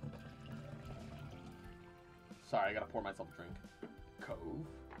 Sorry, I gotta pour myself a drink. Cove,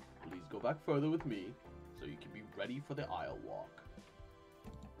 please go back further with me so you can be ready for the aisle walk.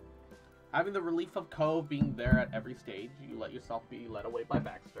 Having the relief of Cove being there at every stage, you let yourself be led away by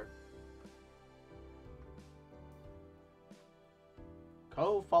Baxter.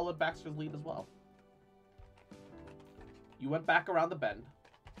 Cove followed Baxter's lead as well. You went back around the bend.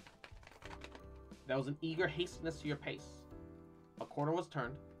 There was an eager hastiness to your pace. A corner was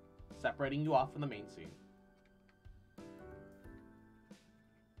turned, separating you off from the main scene.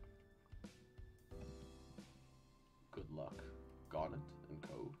 Good luck, Garnet and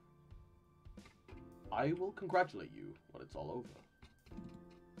Cove. I will congratulate you when it's all over.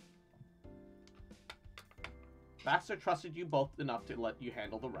 Baxter trusted you both enough to let you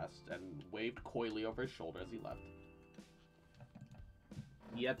handle the rest, and waved coyly over his shoulder as he left.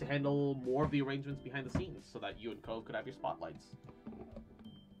 He had to handle more of the arrangements behind the scenes so that you and Cove could have your spotlights.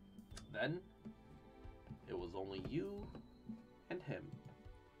 Then, it was only you and him.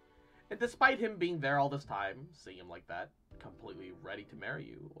 And despite him being there all this time, seeing him like that, completely ready to marry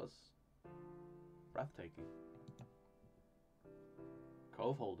you, was breathtaking.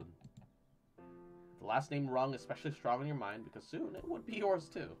 Cove Holden. The last name rung especially strong in your mind because soon it would be yours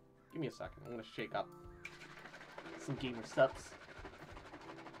too. Give me a second. I'm going to shake up some gamer subs.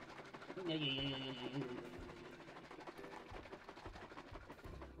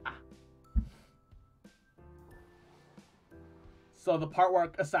 Ah. So the part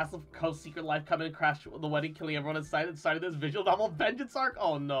where Assassins of Cove's secret life come in and crash the wedding, killing everyone inside and starting this visual novel vengeance arc?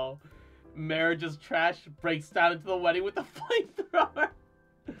 Oh no. Marriage is trash, breaks down into the wedding with the flamethrower.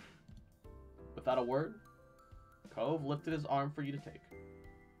 Without a word, Cove lifted his arm for you to take.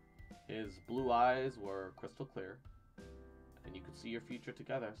 His blue eyes were crystal clear, and you could see your future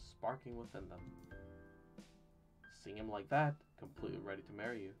together sparking within them. Seeing him like that, completely ready to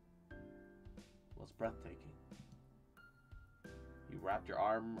marry you, was breathtaking. You wrapped your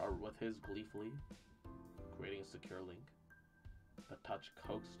arm with his gleefully, creating a secure link. The touch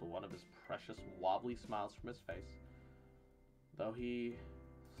coaxed one of his precious wobbly smiles from his face, though he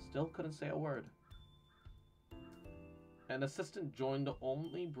still couldn't say a word. An assistant joined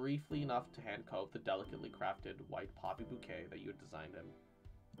only briefly enough to hand Cove the delicately crafted white poppy bouquet that you had designed him.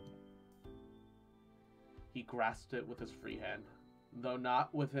 He grasped it with his free hand, though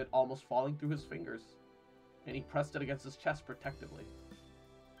not with it almost falling through his fingers, and he pressed it against his chest protectively.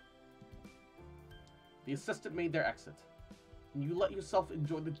 The assistant made their exit, and you let yourself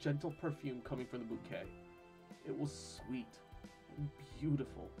enjoy the gentle perfume coming from the bouquet. It was sweet and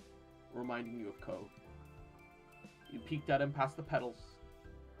beautiful, reminding you of Cove. You peeked at him past the petals.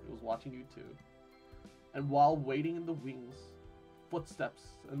 He was watching you too. And while waiting in the wings, footsteps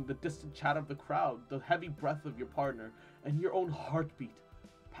and the distant chatter of the crowd, the heavy breath of your partner, and your own heartbeat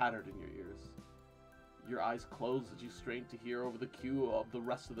pattered in your ears. Your eyes closed as you strained to hear over the cue of the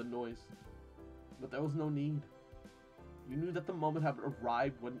rest of the noise. But there was no need. You knew that the moment had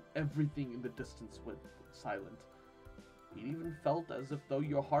arrived when everything in the distance went silent. It even felt as if though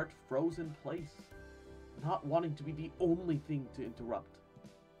your heart froze in place, not wanting to be the only thing to interrupt.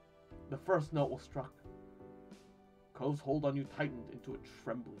 The first note was struck. Cove's hold on you tightened into a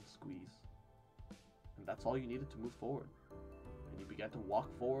trembling squeeze. And that's all you needed to move forward. And you began to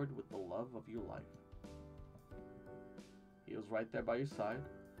walk forward with the love of your life. He was right there by your side.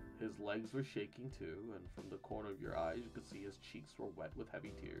 His legs were shaking too, and from the corner of your eyes you could see his cheeks were wet with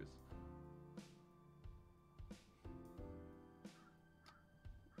heavy tears.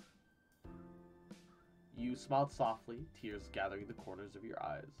 You smiled softly, tears gathering the corners of your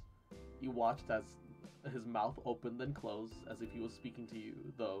eyes. You watched as his mouth opened and closed as if he was speaking to you,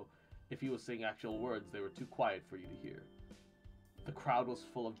 though if he was saying actual words, they were too quiet for you to hear. The crowd was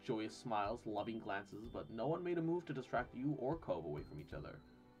full of joyous smiles, loving glances, but no one made a move to distract you or Cove away from each other.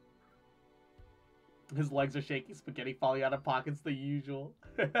 His legs are shaky, spaghetti falling out of pockets, the usual.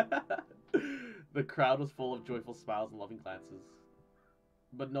 The crowd was full of joyful smiles and loving glances,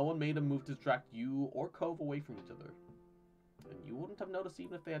 but no one made a move to distract you or Cove away from each other. And you wouldn't have noticed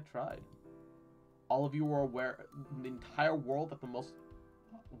even if they had tried. All of you were aware in the entire world that the most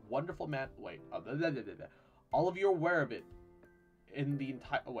wonderful man... All of you were aware of it in the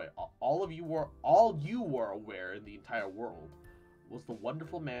entire... All you were aware in the entire world was the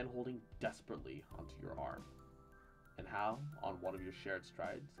wonderful man holding desperately onto your arm. And how, on one of your shared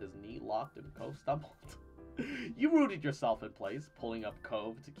strides, his knee locked and Cove stumbled. You rooted yourself in place, pulling up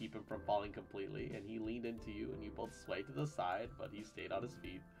Cove to keep him from falling completely, and he leaned into you and you both swayed to the side, but he stayed on his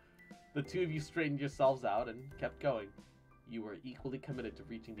feet. The two of you straightened yourselves out and kept going. You were equally committed to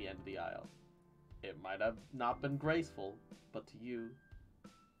reaching the end of the aisle. It might have not been graceful, but to you,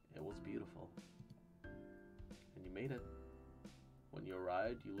 it was beautiful. And you made it. When you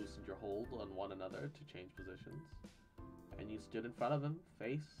arrived, you loosened your hold on one another to change positions, and you stood in front of him,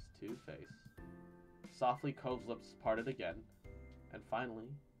 face to face. Softly, Cove's lips parted again, and finally,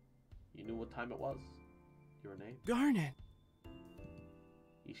 you knew what time it was. Your name. Garnet!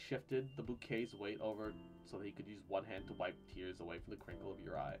 He shifted the bouquet's weight over so that he could use one hand to wipe tears away from the crinkle of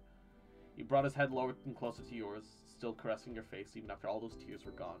your eye. He brought his head lower and closer to yours, still caressing your face even after all those tears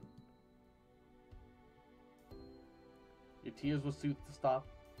were gone. Your tears were soothed to stop.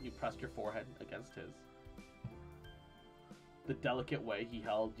 You pressed your forehead against his. The delicate way he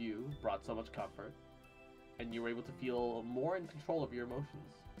held you brought so much comfort, and you were able to feel more in control of your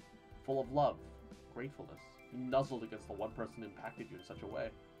emotions, full of love, gratefulness. You nuzzled against the one person who impacted you in such a way.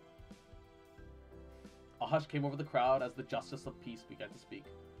 A hush came over the crowd as the Justice of Peace began to speak.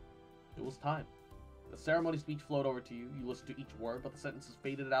 It was time. The ceremony speech flowed over to you. You listened to each word, but the sentences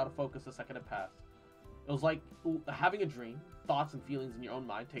faded out of focus the second it passed. It was like having a dream. Thoughts and feelings in your own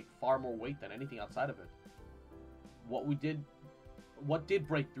mind take far more weight than anything outside of it. What did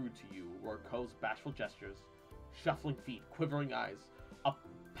break through to you were Ko's bashful gestures, shuffling feet, quivering eyes, a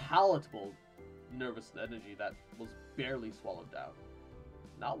palatable nervous energy that was barely swallowed down.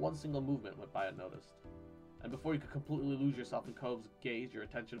 Not one single movement went by unnoticed. And before you could completely lose yourself in Cove's gaze, your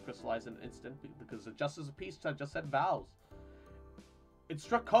attention crystallized in an instant because the Justice of Peace had just said vows. It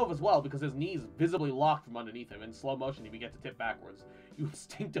struck Cove as well because his knees visibly locked from underneath him. In slow motion, he began to tip backwards. You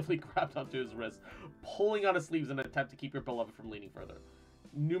instinctively grabbed onto his wrist, pulling on his sleeves in an attempt to keep your beloved from leaning further.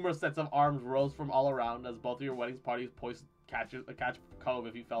 Numerous sets of arms rose from all around as both of your wedding parties poised to catch Cove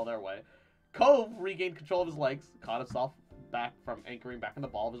if he fell their way. Cove regained control of his legs, caught himself back from anchoring back in the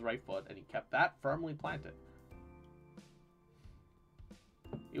ball of his right foot, and he kept that firmly planted.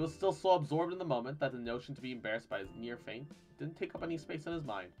 He was still so absorbed in the moment that the notion to be embarrassed by his near faint didn't take up any space in his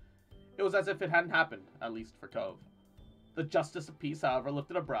mind. It was as if it hadn't happened, at least for Cove. The Justice of Peace, however,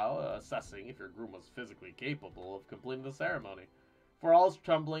 lifted a brow, assessing if your groom was physically capable of completing the ceremony. For all his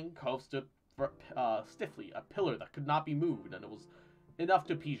trembling, Cove stood stiffly, a pillar that could not be moved, and it was enough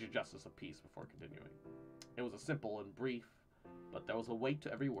to appease your Justice of Peace before continuing. It was a simple and brief, but there was a weight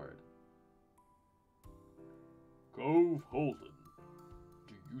to every word. Cove Holden,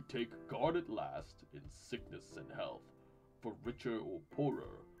 do you take guard at last in sickness and health, for richer or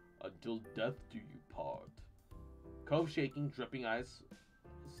poorer, until death do you part? Cove's shaking, dripping eyes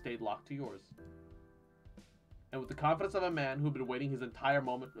stayed locked to yours. And with the confidence of a man who had been waiting this entire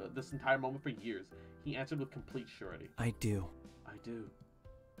moment for years, he answered with complete surety. I do. I do.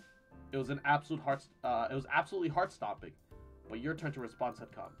 It was absolutely heart-stopping, but your turn to response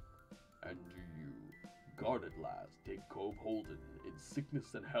had come. And do you, guard at last, take Cove Holden in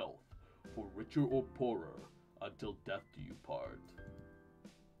sickness and health, for richer or poorer, until death do you part?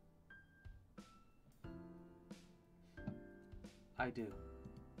 I do.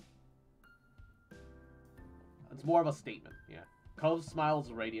 It's more of a statement, yeah. Cove's smile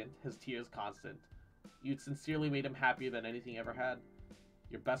was radiant, his tears constant. You'd sincerely made him happier than anything ever had.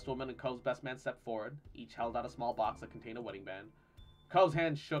 Your best woman and Cove's best man stepped forward. Each held out a small box that contained a wedding band. Cove's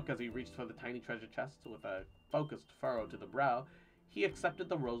hand shook as he reached for the tiny treasure chest. With a focused furrow to the brow, he accepted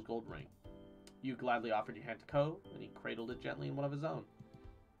the rose gold ring. You gladly offered your hand to Cove, and he cradled it gently in one of his own.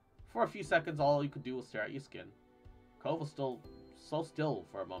 For a few seconds, all you could do was stare at your skin. Cove was still so still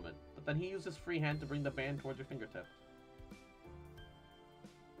for a moment, but then he used his free hand to bring the band towards your fingertip.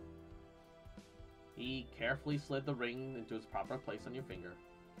 He carefully slid the ring into its proper place on your finger.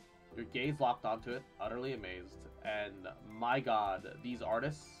 Your gaze locked onto it, utterly amazed, and my god, these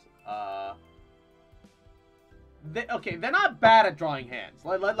artists, they're not bad at drawing hands.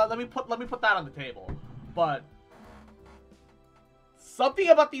 Let me put that on the table, but something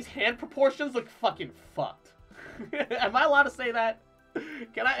about these hand proportions look fucking fucked. Am I allowed to say that?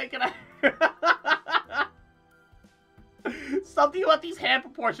 Can I? Something about these hand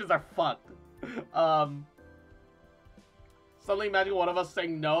proportions are fucked. Suddenly imagine one of us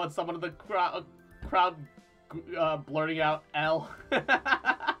saying no and someone in the crowd blurting out L.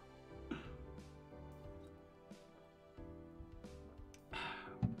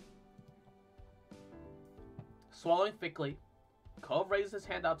 Swallowing thickly, Cove raised his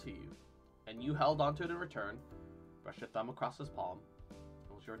hand out to you, and you held onto it in return. Brushed your thumb across his palm.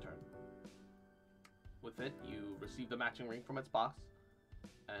 It was your turn. With it, you received the matching ring from its box,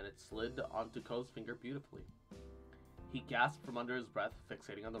 and it slid onto Cove's finger beautifully. He gasped from under his breath,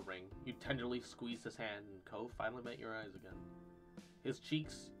 fixating on the ring. You tenderly squeezed his hand, and Cove finally met your eyes again. His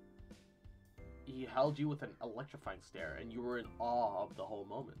cheeks... He held you with an electrifying stare, and you were in awe of the whole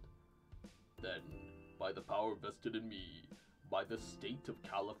moment. Then, by the power vested in me, by the state of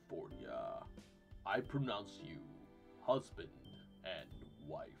California, I pronounce you husband and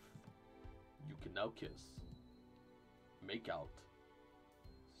wife. You can now kiss. make out,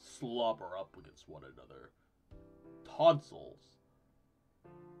 slobber up against one another, tonsil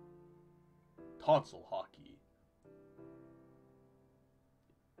hockey.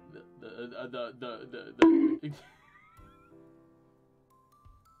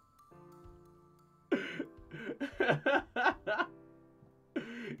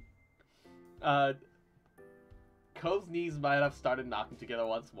 Cove's knees might have started knocking together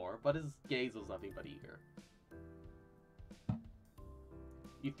once more, but his gaze was nothing but eager.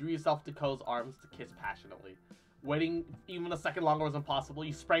 You threw yourself to Cove's arms to kiss passionately. Waiting even a second longer was impossible.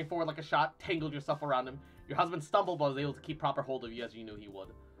 You sprang forward like a shot, tangled yourself around him. Your husband stumbled but was able to keep proper hold of you as you knew he would.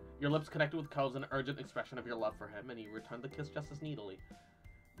 Your lips connected with Cove's, an urgent expression of your love for him, and he returned the kiss just as needily.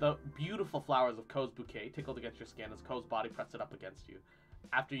 The beautiful flowers of Cove's bouquet tickled against your skin as Cove's body pressed it up against you.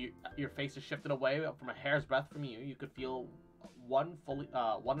 After your faces shifted away from a hair's breadth from you, you could feel one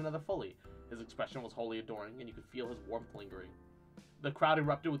another fully. His expression was wholly adoring, and you could feel his warmth lingering. The crowd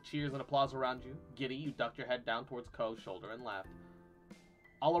erupted with cheers and applause around you. Giddy, you ducked your head down towards Cove's shoulder and laughed.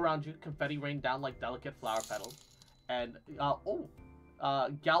 All around you, confetti rained down like delicate flower petals. And,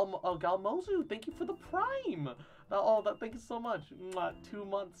 Galmozu, thank you for the Prime! Thank you so much. 2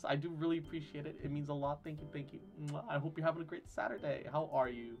 months. I do really appreciate it. It means a lot. Thank you. I hope you're having a great Saturday. How are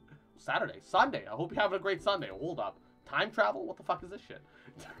you? Sunday. I hope you're having a great Sunday. Hold up. Time travel? What the fuck is this shit?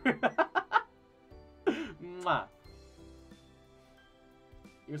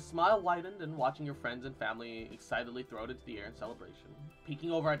 Your smile widened, and watching your friends and family excitedly throw it into the air in celebration.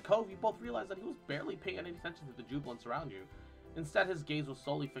 Peeking over at Cove, you both realized that he was barely paying any attention to the jubilance around you. Instead, his gaze was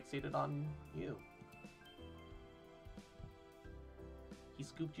solely fixated on you. He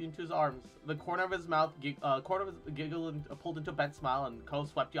scooped you into his arms. The corner of his mouth, giggle and pulled into a bent smile, and Cove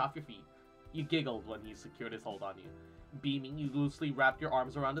swept you off your feet. You giggled when he secured his hold on you. Beaming, you loosely wrapped your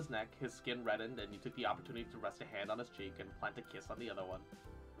arms around his neck. His skin reddened, and you took the opportunity to rest a hand on his cheek and plant a kiss on the other one.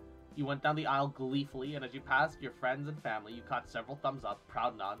 You went down the aisle gleefully, and as you passed your friends and family, you caught several thumbs up,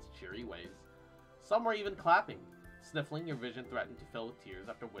 proud nods, cheery waves. Some were even clapping. Sniffling, your vision threatened to fill with tears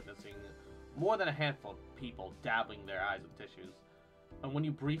after witnessing more than a handful of people dabbling their eyes with tissues. And when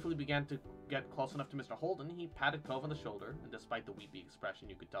you briefly began to get close enough to Mr. Holden, he patted Cove on the shoulder, and despite the weepy expression,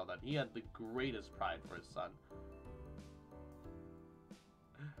 you could tell that he had the greatest pride for his son.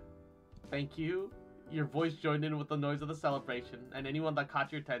 Thank you. Your voice joined in with the noise of the celebration, and anyone that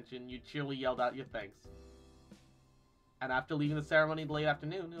caught your attention, you cheerily yelled out your thanks. And after leaving the ceremony in the late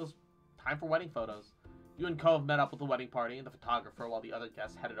afternoon, it was time for wedding photos. You and Cove met up with the wedding party and the photographer while the other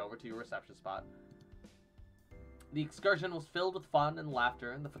guests headed over to your reception spot. The excursion was filled with fun and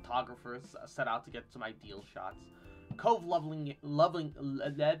laughter, and the photographers set out to get some ideal shots. Cove lovingly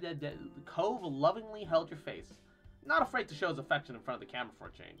held your face, not afraid to show his affection in front of the camera for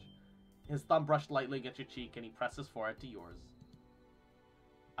a change. His thumb brushed lightly against your cheek, and he pressed his forehead to yours.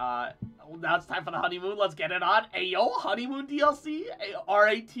 Now it's time for the honeymoon. Let's get it on. Ayo, honeymoon DLC.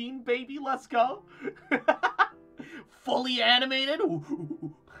 R18, baby. Let's go. Fully animated.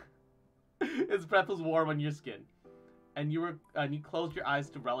 His breath was warm on your skin. And you closed your eyes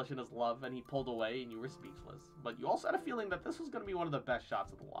to relish in his love, and he pulled away, and you were speechless. But you also had a feeling that this was going to be one of the best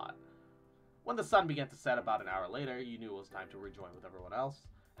shots of the lot. When the sun began to set about an hour later, you knew it was time to rejoin with everyone else.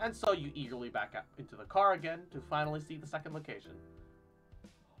 And so you eagerly back up into the car again to finally see the second location.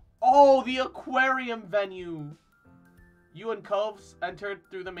 Oh, the aquarium venue! You and Coves entered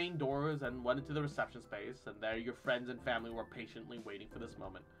through the main doors and went into the reception space, and there your friends and family were patiently waiting for this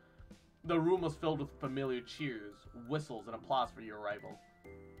moment. The room was filled with familiar cheers, whistles, and applause for your arrival.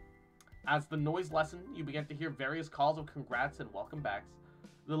 As the noise lessened, you began to hear various calls of congrats and welcome backs.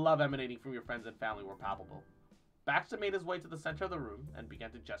 The love emanating from your friends and family were palpable. Baxter made his way to the center of the room and began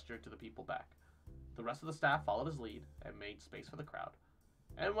to gesture to the people back. The rest of the staff followed his lead and made space for the crowd.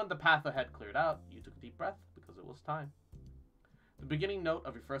 And when the path ahead cleared out, you took a deep breath because it was time. The beginning note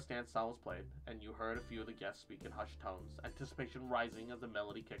of your first dance song was played, and you heard a few of the guests speak in hushed tones, anticipation rising as the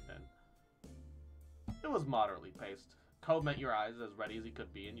melody kicked in. It was moderately paced. Cove met your eyes as ready as he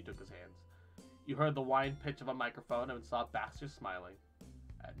could be, and you took his hands. You heard the whine pitch of a microphone and saw Baxter smiling.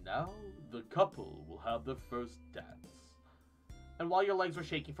 And now, the couple will have their first dance. And while your legs were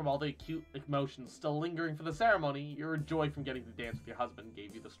shaking from all the acute emotions still lingering for the ceremony, your joy from getting to dance with your husband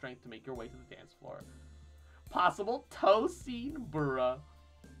gave you the strength to make your way to the dance floor. Possible toe scene, bruh.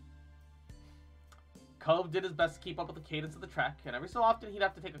 Cove did his best to keep up with the cadence of the track, and every so often he'd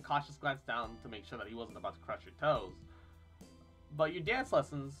have to take a cautious glance down to make sure that he wasn't about to crush your toes. But your dance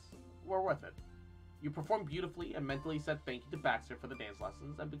lessons were worth it. You performed beautifully and mentally said thank you to Baxter for the dance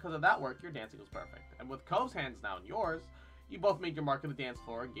lessons, and because of that work, your dancing was perfect. And with Cove's hands now in yours, you both made your mark on the dance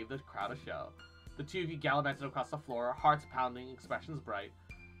floor and gave the crowd a show. The two of you gallivanted across the floor, hearts pounding, expressions bright.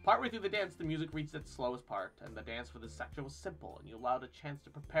 Partway through the dance, the music reached its slowest part, and the dance for this section was simple, and you allowed a chance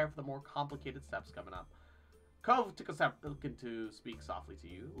to prepare for the more complicated steps coming up. Cove took a second to speak softly to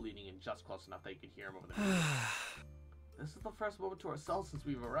you, leaning in just close enough that you could hear him over the music. This is the first moment to ourselves since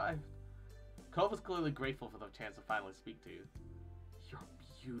we've arrived. Cove was clearly grateful for the chance to finally speak to you. You're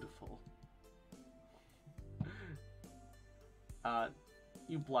beautiful.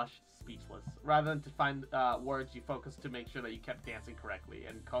 You blushed, speechless. Rather than to find words, you focused to make sure that you kept dancing correctly,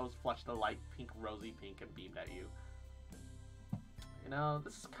 and Cove flushed a light pink, rosy pink, and beamed at you. You know,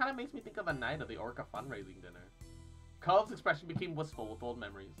 this kind of makes me think of the night of the Orca fundraising dinner. Cove's expression became wistful with old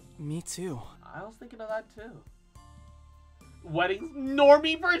memories. Me too. I was thinking of that too. Wedding's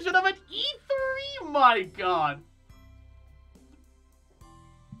normie version of an E3? My god!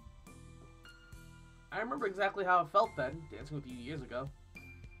 I remember exactly how it felt then, dancing with you years ago.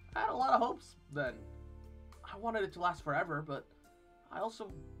 I had a lot of hopes then. I wanted it to last forever, but I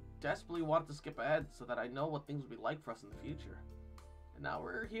also desperately wanted to skip ahead so that I know what things would be like for us in the future. And now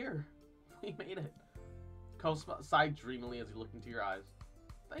we're here. We made it. Cove sighed dreamily as he looked into your eyes.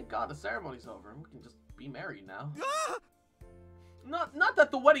 Thank God the ceremony's over and we can just be married now. Not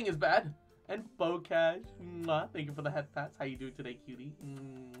that the wedding is bad. And Bocash, thank you for the head pats. How you doing today, cutie?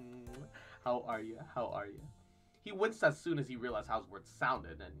 How are you? How are you? He winced as soon as he realized how his words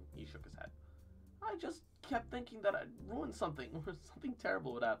sounded, and he shook his head. I just kept thinking that I'd ruin something, or something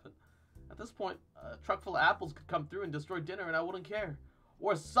terrible would happen. At this point, a truck full of apples could come through and destroy dinner, and I wouldn't care.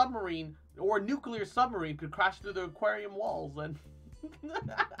 Or a submarine, or a nuclear submarine could crash through the aquarium walls and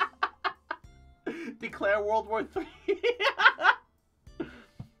declare World War III.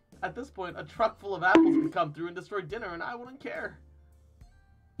 At this point, a truck full of apples could come through and destroy dinner, and I wouldn't care.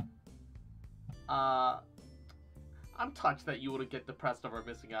 I'm touched that you wouldn't get depressed over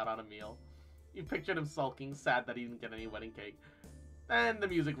missing out on a meal. You pictured him sulking, sad that he didn't get any wedding cake. Then the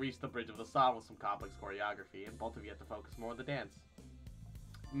music reached the bridge of the song with some complex choreography, and both of you had to focus more on the dance.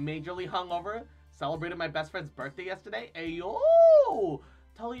 Majorly hungover, celebrated my best friend's birthday yesterday. Ayo!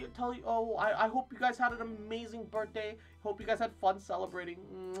 Tell you, oh, I hope you guys had an amazing birthday. Hope you guys had fun celebrating.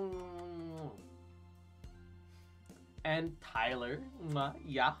 And Tyler,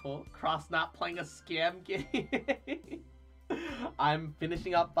 Yahoo, cross not playing a scam game. I'm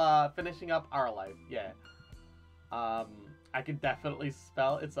finishing up Our Life, yeah. I can definitely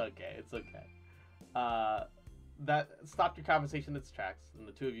spell, it's okay. That stopped your conversation in its tracks, and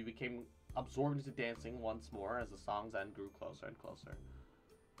the two of you became absorbed into dancing once more as the song's end grew closer and closer.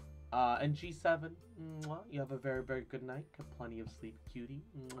 And G7, you have a very, very good night. Get plenty of sleep, cutie.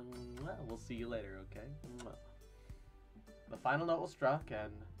 We'll see you later, okay? The final note was struck,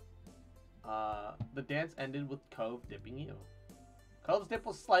 and the dance ended with Cove dipping you. Cove's dip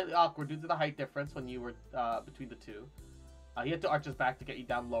was slightly awkward due to the height difference when you were between the two. He had to arch his back to get you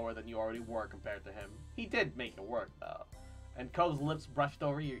down lower than you already were compared to him. He did make it work, though. And Cove's lips brushed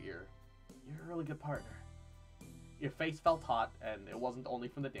over your ear. You're a really good partner. Your face felt hot, and it wasn't only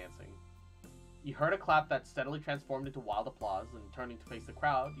from the dancing. You heard a clap that steadily transformed into wild applause, and turning to face the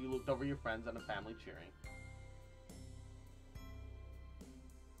crowd, you looked over your friends and a family cheering.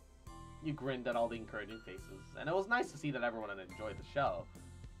 You grinned at all the encouraging faces, and it was nice to see that everyone had enjoyed the show.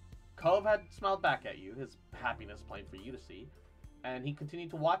 Cove had smiled back at you, his happiness plain for you to see, and he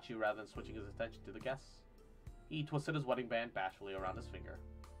continued to watch you rather than switching his attention to the guests. He twisted his wedding band bashfully around his finger.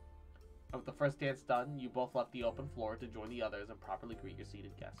 With the first dance done, you both left the open floor to join the others and properly greet your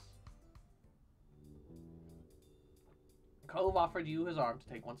seated guests. Cove offered you his arm to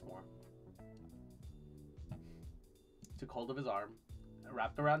take once more. You took hold of his arm,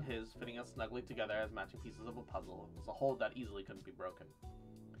 wrapped around his, fitting us snugly together as matching pieces of a puzzle. It was a hold that easily couldn't be broken.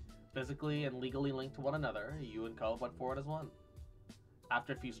 Physically and legally linked to one another, you and Cove went forward as one.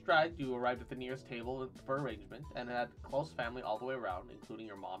 After a few strides, you arrived at the nearest table for arrangement and had close family all the way around, including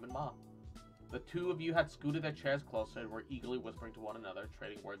your mom and Ma. The two of you had scooted their chairs closer and were eagerly whispering to one another,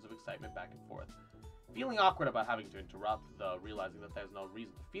 trading words of excitement back and forth. Feeling awkward about having to interrupt, though realizing that there's no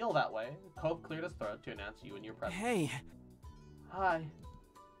reason to feel that way, Cove cleared his throat to announce you and your presence. Hey! Hi.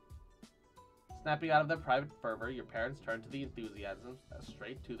 Snapping out of their private fervor, your parents turned to the enthusiasm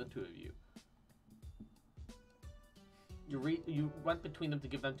straight to the two of you. You went between them to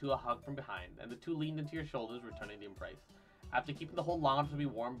give them two a hug from behind, and the two leaned into your shoulders, returning the embrace. After keeping the hold long enough to be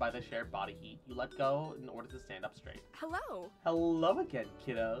warmed by the shared body heat, you let go in order to stand up straight. Hello. Hello again,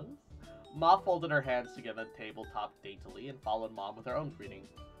 kiddos. Ma folded her hands together at the tabletop daintily and followed Mom with her own greeting.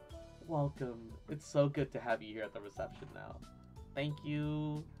 Welcome. It's so good to have you here at the reception now. Thank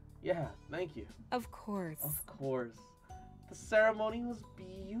you. Yeah, thank you. Of course. Of course. The ceremony was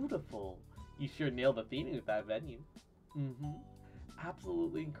beautiful. You sure nailed the theming with that venue. Mm-hmm.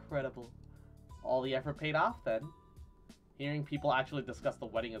 Absolutely incredible. All the effort paid off then. Hearing people actually discuss the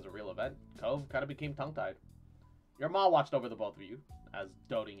wedding as a real event, Cove kind of became tongue-tied. Your mom watched over the both of you, as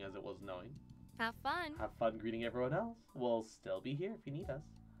doting as it was knowing. Have fun. Have fun greeting everyone else. We'll still be here if you need us.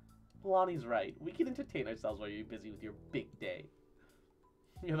 Lonnie's right. We can entertain ourselves while you're busy with your big day.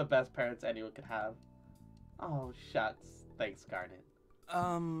 You're the best parents anyone could have. Oh, shucks. Thanks, Garnet.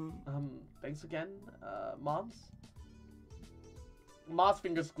 Thanks again, Moms? Ma's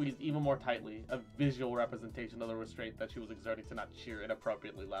fingers squeezed even more tightly, a visual representation of the restraint that she was exerting to not cheer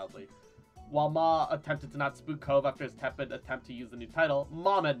inappropriately loudly. While Ma attempted to not spook Cove after his tepid attempt to use the new title,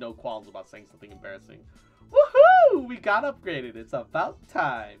 Mom had no qualms about saying something embarrassing. Woohoo! We got upgraded. It's about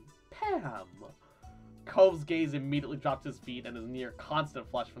time. Pam! Cove's gaze immediately dropped to his feet and his near constant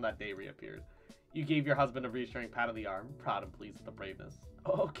flush from that day reappeared. You gave your husband a reassuring pat on the arm, proud and pleased with the braveness.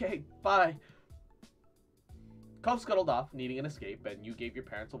 Okay, bye. Cove scuttled off, needing an escape, and you gave your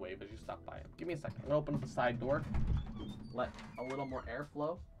parents a wave as you stuck by him. Give me a second. I'm gonna open up the side door. Let a little more air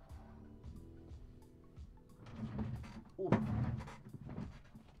flow. Ooh.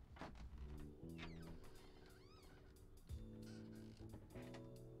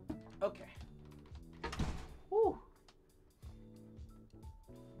 Okay. Woo.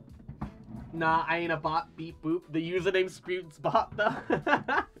 Nah, I ain't a bot. Beep boop. The username screams bot though.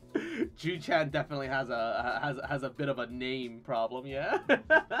 Ju-chan definitely has a bit of a name problem, yeah.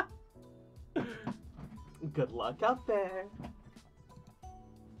 Good luck out there.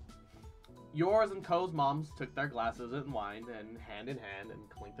 Yours and Cove's moms took their glasses and wine and hand in hand and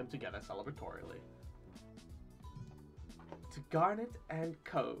clinked them together celebratorily. To Garnet and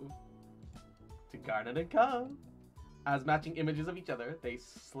Cove. To Garnet and Cove. As matching images of each other, they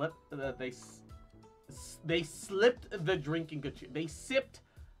slipped. They slipped the drink in good cheer. They sipped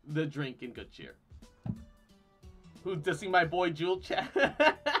the drink in good cheer. Who's dissing my boy Jewel Chan?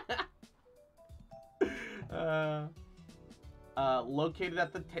 Located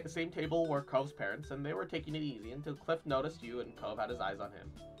at the same table were Cove's parents, and they were taking it easy until Cliff noticed you and Cove had his eyes on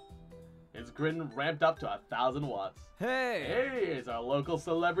him. His grin ramped up to 1,000 watts. Hey! Hey, it's our local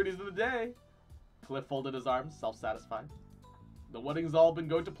celebrities of the day. Cliff folded his arms, self-satisfied. The wedding's all been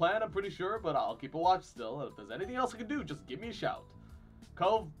going to plan, I'm pretty sure, but I'll keep a watch still, and if there's anything else I can do, just give me a shout.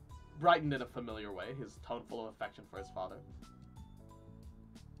 Cove brightened in a familiar way, his tone full of affection for his father.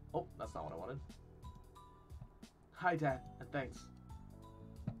 Oh, that's not what I wanted. Hi, Dad, and thanks.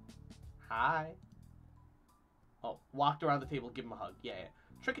 Hi. Oh, walked around the table, give him a hug. Yeah.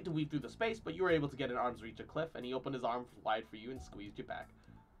 Trick it to weave through the space, but you were able to get an arm's reach of Cliff, and he opened his arms wide for you and squeezed you back.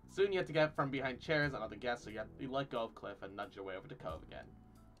 Soon you had to get from behind chairs and other guests, so you let go of Cliff and nudge your way over to Cove again.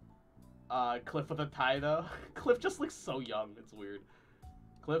 Cliff with a tie, though. Cliff just looks so young, it's weird.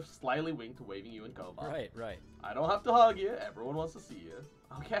 Cliff slyly winked, waving you and Cove off. Right. I don't have to hug you, everyone wants to see you.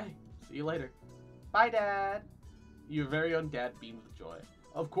 Okay, see you later. Bye, Dad. Your very own dad beamed with joy.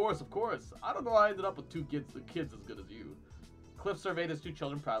 Of course. I don't know how I ended up with two kids as good as you. Cliff surveyed his two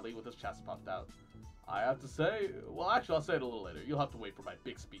children proudly with his chest puffed out. I have to say, well, actually, I'll say it a little later. You'll have to wait for my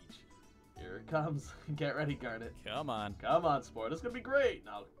big speech. Here it comes. Get ready, Garnet. Come on. Come on, sport. It's gonna be great.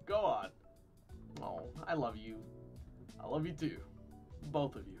 Now, go on. Oh, I love you. I love you too.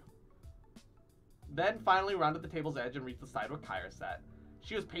 Both of you. Then finally rounded the table's edge and reached the side where Kyra sat.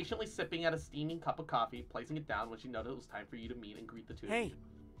 She was patiently sipping at a steaming cup of coffee, placing it down when she noticed it was time for you to meet and greet the two of you.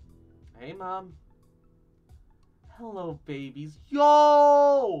 Hey, Mom. Hello, babies.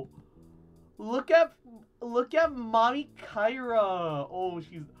 Yo! Look at Mommy Kyra. Oh,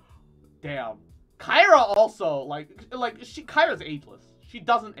 she's... Damn. Kyra also, Kyra's ageless. She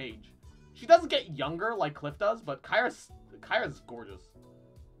doesn't age. She doesn't get younger like Cliff does, but Kyra's gorgeous.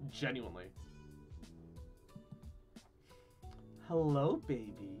 Genuinely. Hello,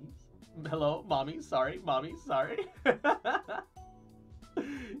 babies. Hello, Mommy. Sorry.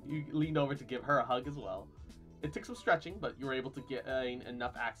 You leaned over to give her a hug as well. It took some stretching, but you were able to get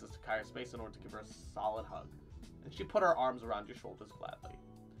enough access to Kyra's space in order to give her a solid hug. And she put her arms around your shoulders gladly.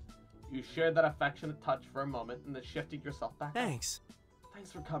 You shared that affectionate touch for a moment and then shifted yourself back. Thanks.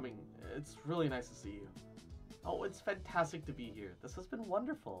 Thanks for coming. It's really nice to see you. Oh, it's fantastic to be here. This has been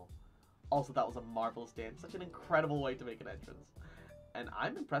wonderful. Also, that was a marvelous dance. Such an incredible way to make an entrance. And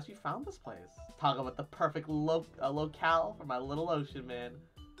I'm impressed you found this place. Talk about the perfect locale for my little ocean, man.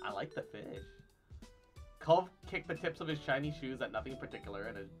 I like the fish. Cove kicked the tips of his shiny shoes at nothing in particular,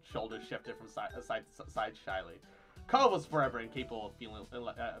 and his shoulders shifted from side to side shyly. Cove was forever incapable of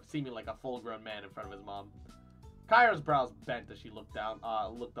seeming like a full-grown man in front of his mom. Kyra's brows bent as she looked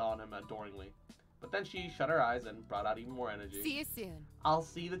on him adoringly. But then she shut her eyes and brought out even more energy. See you soon. I'll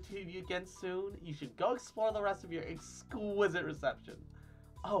see the two of you again soon. You should go explore the rest of your exquisite reception.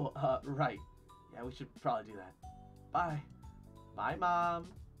 Oh, right. Yeah, we should probably do that. Bye. Bye, Mom.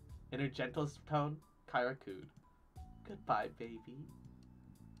 In her gentlest tone, Kyra cooed. Goodbye, baby.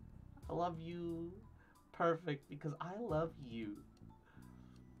 I love you. Perfect, because I love you.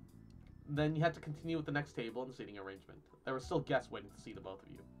 Then you had to continue with the next table and seating arrangement. There were still guests waiting to see the both of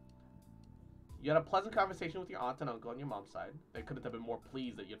you. You had a pleasant conversation with your aunt and uncle on your mom's side. They couldn't have been more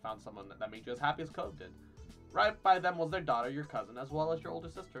pleased that you had found someone that made you as happy as Cove did. Right by them was their daughter, your cousin, as well as your older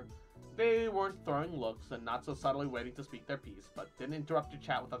sister. They weren't throwing looks and not so subtly waiting to speak their piece, but didn't interrupt your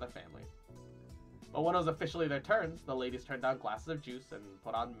chat with other family. But when it was officially their turns, the ladies turned down glasses of juice and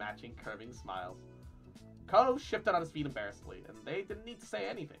put on matching curving smiles. Cove shifted on his feet embarrassedly, and they didn't need to say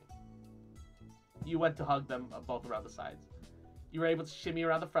anything. You went to hug them both around the sides. You were able to shimmy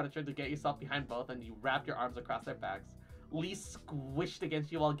around the furniture to get yourself behind both, and you wrapped your arms across their backs. Lee squished against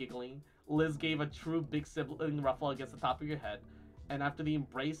you while giggling. Liz gave a true big sibling ruffle against the top of your head, and after the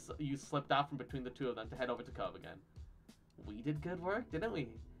embrace, you slipped out from between the two of them to head over to Cove again. We did good work, didn't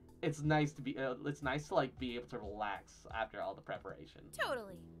we? It's nice to be, like be able to relax after all the preparation.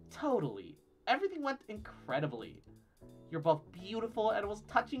 Totally. Totally. Everything went incredibly. You're both beautiful, and it was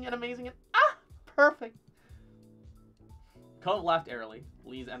touching and amazing, and perfect. Cove laughed airily.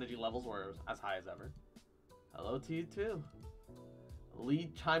 Lee's energy levels were as high as ever. Hello to you too.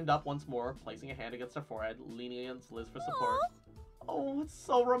 Lee chimed up once more, placing a hand against her forehead, leaning against Liz for support. Aww. Oh, it's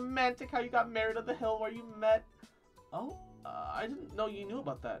so romantic how you got married at the hill where you met. Oh, I didn't know you knew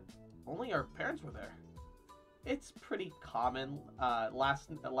about that. Only our parents were there. It's pretty common,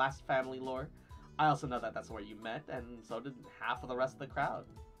 last family lore. I also know that that's where you met, and so did half of the rest of the crowd.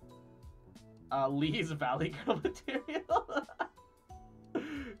 Lee's Valley Girl material.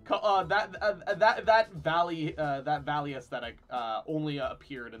 That valley aesthetic only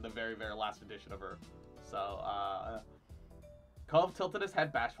appeared in the very last edition of her. So Cove tilted his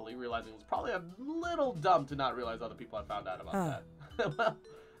head bashfully, realizing it was probably a little dumb to not realize other people had found out about that. Well,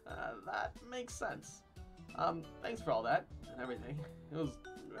 that makes sense. Thanks for all that and everything. It was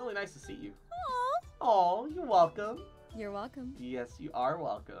really nice to see you. Oh, you're welcome. You're welcome. Yes, you are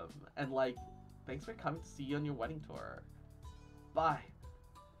welcome. And thanks for coming to see you on your wedding tour. Bye.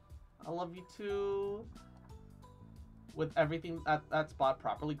 I love you too. With everything at that spot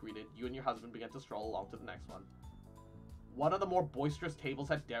properly greeted, you and your husband began to stroll along to the next one. One of the more boisterous tables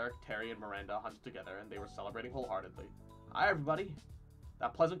had Derek, Terry, and Miranda hunched together, and they were celebrating wholeheartedly. Hi, everybody.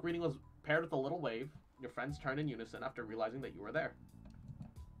 That pleasant greeting was paired with a little wave. Your friends turned in unison after realizing that you were there.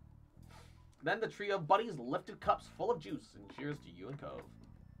 Then the trio of buddies lifted cups full of juice and cheers to you and Cove.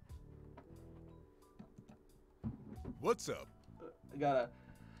 What's up? I gotta...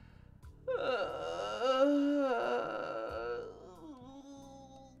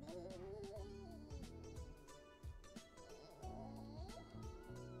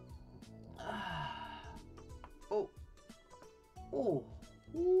 Oh.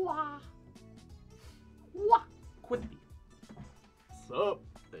 Wah. Wah. Quinby. What's up?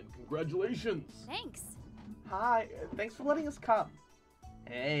 And congratulations. Thanks. Hi. Thanks for letting us come.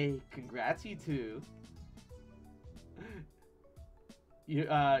 Hey, congrats you two.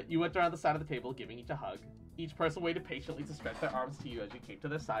 You went around the side of the table, giving each a hug. Each person waited patiently to stretch their arms to you as you came to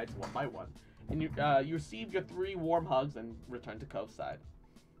their sides one by one. And you received your 3 warm hugs and returned to Cove's side.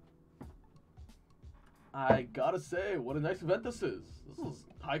 I gotta say, what a nice event this is. This is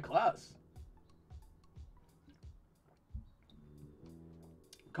high class.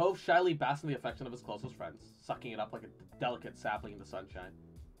 Cove shyly basked in the affection of his closest friends, sucking it up like a delicate sapling in the sunshine.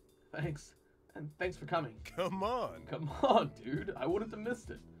 Thanks. And thanks for coming. Come on. Come on, dude. I wouldn't have missed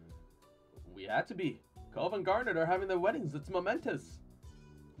it. We had to be. Cove and Garnet are having their weddings. It's momentous.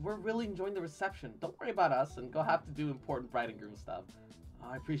 We're really enjoying the reception. Don't worry about us, and go have to do important bride and groom stuff.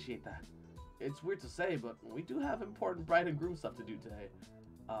 I appreciate that. It's weird to say, but we do have important bride and groom stuff to do today.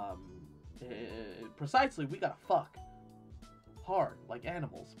 Precisely, we gotta fuck. Hard, like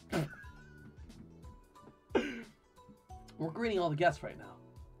animals. We're greeting all the guests right now.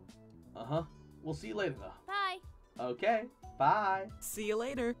 Uh-huh. We'll see you later, though. Bye. Okay, bye. See you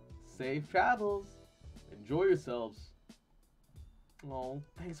later. Safe travels. Enjoy yourselves. Oh,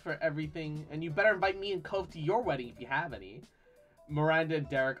 thanks for everything. And you better invite me and Cove to your wedding if you have any. Miranda and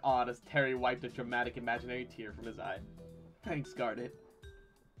Derek awed as Terry wiped a dramatic imaginary tear from his eye. Thanks, Garnet.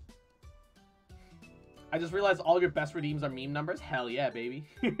 I just realized all your best redeems are meme numbers. Hell yeah, baby.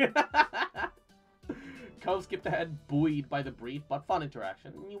 Cove skipped ahead, buoyed by the brief but fun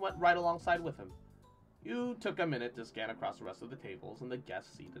interaction, and you went right alongside with him. You took a minute to scan across the rest of the tables and the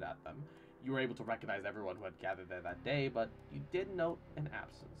guests seated at them, You were able to recognize everyone who had gathered there that day, but you did note an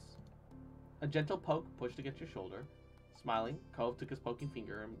absence. A gentle poke pushed against your shoulder. Smiling, Cove took his poking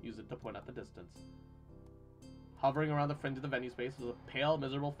finger and used it to point out the distance. Hovering around the fringe of the venue space was a pale,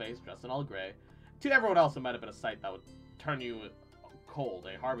 miserable face dressed in all gray. To everyone else, it might have been a sight that would turn you cold,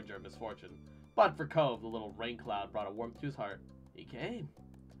 a harbinger of misfortune. But for Cove, the little rain cloud brought a warmth to his heart. He came.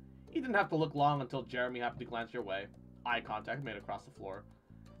 He didn't have to look long until Jeremy happened to glance your way. Eye contact made across the floor.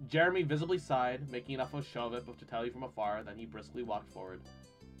 Jeremy visibly sighed, making enough of a show of it to tell you from afar, then he briskly walked forward.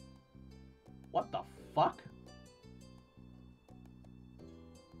 What the fuck?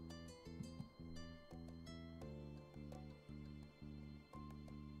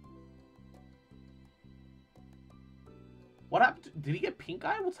 What happened? Did he get pink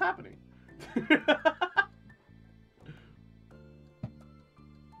eye? What's happening?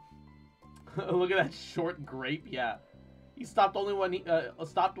 Look at that short grape. Yeah, he stopped only when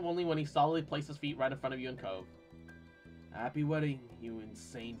he solidly placed his feet right in front of you and Cove. Happy wedding, you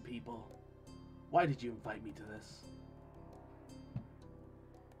insane people. Why did you invite me to this?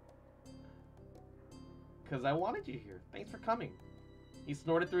 Because I wanted you here. Thanks for coming. He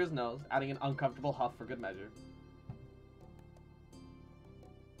snorted through his nose, adding an uncomfortable huff for good measure.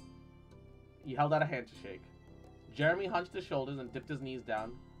 He held out a hand to shake. Jeremy hunched his shoulders and dipped his knees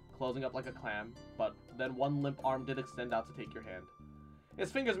down, closing up like a clam, but then one limp arm did extend out to take your hand.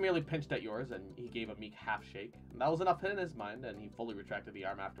 His fingers merely pinched at yours, and he gave a meek half shake. And that was enough in his mind, and he fully retracted the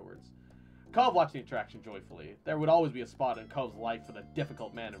arm afterwards. Cove watched the interaction joyfully. There would always be a spot in Cove's life for the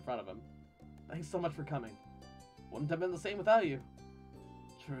difficult man in front of him. Thanks so much for coming. Wouldn't have been the same without you.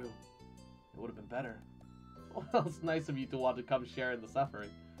 True. It would have been better. Well, it's nice of you to want to come share in the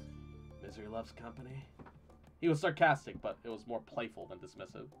suffering. Misery loves company. He was sarcastic, but it was more playful than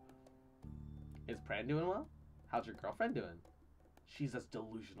dismissive. Is Pran doing well? How's your girlfriend doing? She's as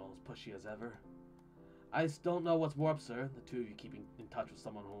delusional as pushy as ever. I just don't know what's more absurd, the two of you keeping in touch with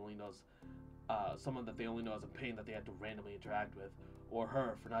someone who only knows, someone that they only know as a pain that they had to randomly interact with, or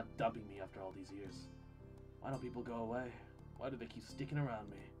her for not dumping me after all these years. Why don't people go away? Why do they keep sticking around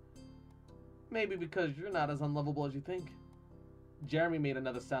me? Maybe because you're not as unlovable as you think. Jeremy made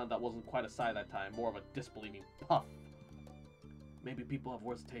another sound that wasn't quite a sigh that time, more of a disbelieving puff. Maybe people have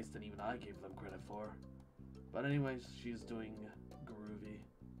worse taste than even I gave them credit for. But anyways, she's doing groovy.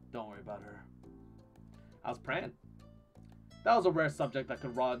 Don't worry about her. How's Pran? That was a rare subject that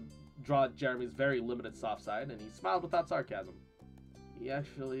could draw Jeremy's very limited soft side, and he smiled without sarcasm. He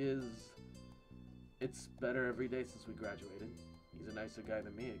actually is. It's better every day since we graduated. He's a nicer guy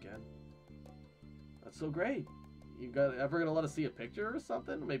than me again. That's so great. Ever gonna let us see a picture or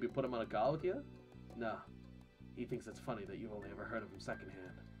something? Maybe put him on a call with you? No. He thinks it's funny that you've only ever heard of him secondhand.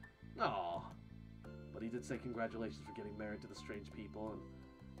 Aw. But he did say congratulations for getting married to the strange people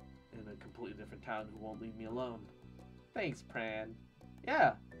and in a completely different town who won't leave me alone. Thanks, Pran.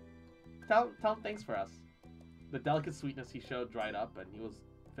 Yeah. Tell him thanks for us. The delicate sweetness he showed dried up, and he was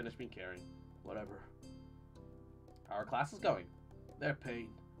finished being caring. Whatever. How are classes going? They're pain,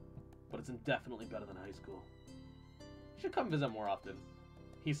 but it's indefinitely better than high school. You should come visit more often.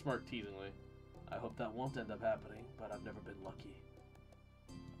 He smirked teasingly. I hope that won't end up happening, but I've never been lucky.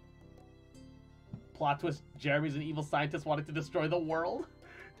 Plot twist, Jeremy's an evil scientist wanting to destroy the world?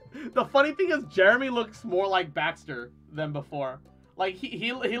 The funny thing is, Jeremy looks more like Baxter than before. Like,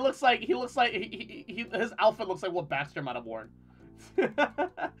 he looks like, his outfit looks like what Baxter might have worn.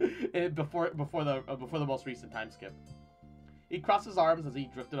 before the most recent time skip. He crossed his arms as he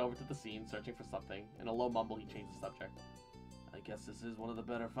drifted over to the scene, searching for something. In a low mumble, he changed the subject. I guess this is one of the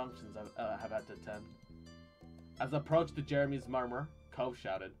better functions I've had to attend. As approached to Jeremy's murmur, Cove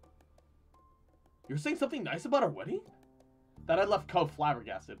shouted, "You're saying something nice about our wedding?" That had left Cove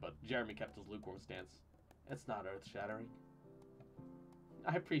flabbergasted, but Jeremy kept his lukewarm stance. It's not earth-shattering.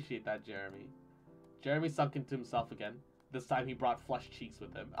 I appreciate that, Jeremy. Jeremy sunk into himself again. This time he brought flushed cheeks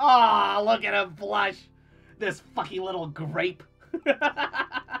with him. Ah, look at him blush! This fucking little grape.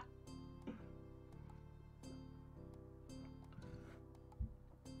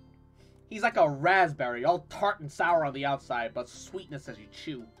 He's like a raspberry, all tart and sour on the outside, but sweetness as you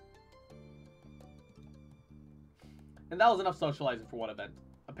chew. And that was enough socializing for one event.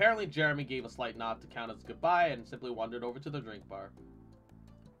 Apparently, Jeremy gave a slight nod to count as goodbye and simply wandered over to the drink bar.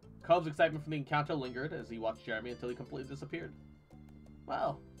 Cove's excitement from the encounter lingered as he watched Jeremy until he completely disappeared.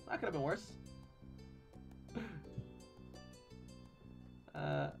 Well, that could have been worse.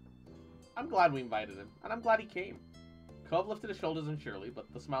 I'm glad we invited him, and I'm glad he came. Cove lifted his shoulders unsurely,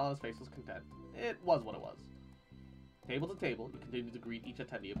 but the smile on his face was content. It was what it was. Table to table, you continued to greet each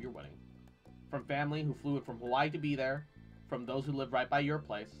attendee of your wedding. From family who flew in from Hawaii to be there, from those who lived right by your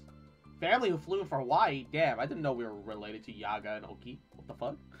place, Family who flew in for Hawaii? Damn, I didn't know we were related to Yaga and Oki. What the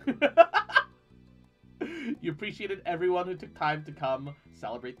fuck? You appreciated everyone who took time to come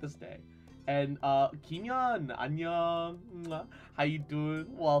celebrate this day. And, 김연, 안녕. How you doing?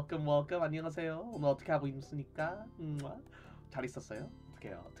 Welcome, welcome. 안녕하세요. 오늘 어떻게 하고 있습니까? 잘 있었어요?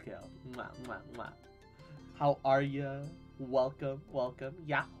 어떡해요. How are ya? Welcome, welcome.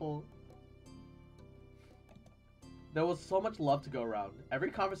 Yahoo. There was so much love to go around. Every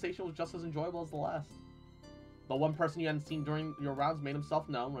conversation was just as enjoyable as the last. The one person you hadn't seen during your rounds made himself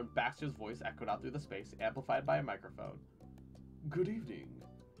known when Baxter's voice echoed out through the space, amplified by a microphone. Good evening.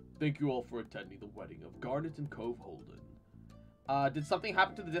 Thank you all for attending the wedding of Garnet and Cove Holden. Did something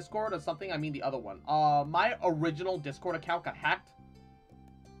happen to the Discord or something? I mean the other one. My original Discord account got hacked,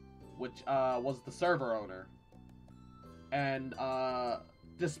 which was the server owner. And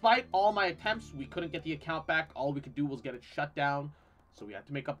despite all my attempts, we couldn't get the account back. All we could do was get it shut down. So we had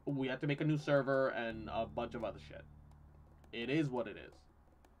to make a new server and a bunch of other shit. It is what it is.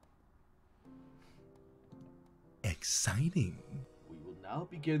 Exciting. We will now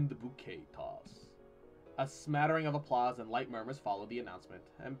begin the bouquet toss. A smattering of applause and light murmurs followed the announcement,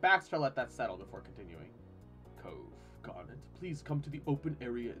 and Baxter let that settle before continuing. Cove, Garnet, please come to the open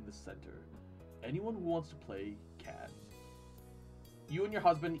area in the center. Anyone who wants to play can. You and your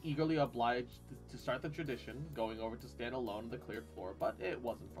husband eagerly obliged to start the tradition, going over to stand alone on the cleared floor, but it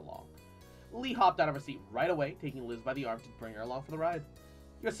wasn't for long. Lee hopped out of her seat right away, taking Liz by the arm to bring her along for the ride.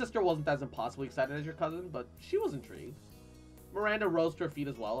 Your sister wasn't as impossibly excited as your cousin, but she was intrigued. Miranda rose to her feet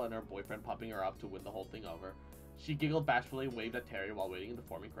as well, and her boyfriend pumping her up to win the whole thing over. She giggled bashfully and waved at Terry while waiting in the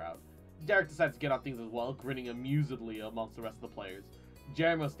forming crowd. Derek decided to get on things as well, grinning amusedly amongst the rest of the players.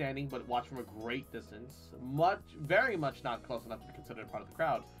 Jeremy was standing, but watched from a great distance, very much not close enough to be considered a part of the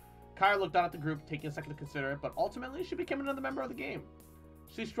crowd. Kyra looked down at the group, taking a second to consider it, but ultimately she became another member of the game.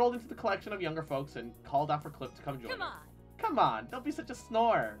 She strolled into the collection of younger folks and called out for Cliff to come join her. Come on, don't be such a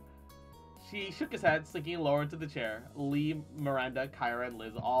snore. She shook his head, sinking lower into the chair. Lee, Miranda, Kyra, and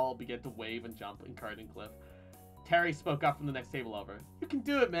Liz all began to wave and jump, encouraging Cliff. Terry spoke up from the next table over. You can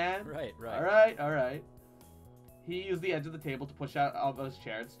do it, man. Right. All right. He used the edge of the table to push out of his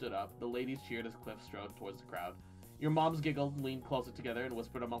chair and stood up. The ladies cheered as Cliff strode towards the crowd. Your moms giggled, leaned closer together, and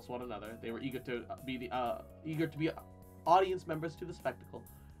whispered amongst one another. They were eager to be audience members to the spectacle.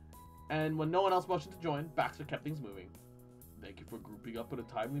 And when no one else motioned to join, Baxter kept things moving. Thank you for grouping up in a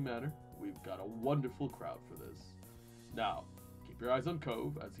timely manner. We've got a wonderful crowd for this. Now, keep your eyes on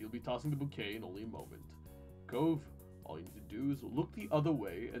Cove, as he'll be tossing the bouquet in only a moment. Cove, all you need to do is look the other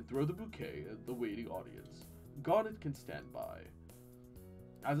way and throw the bouquet at the waiting audience. Garnet can stand by.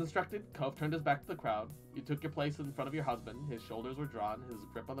 As instructed, Cove turned his back to the crowd. You took your place in front of your husband. His shoulders were drawn, his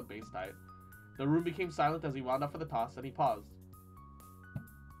grip on the base tight. The room became silent as he wound up for the toss, and he paused.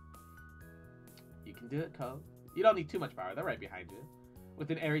 You can do it, Cove. You don't need too much power. They're right behind you. With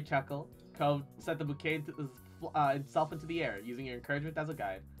an airy chuckle, Cove sent the bouquet itself into the air, using your encouragement as a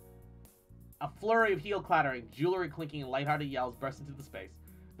guide. A flurry of heel clattering, jewelry clinking, and lighthearted yells burst into the space.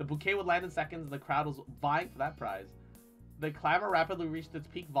 The bouquet would land in seconds, and the crowd was vying for that prize. The clamor rapidly reached its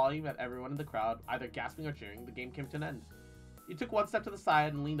peak volume at everyone in the crowd, either gasping or cheering. The game came to an end. You took one step to the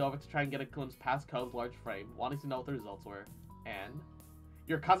side and leaned over to try and get a glimpse past Cove's large frame, wanting to know what the results were. And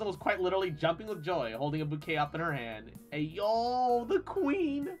your cousin was quite literally jumping with joy, holding a bouquet up in her hand. Hey, yo, the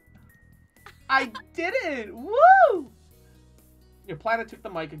queen! I did it! Woo! Your planner took the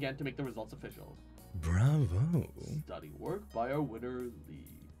mic again to make the results official. Bravo. Stunning work by our winner, Lee.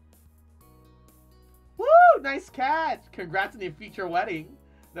 Woo! Nice catch! Congrats on your future wedding.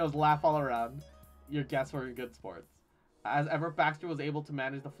 There was a laugh all around. Your guests were in good sports. As ever, Baxter was able to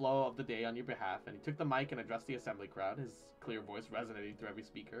manage the flow of the day on your behalf, and he took the mic and addressed the assembly crowd, his clear voice resonating through every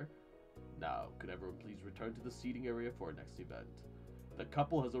speaker. Now, could everyone please return to the seating area for our next event? The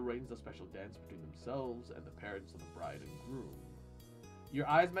couple has arranged a special dance between themselves and the parents of the bride and groom. Your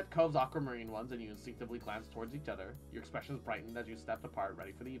eyes met Cove's aquamarine ones, and you instinctively glanced towards each other. Your expressions brightened as you stepped apart,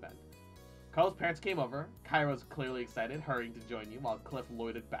 ready for the event. Cove's parents came over. Kyra was clearly excited, hurrying to join you, while Cliff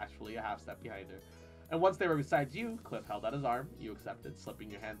loitered bashfully a half step behind her. And once they were beside you, Cliff held out his arm. You accepted,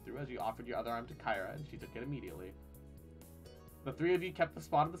 slipping your hand through as you offered your other arm to Kyra, and she took it immediately. The three of you kept the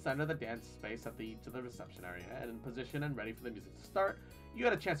spot in the center of the dance space at the edge of the reception area, and in position and ready for the music to start. You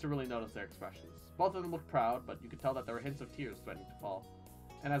had a chance to really notice their expressions. Both of them looked proud, but you could tell that there were hints of tears threatening to fall.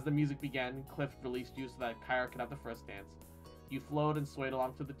 And as the music began, Cliff released you so that Kyra could have the first dance. You flowed and swayed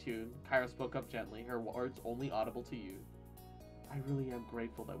along to the tune. Kyra spoke up gently, her words only audible to you. I really am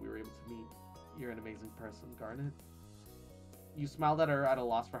grateful that we were able to meet. You're an amazing person, Garnet. You smiled at her, at a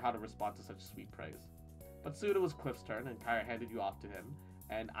loss for how to respond to such sweet praise. But soon it was Cliff's turn, and Kyra handed you off to him,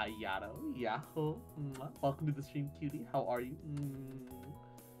 and Ayato. Yahoo. Welcome to the stream, cutie. How are you?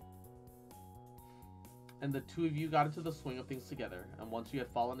 And the two of you got into the swing of things together, and once you had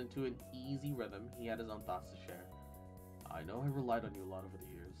fallen into an easy rhythm, he had his own thoughts to share. I know I relied on you a lot over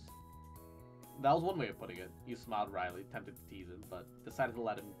the years. That was one way of putting it. You smiled wryly, tempted to tease him, but decided to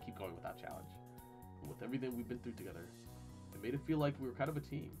let him keep going with that challenge. And with everything we've been through together, it made it feel like we were kind of a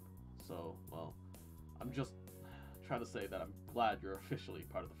team. So, well, I'm just trying to say that I'm glad you're officially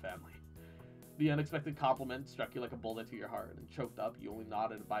part of the family. The unexpected compliment struck you like a bullet to your heart, and choked up, you only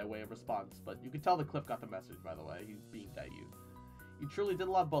nodded by way of response, but you could tell that Cliff got the message, by the way. He beamed at you. You truly did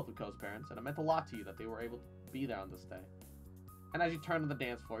love both of Ko's parents, and it meant a lot to you that they were able to be there on this day. And as you turned on the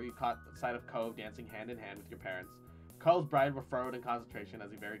dance floor, you caught sight of Ko dancing hand in hand with your parents. Ko's bride were furrowed in concentration as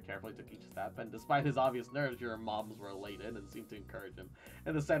he very carefully took each step, and despite his obvious nerves, your moms were elated and seemed to encourage him,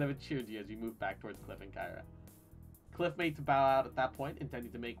 and the sight of it cheered you as you moved back towards Cliff and Kyra. Cliff made to bow out at that point, intending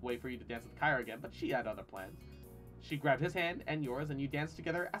to make way for you to dance with Kyra again, but she had other plans. She grabbed his hand and yours, and you danced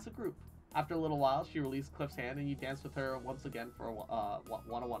together as a group. After a little while, she released Cliff's hand, and you danced with her once again for a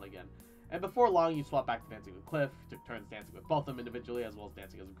one-on-one again. And before long, you swapped back to dancing with Cliff, took turns dancing with both of them individually as well as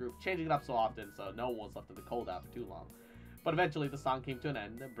dancing as a group, changing it up so often so no one was left in the cold out for too long. But eventually, the song came to an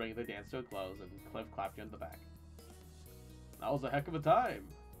end, bringing the dance to a close, and Cliff clapped you on the back. That was a heck of a time.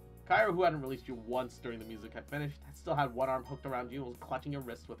 Kyra, who hadn't released you once during the music had finished, still had one arm hooked around you and was clutching your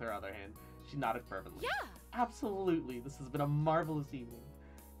wrist with her other hand. She nodded fervently. Yeah! Absolutely, this has been a marvelous evening.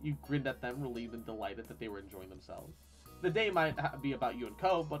 You grinned at them, relieved and delighted that they were enjoying themselves. The day might be about you and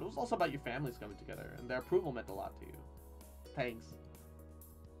Ko, but it was also about your families coming together, and their approval meant a lot to you. Thanks.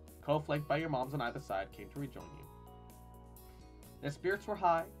 Ko, flanked by your moms on either side, came to rejoin you. Their spirits were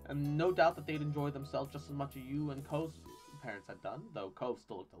high, and no doubt that they'd enjoyed themselves just as much as you and Ko's parents had done, though Ko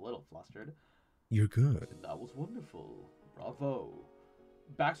still looked a little flustered. You're good. And that was wonderful. Bravo.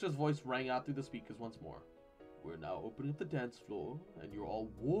 Baxter's voice rang out through the speakers once more. We're now opening up the dance floor, and you're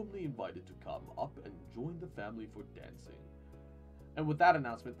all warmly invited to come up and join the family for dancing. And with that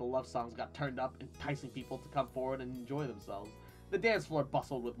announcement, the love songs got turned up, enticing people to come forward and enjoy themselves. The dance floor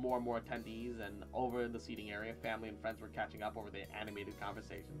bustled with more and more attendees, and over in the seating area, family and friends were catching up over the animated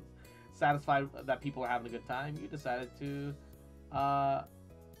conversations. Satisfied that people were having a good time, you decided to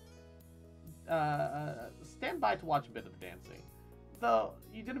stand by to watch a bit of the dancing. Though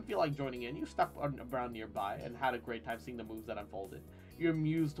you didn't feel like joining in, you stuck around nearby and had a great time seeing the moves that unfolded. You're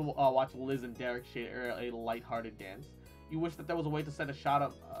amused to watch Liz and Derek share a light-hearted dance. You wish that there was a way to send a shot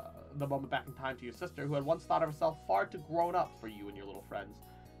of the moment back in time to your sister, who had once thought of herself far too grown up for you and your little friends.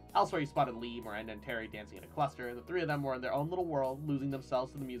 Elsewhere, you spotted Lee, Miranda, and Terry dancing in a cluster, and the three of them were in their own little world, losing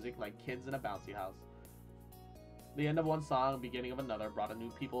themselves to the music like kids in a bouncy house. The end of one song and beginning of another brought a new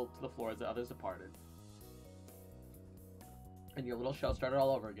people to the floor as the others departed. And your little show started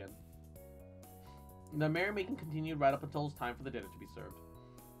all over again. The merrymaking continued right up until it was time for the dinner to be served.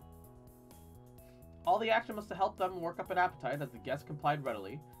 All the action must have helped them work up an appetite as the guests complied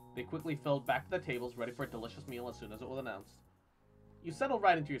readily. They quickly filled back to their tables, ready for a delicious meal as soon as it was announced. You settled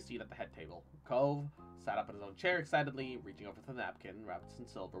right into your seat at the head table. Cove sat up in his own chair excitedly, reaching over for the napkin, wrapped in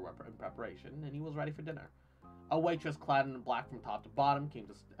silver in preparation, and he was ready for dinner. A waitress clad in black from top to bottom came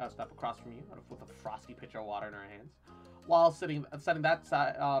to step across from you with a frosty pitcher of water in her hands. While setting that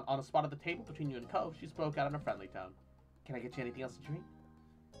side on a spot at the table between you and Cove, she spoke out in a friendly tone. Can I get you anything else to drink?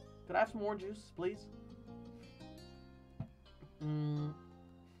 Could I have some orange juice, please?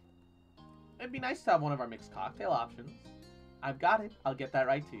 It'd be nice to have one of our mixed cocktail options. I've got it. I'll get that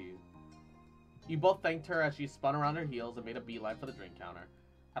right to you. You both thanked her as she spun around her heels and made a beeline for the drink counter.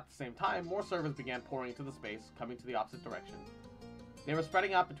 At the same time, more servers began pouring into the space, coming to the opposite direction. They were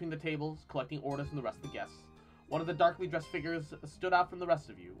spreading out between the tables, collecting orders from the rest of the guests. One of the darkly dressed figures stood out from the rest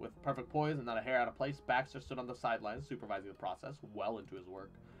of you. With perfect poise and not a hair out of place, Baxter stood on the sidelines, supervising the process, well into his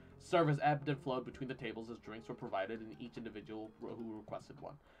work. Servers ebbed and flowed between the tables as drinks were provided and each individual who requested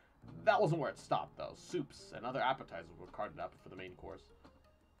one. That wasn't where it stopped, though. Soups and other appetizers were carted up for the main course.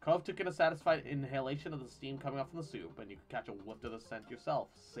 Cove took in a satisfied inhalation of the steam coming off from the soup, and you could catch a whiff of the scent yourself,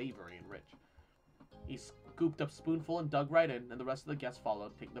 savory and rich. He scooped up a spoonful and dug right in, and the rest of the guests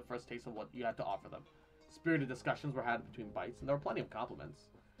followed, taking the first taste of what you had to offer them. Spirited discussions were had between bites, and there were plenty of compliments.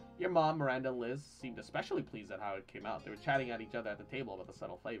 Your mom, Miranda, and Liz seemed especially pleased at how it came out. They were chatting at each other at the table about the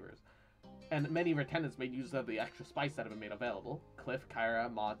subtle flavors. And many of her attendants made use of the extra spice that had been made available. Cliff,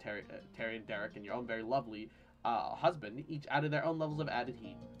 Kyra, Ma, Terry, and Derek, and your own very lovely husband each added their own levels of added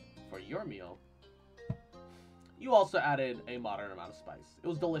heat. For your meal, you also added a moderate amount of spice. It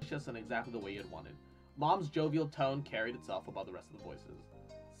was delicious and exactly the way you had wanted. Mom's jovial tone carried itself above the rest of the voices.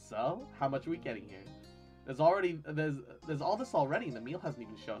 So, how much are we getting here? There's all this already, and the meal hasn't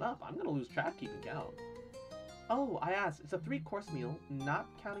even shown up. I'm gonna lose track keeping count. Oh, I asked. It's a 3-course meal, not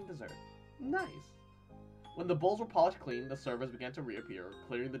counting dessert. Nice. When the bowls were polished clean, the servers began to reappear,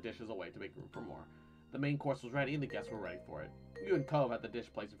 clearing the dishes away to make room for more. The main course was ready, and the guests were ready for it. You and Cove had the dish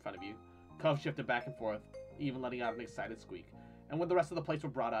placed in front of you. Cove shifted back and forth, even letting out an excited squeak. And when the rest of the plates were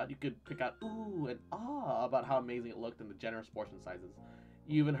brought out, you could pick out ooh and ah about how amazing it looked and the generous portion sizes.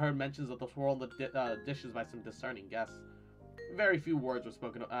 You even heard mentions of the swirl in the dishes by some discerning guests. Very few words were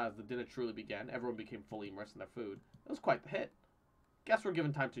spoken as the dinner truly began. Everyone became fully immersed in their food. It was quite the hit. Guests were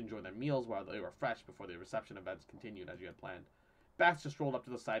given time to enjoy their meals while they were fresh before the reception events continued as you had planned. Baxter strolled up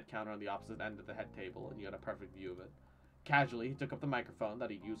to the side counter on the opposite end of the head table, and you had a perfect view of it. Casually, he took up the microphone that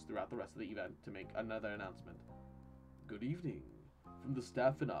he'd used throughout the rest of the event to make another announcement. Good evening. From the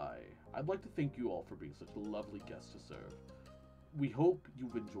staff and I'd like to thank you all for being such lovely guests to serve. We hope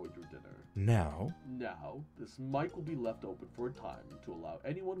you've enjoyed your dinner. Now, This mic will be left open for a time to allow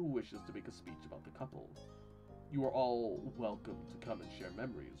anyone who wishes to make a speech about the couple. You are all welcome to come and share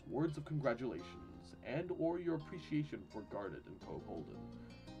memories, words of congratulations, and or your appreciation for Garnet and Cove Holden,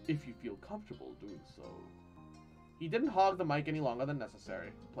 if you feel comfortable doing so. He didn't hog the mic any longer than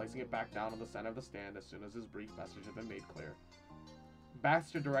necessary, placing it back down on the center of the stand as soon as his brief message had been made clear.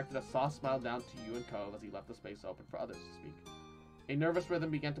 Baxter directed a soft smile down to you and Cove as he left the space open for others to speak. A nervous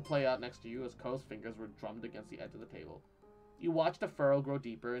rhythm began to play out next to you as Cove's fingers were drummed against the edge of the table. You watched a furrow grow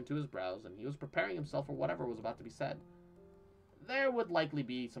deeper into his brows, and he was preparing himself for whatever was about to be said. There would likely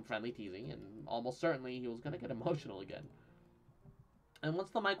be some friendly teasing, and almost certainly he was going to get emotional again. And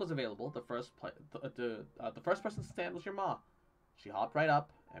once the mic was available, the first person to stand was your ma. She hopped right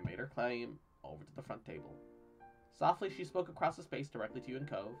up and made her claim over to the front table. Softly, she spoke across the space directly to you and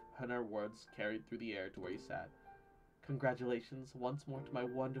Cove, and her words carried through the air to where you sat. Congratulations once more to my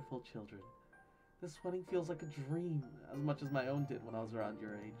wonderful children. This wedding feels like a dream, as much as my own did when I was around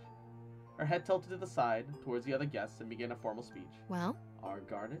your age. Her head tilted to the side, towards the other guests, and began a formal speech. Well? Our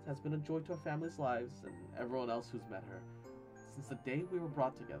Garnet has been a joy to our family's lives, and everyone else who's met her, since the day we were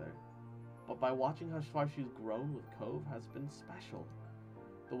brought together. But by watching how far she's grown with Cove has been special.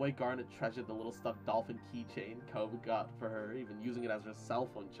 The way Garnet treasured the little stuffed dolphin keychain Cove got for her, even using it as her cell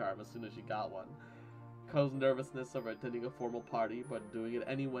phone charm as soon as she got one. Cove's nervousness over attending a formal party, but doing it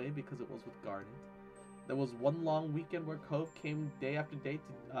anyway because it was with Garnet. There was one long weekend where Cove came day after day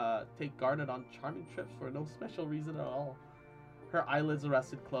to take Garnet on charming trips for no special reason at all. Her eyelids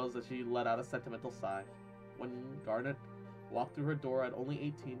rested closed as she let out a sentimental sigh. When Garnet walked through her door at only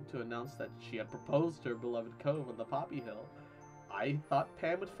 18 to announce that she had proposed to her beloved Cove on the Poppy Hill, I thought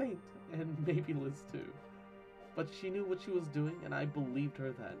Pam would faint, and maybe Liz too. But she knew what she was doing, and I believed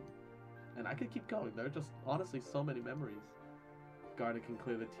her then. And I could keep going. There are just honestly so many memories. Garnet can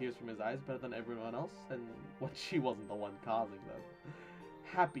clear the tears from his eyes better than everyone else, and when she wasn't the one causing them.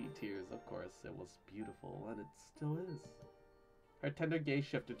 Happy tears, of course. It was beautiful, and it still is. Her tender gaze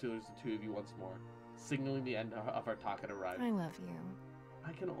shifted towards the two of you once more, signaling the end of our talk had arrived. I love you.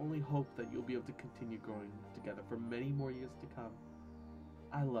 I can only hope that you'll be able to continue growing together for many more years to come.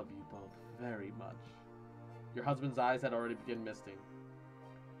 I love you both very much. Your husband's eyes had already begun misting.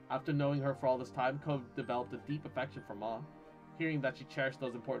 After knowing her for all this time, Cove developed a deep affection for Ma. Hearing that she cherished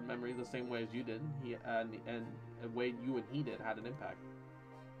those important memories the same way as you did, and the way you and he did had an impact.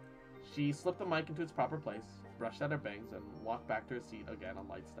 She slipped the mic into its proper place, brushed out her bangs, and walked back to her seat again on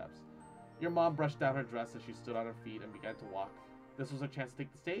light steps. Your mom brushed down her dress as she stood on her feet and began to walk. This was her chance to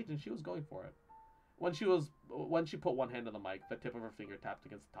take the stage, and she was going for it. When she put one hand on the mic, the tip of her finger tapped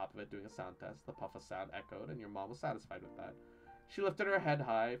against the top of it, doing a sound test. The puff of sound echoed, and your mom was satisfied with that. She lifted her head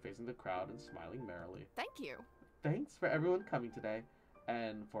high, facing the crowd, and smiling merrily. Thank you. Thanks for everyone coming today,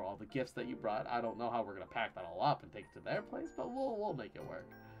 and for all the gifts that you brought. I don't know how we're gonna pack that all up and take it to their place, but we'll make it work.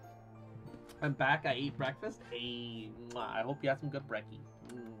 I'm back. I ate breakfast. Hey, I hope you had some good brekkie.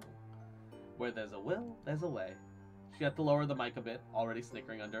 Where there's a will, there's a way. She had to lower the mic a bit, already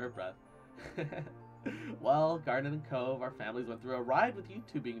snickering under her breath. Well, Garnet and Cove, our families went through a ride with you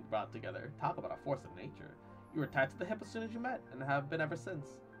two being brought together. Talk about a force of nature. You were tied to the hip as soon as you met, and have been ever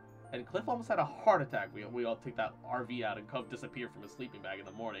since. And Cliff almost had a heart attack. We all take that RV out, and Cove disappeared from his sleeping bag in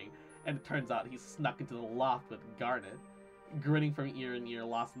the morning, and it turns out he snuck into the loft with Garnet. Grinning from ear to ear,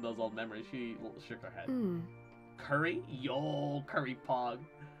 lost in those old memories, she shook her head. Curry? Yo, Curry Pog.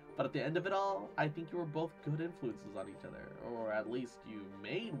 But at the end of it all, I think you were both good influences on each other. Or at least you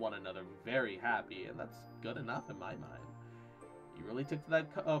made one another very happy, and that's good enough in my mind. You really took to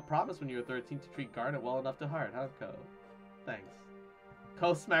that promise when you were 13 to treat Garnet well enough to heart, huh, Cove? Thanks.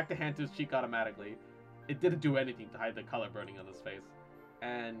 Cove smacked a hand to his cheek automatically. It didn't do anything to hide the color burning on his face.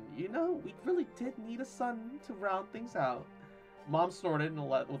 And, you know, we really did need a son to round things out. Mom snorted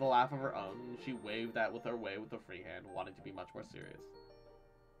with a laugh of her own, and she waved that with her way with a free hand, wanting to be much more serious.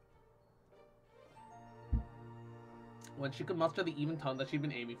 When she could muster the even tone that she'd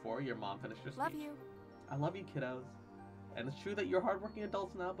been aiming for, your mom finished her speech. Love you. I love you, kiddos. And it's true that you're hardworking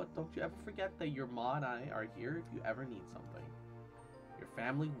adults now, but don't you ever forget that your ma and I are here if you ever need something. Your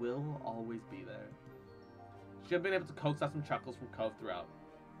family will always be there. She had been able to coax out some chuckles from Cove throughout.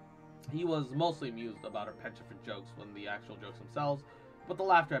 He was mostly amused about her penchant for jokes when the actual jokes themselves, but the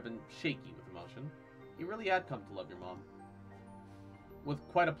laughter had been shaky with emotion. He really had come to love your mom. With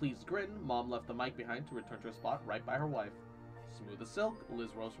quite a pleased grin, Mom left the mic behind to return to her spot right by her wife. Smooth as silk,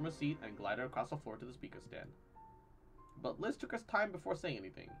 Liz rose from her seat and glided across the floor to the speaker stand. But Liz took her time before saying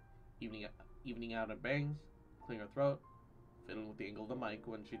anything, evening out her bangs, clearing her throat, fiddling with the angle of the mic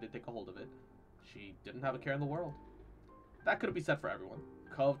when she did take a hold of it. She didn't have a care in the world. That couldn't be said for everyone.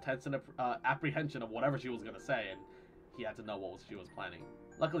 Cove tensed in apprehension of whatever she was going to say, and he had to know what she was planning.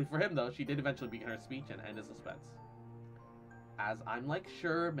 Luckily for him, though, she did eventually begin her speech and end his suspense. As I'm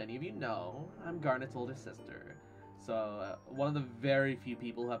sure many of you know, I'm Garnet's older sister. So, one of the very few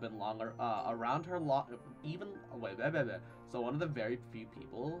people who have been around her So one of the very few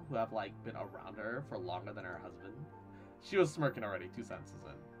people who have, been around her for longer than her husband. She was smirking already, 2 sentences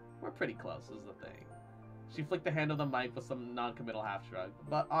in. We're pretty close, is the thing. She flicked the hand of the mic with some non-committal half-shrug.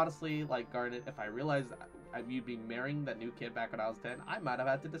 But honestly, Garnet, if I realized you'd be marrying that new kid back when I was 10, I might have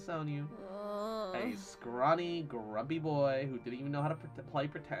had to disown you. A scrawny, grumpy boy who didn't even know how to play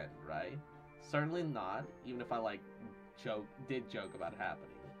pretend, right? Certainly not, even if I, did joke about it happening.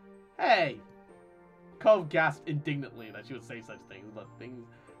 Hey! Cove gasped indignantly that she would say such things, but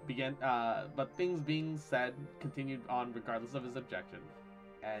things being said continued on regardless of his objection.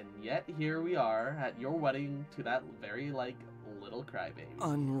 And yet here we are at your wedding to that very, little crybaby.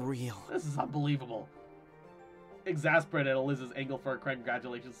 Unreal. This is unbelievable. Exasperated at Liz's angle for a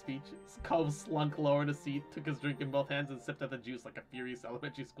congratulations speech, Cove slunk lower in his seat, took his drink in both hands, and sipped at the juice like a furious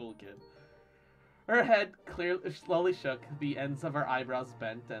elementary school kid. Her head slowly shook, the ends of her eyebrows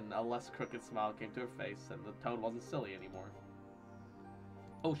bent, and a less crooked smile came to her face, and the tone wasn't silly anymore.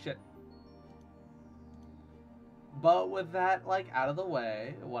 Oh shit. But with that, out of the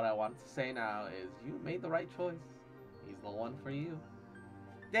way, what I want to say now is you made the right choice. He's the one for you.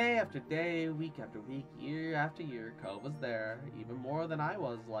 Day after day, week after week, year after year, Cove was there, even more than I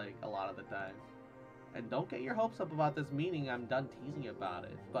was, a lot of the time. And don't get your hopes up about this meaning I'm done teasing you about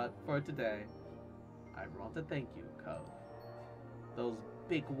it, but for today, I want to thank you, Cove. Those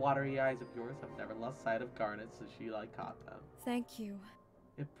big watery eyes of yours have never lost sight of Garnet since she, caught them. Thank you.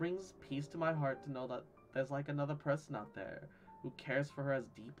 It brings peace to my heart to know that there's, another person out there who cares for her as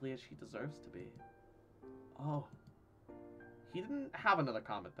deeply as she deserves to be. Oh. He didn't have another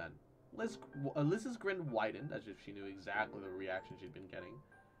comment then. Liz's grin widened as if she knew exactly the reaction she'd been getting.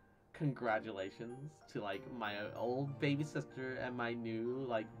 Congratulations to, my old baby sister and my new,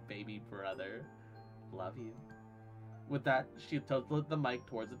 baby brother. Love you. With that, she tilted the mic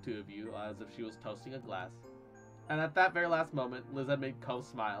towards the two of you as if she was toasting a glass. And at that very last moment, Liz had made Cove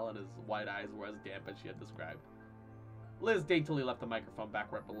smile and his white eyes were as damp as she had described. Liz daintily left the microphone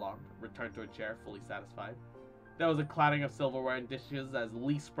back where it belonged, returned to her chair, fully satisfied. There was a clattering of silverware and dishes as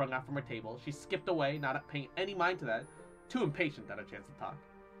Lee sprung out from her table. She skipped away, not paying any mind to that, too impatient to have a chance to talk.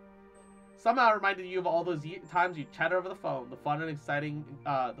 Somehow it reminded you of all those times you chatted over the phone, the fun and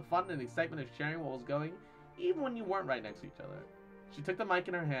excitement of sharing what was going, even when you weren't right next to each other. She took the mic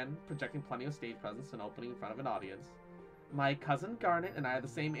in her hand, projecting plenty of stage presence and opening in front of an audience. My cousin Garnet and I are the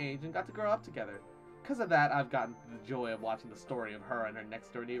same age and got to grow up together. Because of that, I've gotten the joy of watching the story of her and her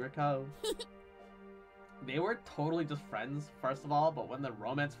next-door neighbor, Cove. They were totally just friends, first of all, but when the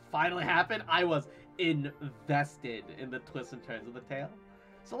romance finally happened, I was invested in the twists and turns of the tale.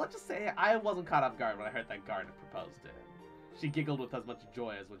 So let's just say I wasn't caught off guard when I heard that Garnet proposed to him. She giggled with as much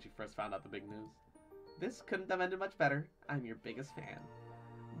joy as when she first found out the big news. This couldn't have ended much better. I'm your biggest fan.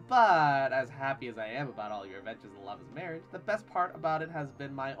 But as happy as I am about all your adventures in love and marriage, the best part about it has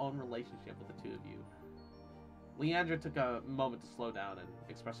been my own relationship with the two of you. Leandra took a moment to slow down and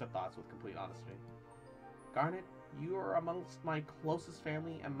express her thoughts with complete honesty. Garnet, you are amongst my closest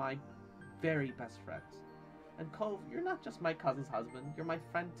family and my very best friends. And Cove, you're not just my cousin's husband, you're my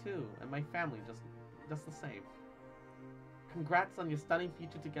friend too, and my family just the same. Congrats on your stunning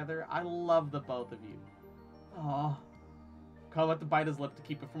future together. I love the both of you. Aww. Cove had to bite his lip to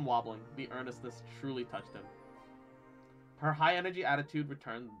keep it from wobbling. The earnestness truly touched him. Her high-energy attitude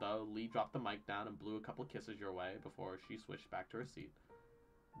returned, though Lee dropped the mic down and blew a couple kisses your way before she switched back to her seat.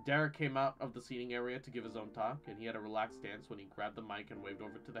 Derek came out of the seating area to give his own talk, and he had a relaxed stance when he grabbed the mic and waved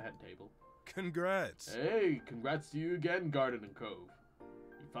over to the head table. Congrats. Hey, congrats to you again, Garden and Cove.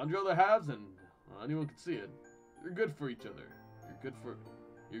 You found your other halves, and well, anyone can see it. You're good for each other.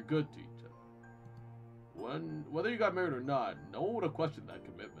 You're good to each other. Whether you got married or not, no one would have questioned that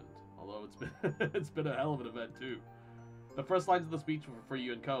commitment. Although it's been a hell of an event too. The first lines of the speech were for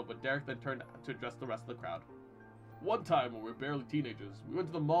you and Cove, but Derek then turned to address the rest of the crowd. One time when we were barely teenagers, we went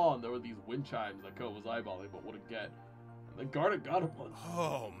to the mall and there were these wind chimes that Cove was eyeballing but wouldn't get. And then Garden got him one.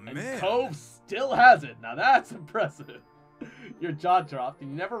 Oh, And man. Cove still has it. Now that's impressive. Your jaw dropped,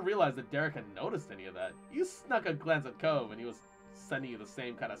 and you never realized that Derek had noticed any of that. You snuck a glance at Cove, and he was sending you the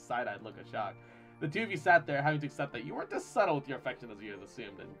same kind of side-eyed look of shock. The two of you sat there having to accept that you weren't as subtle with your affection as you had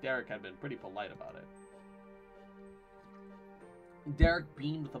assumed, and Derek had been pretty polite about it. Derek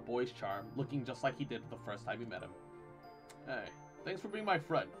beamed with a boy's charm, looking just like he did the first time you met him. Hey, thanks for being my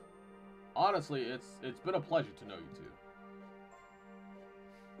friend. Honestly, it's been a pleasure to know you two.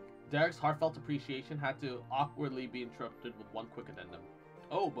 Derek's heartfelt appreciation had to awkwardly be interrupted with one quick addendum.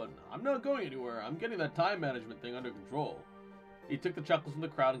 Oh, but I'm not going anywhere. I'm getting that time management thing under control. He took the chuckles from the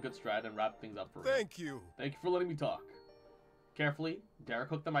crowd in good stride and wrapped things up for him. Thank you. Thank you for letting me talk. Carefully, Derek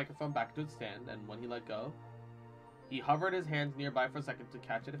hooked the microphone back to its stand, and when he let go, he hovered his hands nearby for a second to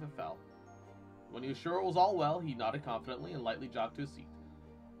catch it if it fell. When he was sure it was all well, he nodded confidently and lightly jogged to his seat.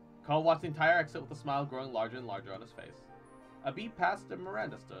 Cole watched the entire exit with a smile growing larger and larger on his face. A beat passed and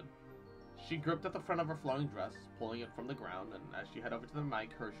Miranda stood. She gripped at the front of her flowing dress, pulling it from the ground, and as she headed over to the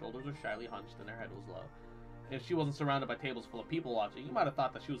mic, her shoulders were shyly hunched and her head was low. If she wasn't surrounded by tables full of people watching, you might have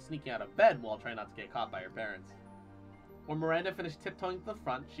thought that she was sneaking out of bed while trying not to get caught by her parents. When Miranda finished tiptoeing to the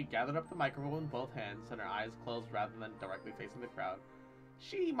front, she gathered up the microphone in both hands and her eyes closed rather than directly facing the crowd.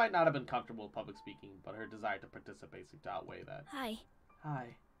 She might not have been comfortable with public speaking, but her desire to participate seemed to outweigh that. Hi.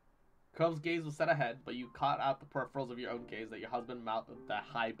 Hi. Cove's gaze was set ahead, but you caught out the peripherals of your own gaze that your husband mouthed that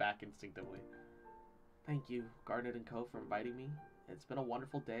high back instinctively. Thank you, Garnet and Cove, for inviting me. It's been a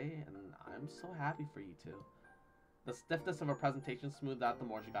wonderful day, and I'm so happy for you two. The stiffness of her presentation smoothed out the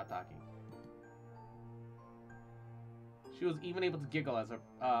more she got talking. She was even able to giggle as her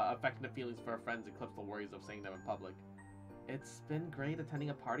affectionate feelings for her friends eclipsed the worries of saying them in public. It's been great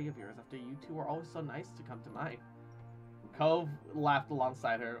attending a party of yours after you two were always so nice to come to mine. Cove laughed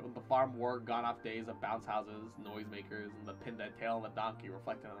alongside her when the farm wore gone-off days of bounce houses, noisemakers, and the pin-dead tail of the donkey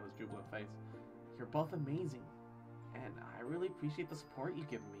reflected on his jubilant face. You're both amazing, and I really appreciate the support you've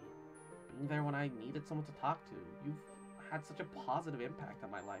given me. Being there when I needed someone to talk to. You've had such a positive impact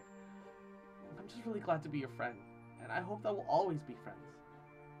on my life. I'm just really glad to be your friend, and I hope that we'll always be friends.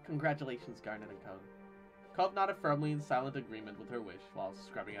 Congratulations, Garnet and Cove. Cove nodded firmly in silent agreement with her wish while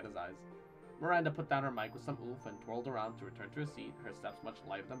scrubbing at his eyes. Miranda put down her mic with some oomph and twirled around to return to her seat, her steps much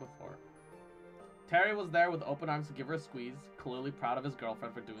lighter than before. Terry was there with open arms to give her a squeeze, clearly proud of his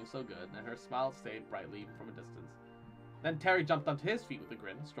girlfriend for doing so good, and her smile stayed brightly even from a distance. Then Terry jumped onto his feet with a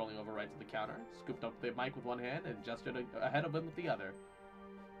grin, strolling over right to the counter, scooped up the mic with one hand, and gestured ahead of him with the other.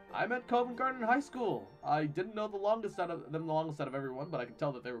 I met Cove and Garnet in high school. I didn't know them the longest out of everyone, but I could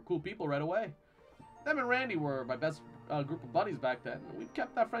tell that they were cool people right away. Them and Randy were my best group of buddies back then, and we've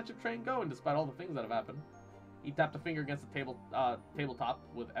kept that friendship train going despite all the things that have happened. He tapped a finger against the tabletop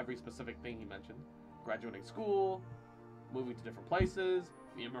with every specific thing he mentioned. Graduating school, moving to different places,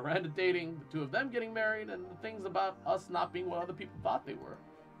 me and Miranda dating, the two of them getting married, and the things about us not being what other people thought they were.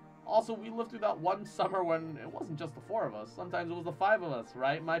 Also, we lived through that one summer when it wasn't just the four of us. Sometimes it was the five of us,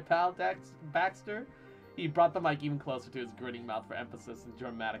 right, my pal Baxter? He brought the mic even closer to his grinning mouth for emphasis and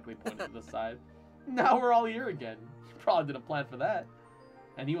dramatically pointed to the side. Now we're all here again. You probably didn't plan for that.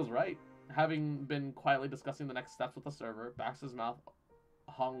 And he was right. Having been quietly discussing the next steps with the server, Baxter's mouth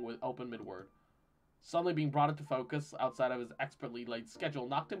hung with open mid-word. Suddenly being brought into focus outside of his expertly laid schedule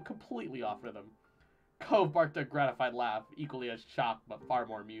knocked him completely off rhythm. Cove barked a gratified laugh, equally as shocked but far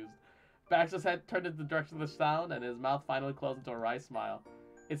more amused. Baxter's head turned in the direction of the sound, and his mouth finally closed into a wry smile.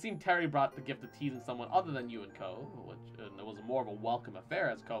 It seemed Terry brought the gift of teasing someone other than you and Cove, which it was more of a welcome affair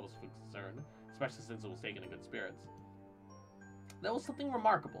as Cove was concerned, especially since it was taken in good spirits. There was something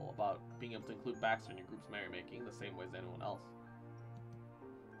remarkable about being able to include Baxter in your group's merrymaking the same way as anyone else.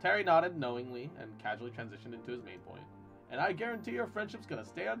 Terry nodded knowingly and casually transitioned into his main point. And I guarantee your friendship's gonna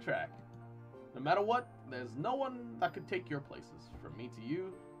stay on track. No matter what, there's no one that could take your places. From me to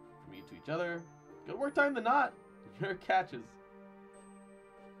you, from you to each other. Good work tying the knot. Your catches.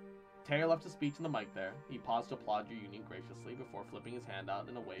 Terry left his speech in the mic there. He paused to applaud your union graciously before flipping his hand out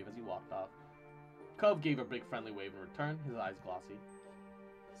in a wave as he walked off. Cove gave a big friendly wave in return, his eyes glossy.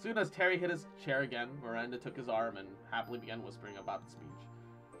 Soon as Terry hit his chair again, Miranda took his arm and happily began whispering about the speech.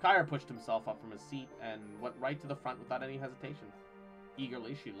 Kyra pushed himself up from his seat and went right to the front without any hesitation.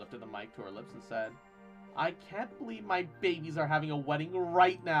 Eagerly, she lifted the mic to her lips and said, "I can't believe my babies are having a wedding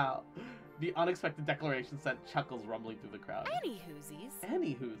right now." The unexpected declaration sent chuckles rumbling through the crowd. Any whoosies.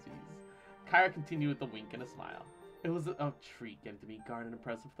 Any whoosies. Kyra continued with a wink and a smile. It was a treat getting to meet Garnet in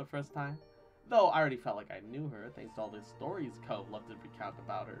person for the first time. Though I already felt like I knew her, thanks to all the stories Cove loved to recount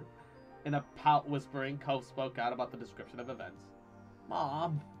about her. In a pout whispering, Cove spoke out about the description of events.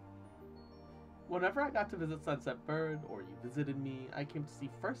 "Mom, whenever I got to visit Sunset Bird, or you visited me, I came to see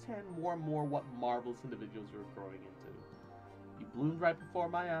firsthand more and more what marvelous individuals you were growing into. You bloomed right before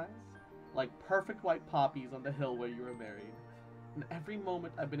my eyes, like perfect white poppies on the hill where you were married. And every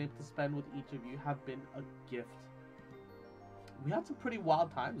moment I've been able to spend with each of you have been a gift. We had some pretty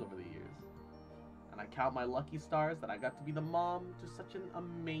wild times over the years. And I count my lucky stars that I got to be the mom to such an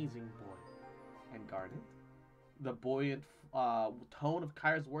amazing boy." And Garnet? The buoyant tone of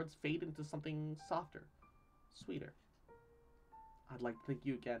Kyra's words faded into something softer, sweeter. "I'd like to thank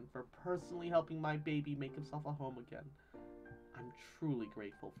you again for personally helping my baby make himself a home again. I'm truly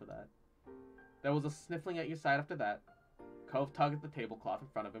grateful for that." There was a sniffling at your side after that. Cove tugged at the tablecloth in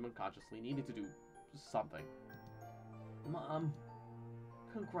front of him unconsciously, needing to do something. "Mom,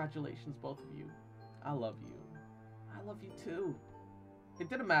 congratulations, both of you. I love you. I love you too." It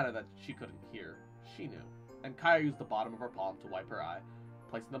didn't matter that she couldn't hear. She knew. And Kyra used the bottom of her palm to wipe her eye,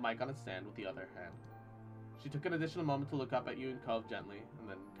 placing the mic on its stand with the other hand. She took an additional moment to look up at you and Cove gently, and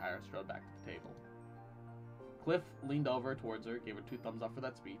then Kyra strode back to the table. Cliff leaned over towards her, gave her 2 thumbs up for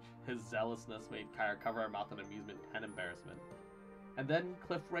that speech. His zealousness made Kyra cover her mouth in amusement and embarrassment. And then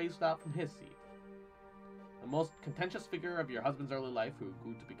Cliff raised out from his seat. The most contentious figure of your husband's early life, who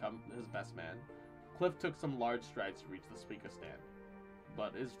grew to become his best man, Cliff took some large strides to reach the speaker stand.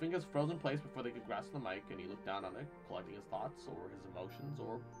 But his fingers froze in place before they could grasp the mic, and he looked down on it, collecting his thoughts, or his emotions,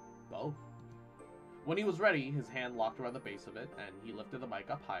 or both. When he was ready, his hand locked around the base of it, and he lifted the mic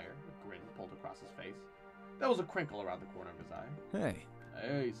up higher, a grin pulled across his face. There was a crinkle around the corner of his eye. Hey.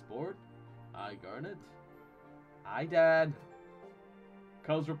 "Hey, sport. Hi, Garnet." "Hi, Dad."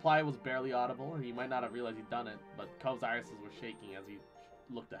 Cove's reply was barely audible, and he might not have realized he'd done it, but Cove's irises were shaking as he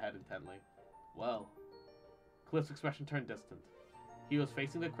looked ahead intently. "Well." Cliff's expression turned distant. He was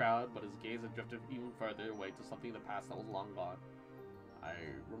facing the crowd, but his gaze had drifted even further away to something in the past that was long gone. "I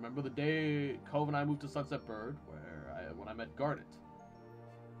remember the day Cove and I moved to Sunset Bird, when I met Garnet.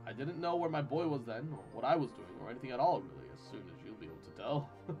 I didn't know where my boy was then, or what I was doing, or anything at all, really, as soon as you'll be able to tell."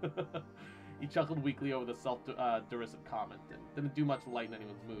 He chuckled weakly over the self-derisive comment, and didn't do much to lighten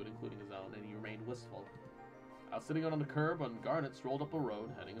anyone's mood, including his own, and he remained wistful. "I was sitting out on the curb when Garnet strolled up a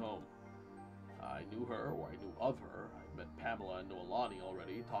road, heading home. I knew her, or I knew of her. I met Pamela and Noelani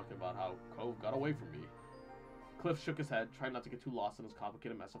already, talking about how Cove got away from me." Cliff shook his head, trying not to get too lost in his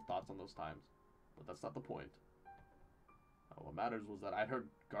complicated mess of thoughts on those times. But that's not the point. What matters was that I heard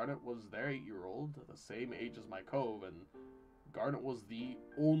Garnet was their 8-year-old, the same age as my Cove, and Garnet was the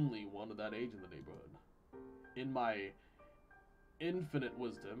only one of that age in the neighborhood. In my infinite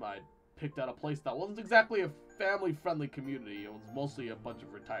wisdom, I picked out a place that wasn't exactly a family-friendly community. It was mostly a bunch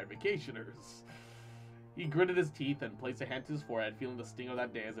of retired vacationers. He gritted his teeth and placed a hand to his forehead, feeling the sting of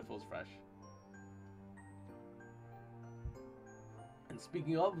that day as if it was fresh. "And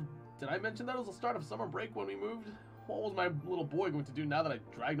speaking of, did I mention that it was the start of summer break when we moved? What was my little boy going to do now that I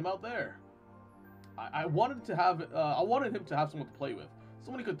dragged him out there? I wanted him to have someone to play with,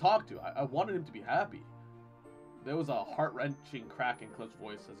 someone he could talk to. I wanted him to be happy." There was a heart-wrenching crack in Cliff's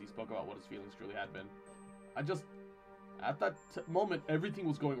voice as he spoke about what his feelings truly had been. At that moment, everything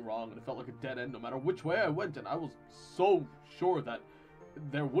was going wrong, and it felt like a dead end no matter which way I went, and I was so sure that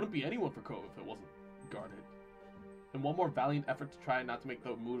there wouldn't be anyone for Cove if it wasn't Garnet. In one more valiant effort to try not to make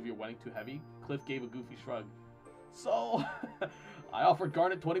the mood of your wedding too heavy, Cliff gave a goofy shrug. "So, I offered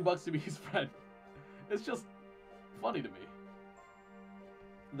Garnet $20 to be his friend. It's just funny to me."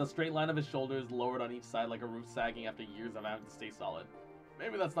 The straight line of his shoulders lowered on each side like a roof sagging after years of having to stay solid.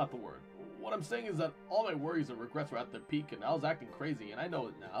 "Maybe that's not the word. What I'm saying is that all my worries and regrets were at their peak, and I was acting crazy, and I know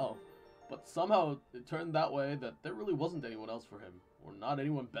it now. But somehow it turned that way that there really wasn't anyone else for him, or not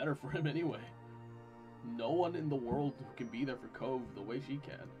anyone better for him anyway. No one in the world who can be there for Cove the way she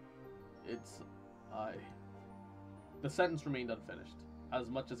can. The sentence remained unfinished. As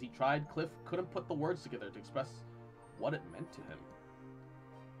much as he tried, Cliff couldn't put the words together to express what it meant to him.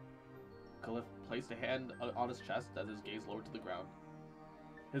 Cliff placed a hand on his chest as his gaze lowered to the ground.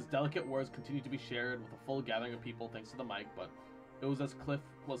 His delicate words continued to be shared with a full gathering of people thanks to the mic, but it was as Cliff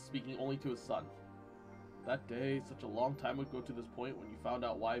was speaking only to his son. "That day, such a long time ago to this point, when you found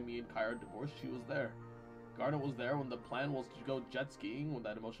out why me and Kyra divorced, she was there. Garnet was there when the plan was to go jet skiing when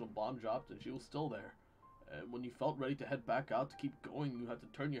that emotional bomb dropped, and she was still there. And when you felt ready to head back out to keep going, you had to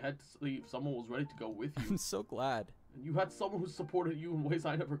turn your head to see if someone was ready to go with you. I'm so glad. And you had someone who supported you in ways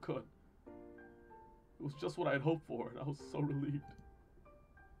I never could. It was just what I had hoped for, and I was so relieved.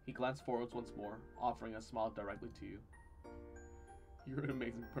 He glanced forwards once more, offering a smile directly to you. You're an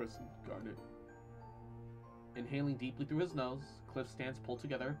amazing person, Garnet. Inhaling deeply through his nose, Cliff's stance pulled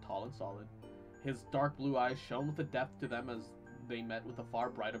together, tall and solid. His dark blue eyes shone with a depth to them as they met with the far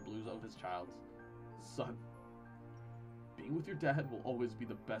brighter blues of his child's. Son, being with your dad will always be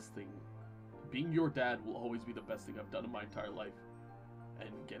the best thing. Being your dad will always be the best thing I've done in my entire life.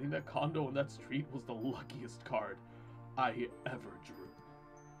 And getting that condo on that street was the luckiest card I ever drew.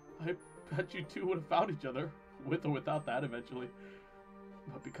 I bet you two would have found each other, with or without that eventually.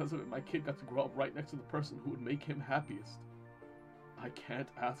 But because of it, my kid got to grow up right next to the person who would make him happiest. I can't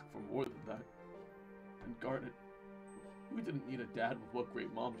ask for more than that. And Garnet, we didn't need a dad with what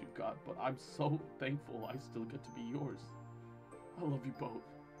great moms you've got, but I'm so thankful I still get to be yours. I love you both.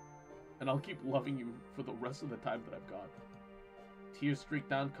 And I'll keep loving you for the rest of the time that I've got. Tears streaked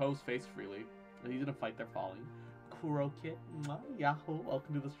down Ko's face freely, and he didn't fight their falling. Kuro Kit, Yahoo,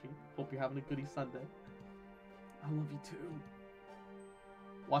 welcome to the stream. Hope you're having a goody Sunday. I love you too.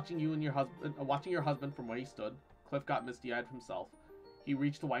 Watching your husband from where he stood, Cliff got misty-eyed himself. He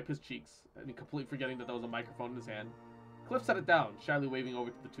reached to wipe his cheeks, and he completely forgetting that there was a microphone in his hand. Cliff set it down, shyly waving over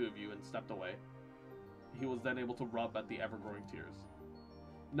to the two of you, and stepped away. He was then able to rub at the ever-growing tears.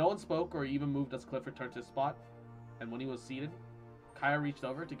 No one spoke or even moved as Cliff returned to his spot, and when he was seated, Kaya reached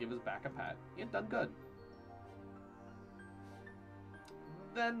over to give his back a pat. He had done good.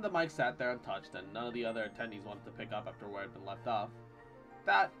 Then the mic sat there untouched, and none of the other attendees wanted to pick up after where it had been left off.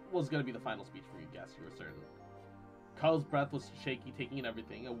 That was going to be the final speech for you guests, you were certain. Ko's breath was shaky, taking in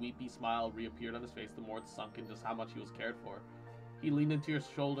everything. A weepy smile reappeared on his face the more it sunk in just how much he was cared for. He leaned into your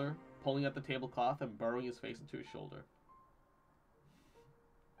shoulder, pulling at the tablecloth and burrowing his face into his shoulder.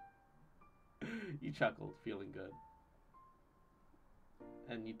 You chuckled, feeling good.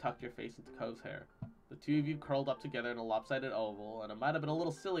 And you tucked your face into Ko's hair. The two of you curled up together in a lopsided oval, and it might have been a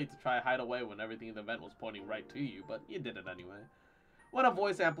little silly to try to hide away when everything in the event was pointing right to you, but you did it anyway. When a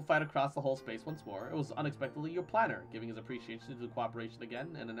voice amplified across the whole space once more, it was unexpectedly your planner, giving his appreciation to the cooperation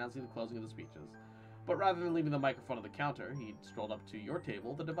again and announcing the closing of the speeches. But rather than leaving the microphone on the counter, he strolled up to your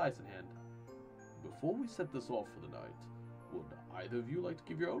table, the device in hand. Before we set this off for the night, would either of you like to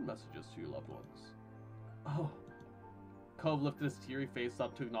give your own messages to your loved ones? Oh. Cove lifted his teary face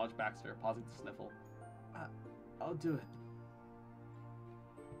up to acknowledge Baxter, pausing to sniffle. I'll do it.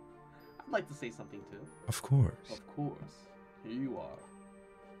 I'd like to say something too. Of course. Of course. Here you are.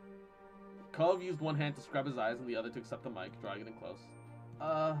 Cove used one hand to scrub his eyes and the other to accept the mic, drawing it in close.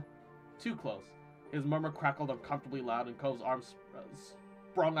 Too close. His murmur crackled uncomfortably loud, and Cove's arms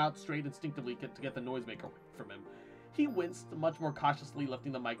sprung out straight instinctively to get the noisemaker away from him. He winced, much more cautiously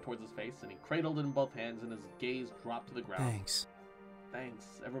lifting the mic towards his face, and he cradled it in both hands, and his gaze dropped to the ground. Thanks.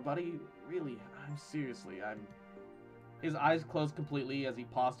 Thanks, everybody. Really, I'm... His eyes closed completely as he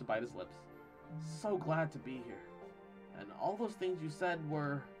paused to bite his lips. So glad to be here. And all those things you said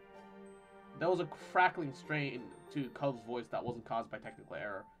were... There was a crackling strain to Cove's voice that wasn't caused by technical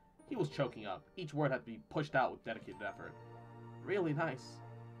error. He was choking up. Each word had to be pushed out with dedicated effort. Really nice.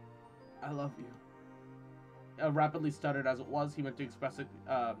 I love you. Rapidly stuttered as it was, he meant to express it.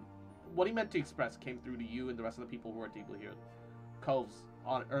 What he meant to express came through to you and the rest of the people who were deeply here. Cove's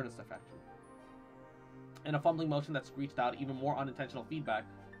earnest affection. In a fumbling motion that screeched out even more unintentional feedback,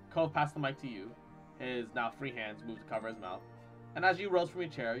 Cove passed the mic to you. His now free hands moved to cover his mouth. And as you rose from your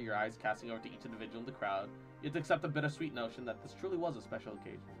chair, your eyes casting over to each individual in the crowd, you had to accept the bittersweet notion that this truly was a special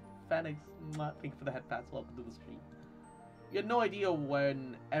occasion. Phoenix, thank you for the head pats. Welcome to the stream. You had no idea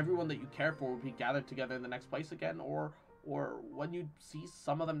when everyone that you cared for would be gathered together in the next place again, or when you'd see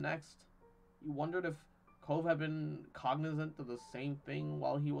some of them next. You wondered if Cove had been cognizant of the same thing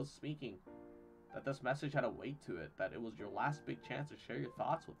while he was speaking. That this message had a weight to it, that it was your last big chance to share your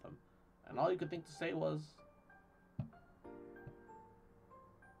thoughts with them. And all you could think to say was...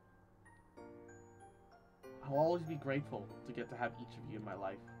 I'll always be grateful to get to have each of you in my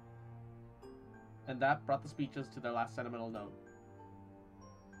life. And that brought the speeches to their last sentimental note.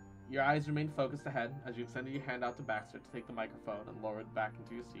 Your eyes remained focused ahead as you extended your hand out to Baxter to take the microphone and lower it back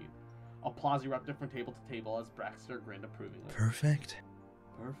into your seat. Applause erupted from table to table as Baxter grinned approvingly. Perfect.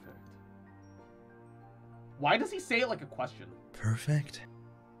 Perfect. Why does he say it like a question? Perfect.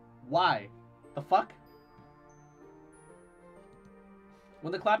 Why? The fuck?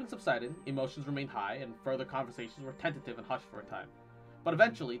 When the clapping subsided, emotions remained high and further conversations were tentative and hushed for a time. But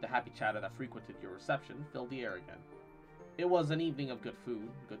eventually, the happy chatter that frequented your reception filled the air again. It was an evening of good food,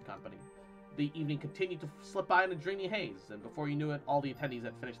 good company. The evening continued to slip by in a dreamy haze, and before you knew it, all the attendees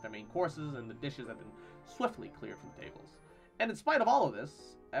had finished their main courses, and the dishes had been swiftly cleared from tables. And in spite of all of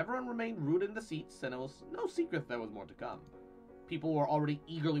this, everyone remained rooted in the seats, and it was no secret there was more to come. People were already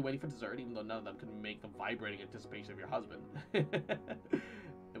eagerly waiting for dessert, even though none of them could make the vibrating anticipation of your husband.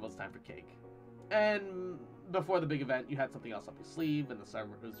 It was time for cake. And before the big event, you had something else up your sleeve, and the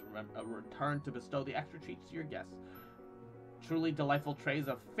servers returned to bestow the extra treats to your guests. Truly delightful trays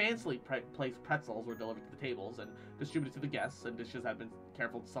of fancily placed pretzels were delivered to the tables and distributed to the guests, and dishes had been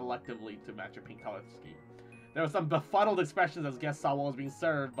careful selectively to match your pink color scheme. There were some befuddled expressions as guests saw what was being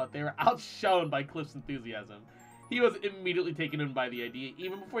served, but they were outshone by Cliff's enthusiasm. He was immediately taken in by the idea,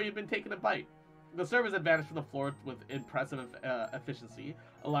 even before he had been taken a bite. The servers had vanished from the floor with impressive efficiency,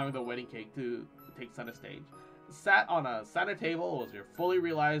 allowing the wedding cake to take center stage. Sat on a center table was your fully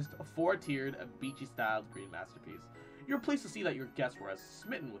realized, four-tiered, beachy-styled green masterpiece. You were pleased to see that your guests were as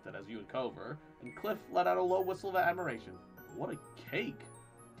smitten with it as you and Cove were, and Cliff let out a low whistle of admiration. What a cake!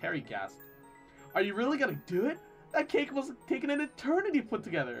 Terry gasped. Are you really gonna do it? That cake was taking an eternity to put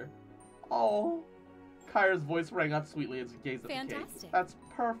together. Oh. Kyra's voice rang out sweetly as he gazed at the cake. Fantastic. That's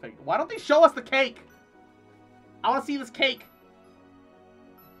perfect. Why don't they show us the cake? I want to see this cake.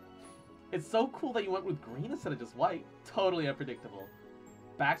 It's so cool that you went with green instead of just white. Totally unpredictable.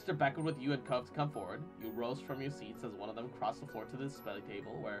 Baxter beckoned with you and Cove to come forward. You rose from your seats as one of them crossed the floor to the display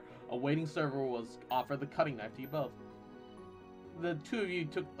table, where a waiting server was offered the cutting knife to you both. The two of you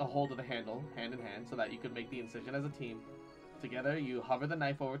took a hold of the handle, hand in hand, so that you could make the incision as a team. Together, you hovered the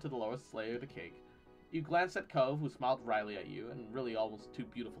knife over to the lowest layer of the cake. You glanced at Cove, who smiled wryly at you, and really almost too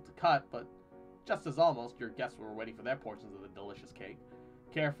beautiful to cut, but just as almost, your guests were waiting for their portions of the delicious cake.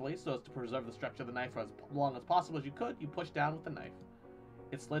 Carefully, so as to preserve the structure of the knife for as long as possible as you could, you pushed down with the knife.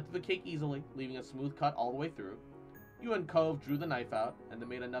 It slid through the cake easily, leaving a smooth cut all the way through. You and Cove drew the knife out, and then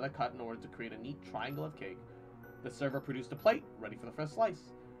made another cut in order to create a neat triangle of cake. The server produced a plate, ready for the first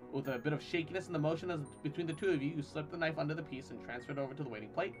slice. With a bit of shakiness in the motion between the two of you, you slipped the knife under the piece and transferred it over to the waiting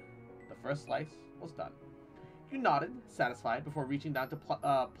plate. The first slice was done. You nodded, satisfied, before reaching down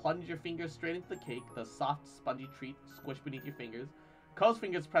to plunge your fingers straight into the cake, the soft, spongy treat squished beneath your fingers. Cole's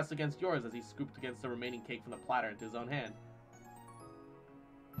fingers pressed against yours as he scooped against the remaining cake from the platter into his own hand.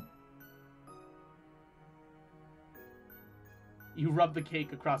 You rubbed the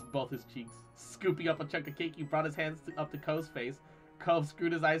cake across both his cheeks. Scooping up a chunk of cake, you brought his hands up to Cove's face. Cove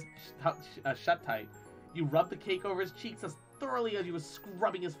screwed his eyes shut tight. You rubbed the cake over his cheeks as thoroughly as you were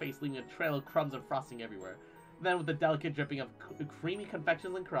scrubbing his face, leaving a trail of crumbs and frosting everywhere. Then, with the delicate dripping of creamy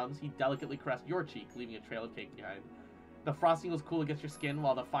confections and crumbs, he delicately caressed your cheek, leaving a trail of cake behind. The frosting was cool against your skin,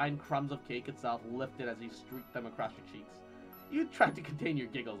 while the fine crumbs of cake itself lifted as he streaked them across your cheeks. You tried to contain your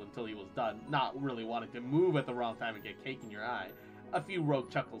giggles until he was done, not really wanting to move at the wrong time and get cake in your eye. A few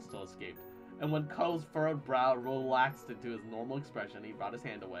rogue chuckles still escaped, and when Cole's furrowed brow relaxed into his normal expression, he brought his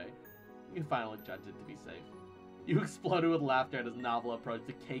hand away. You finally judged it to be safe. You exploded with laughter at his novel approach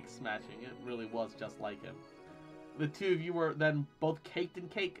to cake smashing. It really was just like him. The two of you were then both caked in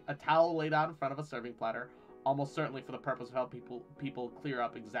cake, a towel laid out in front of a serving platter, almost certainly for the purpose of helping people clear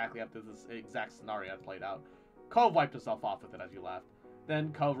up exactly after this exact scenario had played out. Cove wiped himself off with it as you laughed.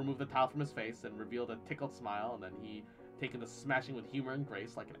 Then Cove removed the towel from his face and revealed a tickled smile, and then he, taken to smashing with humor and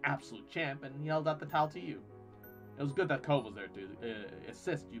grace like an absolute champ, and he held out the towel to you. It was good that Cove was there to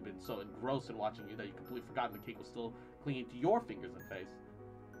assist. You've been so engrossed in watching you that you completely forgotten the cake was still clinging to your fingers and face.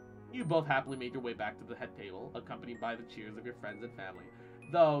 You both happily made your way back to the head table, accompanied by the cheers of your friends and family.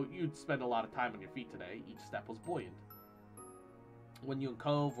 Though you'd spend a lot of time on your feet today, each step was buoyant. When you and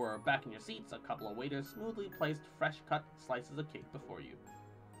Cove were back in your seats, a couple of waiters smoothly placed fresh-cut slices of cake before you.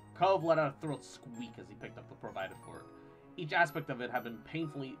 Cove let out a throat squeak as he picked up the provided fork. Each aspect of it had been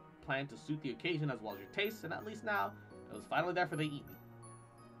painfully planned to suit the occasion as well as your taste, and at least now, it was finally there for the eating.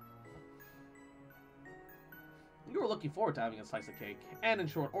 You were looking forward to having a slice of cake, and in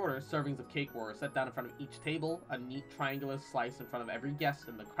short order, servings of cake were set down in front of each table, a neat triangular slice in front of every guest,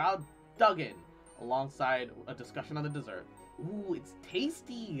 and the crowd dug in, alongside a discussion on the dessert. Ooh, it's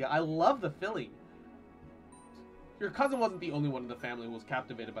tasty! I love the filling! Your cousin wasn't the only one in the family who was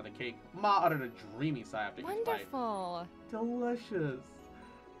captivated by the cake. Ma uttered a dreamy sigh after each bite. Wonderful. Delicious.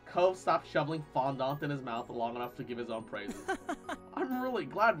 Cove stopped shoveling fondant in his mouth long enough to give his own praises. I'm really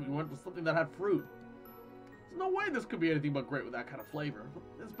glad we went with something that had fruit. There's no way this could be anything but great with that kind of flavor.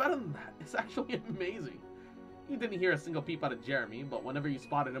 It's better than that. It's actually amazing. You didn't hear a single peep out of Jeremy, but whenever you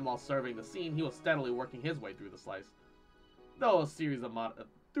spotted him while serving the scene, he was steadily working his way through the slice. Through a series of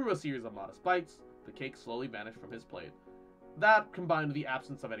modest bites, the cake slowly vanished from his plate. That, combined with the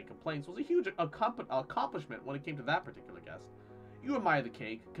absence of any complaints, was a huge accomplishment when it came to that particular guest. You admired the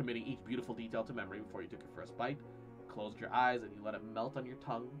cake, committing each beautiful detail to memory before you took your first bite, closed your eyes, and you let it melt on your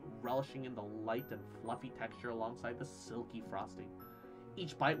tongue, relishing in the light and fluffy texture alongside the silky frosting.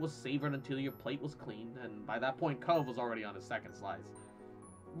 Each bite was savored until your plate was clean, and by that point, Cove was already on his second slice.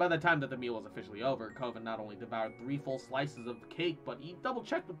 By the time that the meal was officially over, Cove had not only devoured 3 full slices of cake, but he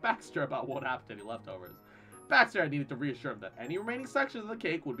double-checked with Baxter about what happened to any leftovers. Baxter had needed to reassure him that any remaining sections of the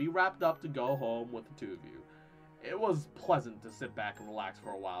cake would be wrapped up to go home with the two of you. It was pleasant to sit back and relax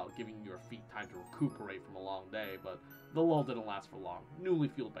for a while, giving your feet time to recuperate from a long day, but the lull didn't last for long. Newly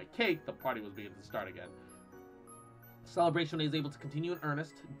fueled by cake, the party was beginning to start again. Celebration was able to continue in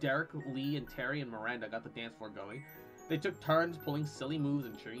earnest. Derek, Lee, and Terry and Miranda got the dance floor going. They took turns pulling silly moves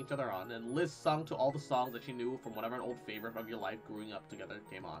and cheering each other on, and Liz sung to all the songs that she knew from whatever an old favorite of your life growing up together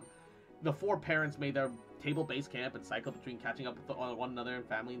came on. The 4 parents made their table base camp and cycled between catching up with one another and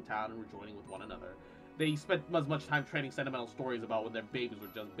family in town and rejoining with one another. They spent as much time trading sentimental stories about when their babies were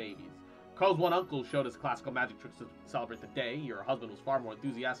just babies. Carl's one uncle showed his classical magic tricks to celebrate the day. Your husband was far more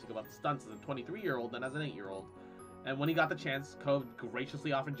enthusiastic about the stunts as a 23-year-old than as an 8-year-old. And when he got the chance, Cove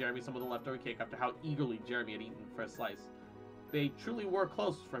graciously offered Jeremy some of the leftover cake after how eagerly Jeremy had eaten the first slice. They truly were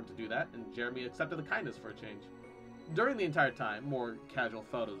close for him to do that, and Jeremy accepted the kindness for a change. During the entire time, more casual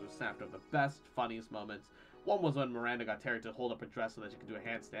photos were snapped of the best, funniest moments. One was when Miranda got Terry to hold up her dress so that she could do a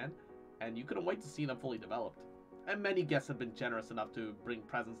handstand, and you couldn't wait to see them fully developed. And many guests had been generous enough to bring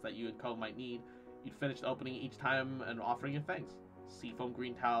presents that you and Cove might need. You'd finished opening each time and offering your thanks. Seafoam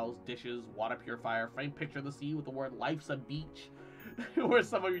green towels, dishes, water purifier, framed picture of the sea with the word "Life's a beach" were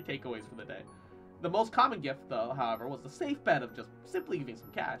some of your takeaways for the day. The most common gift, though, however, was the safe bet of just simply giving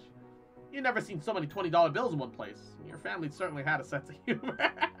some cash. You'd never seen so many $20 bills in one place. Your family certainly had a sense of humor.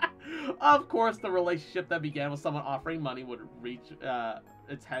 Of course, the relationship that began with someone offering money would reach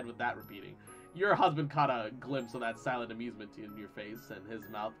its head with that repeating. Your husband caught a glimpse of that silent amusement in your face, and his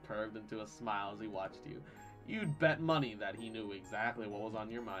mouth curved into a smile as he watched you. You'd bet money that he knew exactly what was on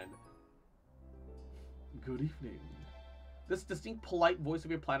your mind. Good evening. This distinct, polite voice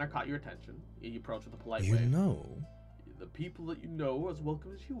of your planner caught your attention. You approached with a polite You wave. know. The people that you know are as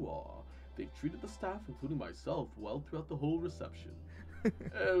welcome as you are. They treated the staff, including myself, well throughout the whole reception.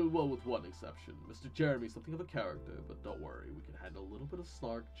 Well, with one exception. Mr. Jeremy's something of a character, but don't worry, we can handle a little bit of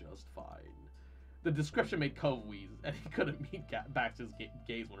snark just fine. The description made Cove wheeze, and he couldn't meet Baxter's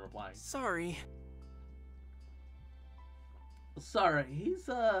gaze when replying. Sorry. Sorry, he's,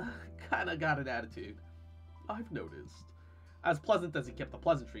 kinda got an attitude. I've noticed. As pleasant as he kept the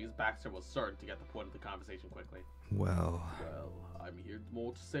pleasantries, Baxter was certain to get the point of the conversation quickly. Well, Well, I'm here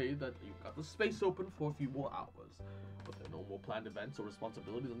more to say that you've got the space open for a few more hours, but there are no more planned events or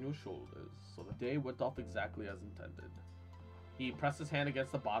responsibilities on your shoulders, so the day went off exactly as intended. He pressed his hand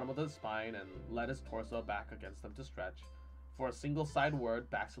against the bottom of the spine and let his torso back against them to stretch. For a single side word,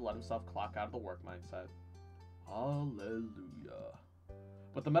 Baxter let himself clock out of the work mindset. Hallelujah.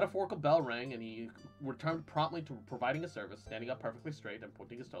 But the metaphorical bell rang, and he returned promptly to providing a service, standing up perfectly straight and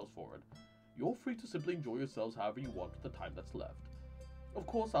pointing his toes forward. You're free to simply enjoy yourselves however you want with the time that's left. Of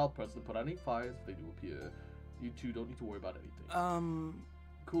course, I'll personally put out any fires if they do appear. You two don't need to worry about anything.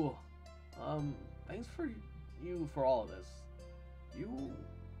 Cool. Thanks for all of this. You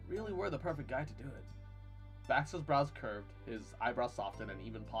really were the perfect guy to do it. Baxter's brows curved, his eyebrows softened, and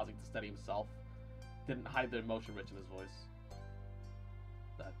even pausing to steady himself didn't hide the emotion rich in his voice.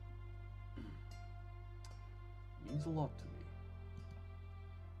 That means a lot to me.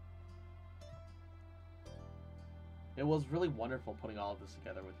 It was really wonderful putting all of this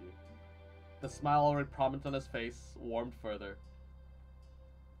together with you. The smile already prominent on his face warmed further.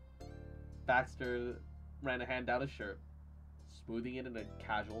 Baxter ran a hand down his shirt, smoothing it in a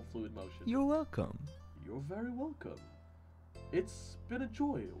casual, fluid motion. you're welcome. You're very welcome. It's been a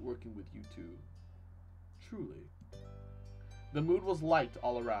joy working with you two. Truly. The mood was light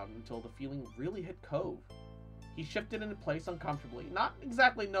all around until the feeling really hit Cove. He shifted into place uncomfortably, not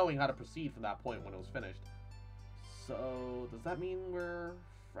exactly knowing how to proceed from that point when it was finished. So, does that mean we're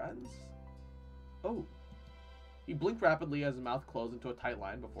friends? Oh. He blinked rapidly as his mouth closed into a tight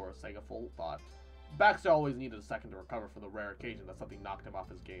line before saying a full thought. Baxter always needed a second to recover for the rare occasion that something knocked him off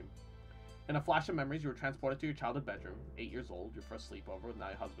his game. In a flash of memories, you were transported to your childhood bedroom, 8 years old, your first sleepover with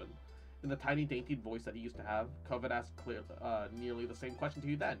my husband. In the tiny, dainty voice that he used to have, Cove had asked nearly the same question to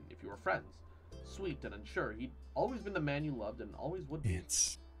you then, if you were friends. Sweet and unsure, he'd always been the man you loved and always would be.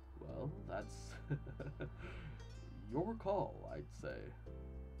 It's... Well, that's your call, I'd say.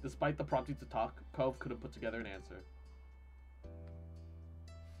 Despite the prompting to talk, Cove couldn't put together an answer.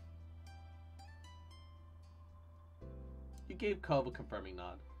 You gave Cove a confirming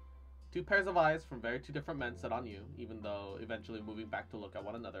nod. Two pairs of eyes from very two different men set on you, even though eventually moving back to look at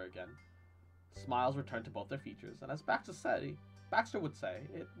one another again. Smiles returned to both their features, and as Baxter would say,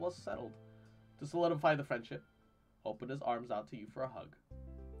 it was settled. To solidify the friendship, opened his arms out to you for a hug.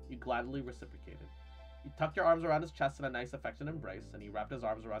 You gladly reciprocated. You tucked your arms around his chest in a nice affectionate embrace, and he wrapped his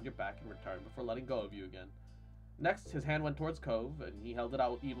arms around your back in return before letting go of you again. Next, his hand went towards Cove, and he held it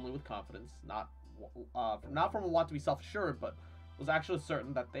out evenly with confidence, not from a want to be self-assured, but was actually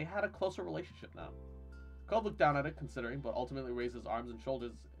certain that they had a closer relationship now. Cove looked down at it, considering, but ultimately raised his arms and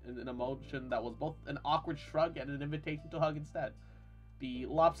shoulders in an emotion that was both an awkward shrug and an invitation to hug instead. The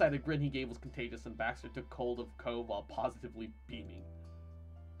lopsided grin he gave was contagious, and Baxter took hold of Cove while positively beaming.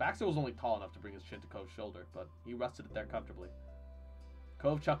 Baxter was only tall enough to bring his chin to Cove's shoulder, but he rested it there comfortably.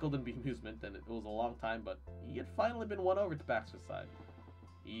 Cove chuckled in bemusement, and it was a long time, but he had finally been won over to Baxter's side.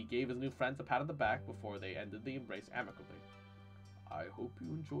 He gave his new friends a pat on the back before they ended the embrace amicably. I hope you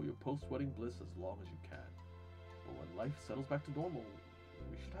enjoy your post-wedding bliss as long as you can. But when life settles back to normal,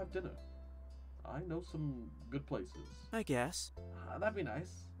 we should have dinner. I know some good places. I guess. That'd be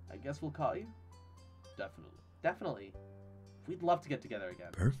nice. I guess we'll call you. Definitely. Definitely. We'd love to get together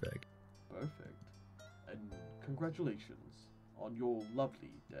again. Perfect. Perfect. And congratulations on your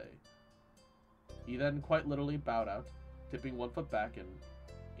lovely day. He then quite literally bowed out, tipping one foot back and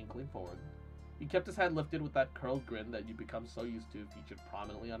inkling forward. He kept his head lifted with that curled grin that you'd become so used to featured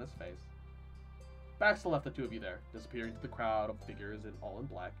prominently on his face. Baxter left the two of you there, disappearing to the crowd of figures all in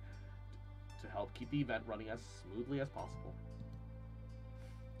black to help keep the event running as smoothly as possible.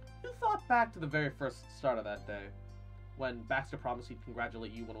 You thought back to the very first start of that day, when Baxter promised he'd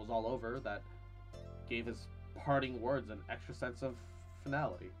congratulate you when it was all over. That gave his parting words an extra sense of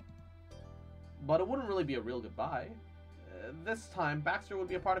finality. But it wouldn't really be a real goodbye. This time, Baxter would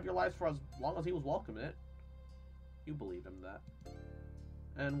be a part of your lives for as long as he was welcome in it. You believed him that.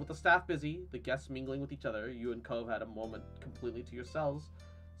 And with the staff busy, the guests mingling with each other, you and Cove had a moment completely to yourselves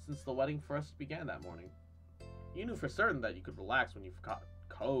since the wedding first began that morning. You knew for certain that you could relax when you caught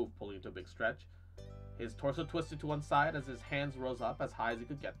Cove pulling into a big stretch. His torso twisted to one side as his hands rose up as high as he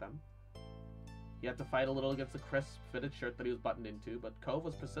could get them. He had to fight a little against the crisp, fitted shirt that he was buttoned into, but Cove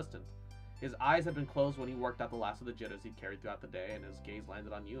was persistent. His eyes had been closed when he worked out the last of the jitters he'd carried throughout the day, and his gaze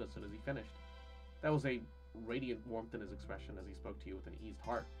landed on you as soon as he finished. There was a radiant warmth in his expression as he spoke to you with an eased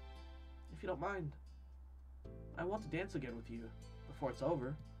heart. If you don't mind, I want to dance again with you before it's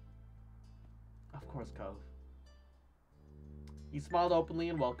over. Of course, Cove. He smiled openly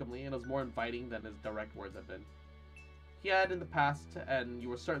and welcomely, and was more inviting than his direct words had been. He had in the past, and you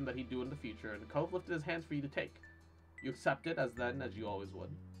were certain that he'd do in the future, and Cove lifted his hands for you to take. You accepted as you always would.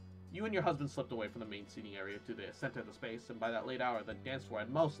 You and your husband slipped away from the main seating area to the center of the space, and by that late hour, the dance floor had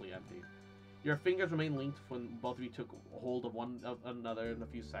mostly emptied. Your fingers remained linked when both of you took hold of one another in a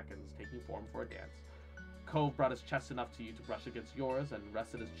few seconds, taking form for a dance. Cove brought his chest enough to you to brush against yours and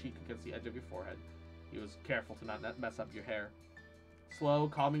rested his cheek against the edge of your forehead. He was careful to not mess up your hair. Slow,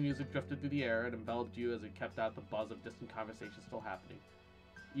 calming music drifted through the air and enveloped you as it kept out the buzz of distant conversation still happening.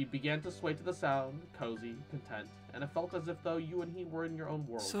 You began to sway to the sound, cozy, content, and it felt as if though you and he were in your own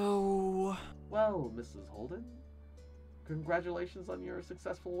world. So... Well, Mrs. Holden, congratulations on your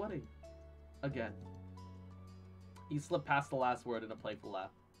successful wedding. Again. He slipped past the last word in a playful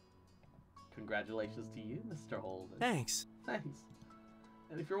laugh. Congratulations to you, Mr. Holden. Thanks. Thanks.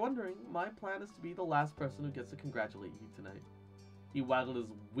 And if you're wondering, my plan is to be the last person who gets to congratulate you tonight. He waggled his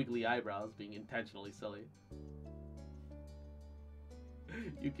wiggly eyebrows, being intentionally silly.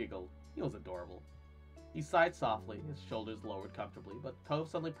 You giggled. He was adorable. He sighed softly, his shoulders lowered comfortably, but Cove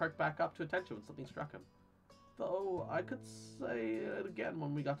suddenly perked back up to attention when something struck him. Though I could say it again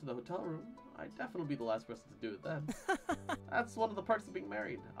when we got to the hotel room, I'd definitely be the last person to do it then. That's one of the perks of being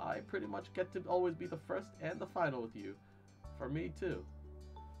married. I pretty much get to always be the first and the final with you. For me, too.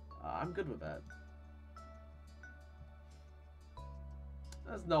 I'm good with that.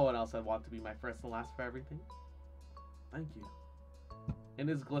 There's no one else I'd want to be my first and last for everything. Thank you. In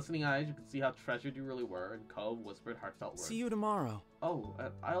his glistening eyes, you could see how treasured you really were, and Cove whispered heartfelt words. See you tomorrow. Oh,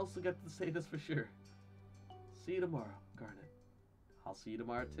 and I also get to say this for sure. See you tomorrow, Garnet. I'll see you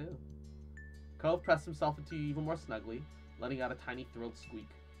tomorrow, too. Cove pressed himself into you even more snugly, letting out a tiny thrilled squeak.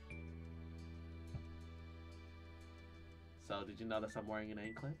 So, did you notice I'm wearing an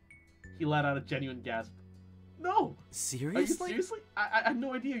anklet? He let out a genuine gasp. No! Seriously? Are you seriously? I had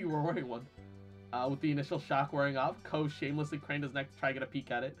no idea you were wearing one. With the initial shock wearing off, Cove shamelessly craned his neck to try to get a peek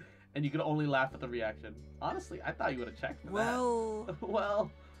at it, and you could only laugh at the reaction. Honestly, I thought you would have checked for that.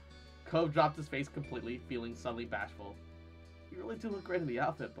 Well... Cove dropped his face completely, feeling suddenly bashful. You really do look great in the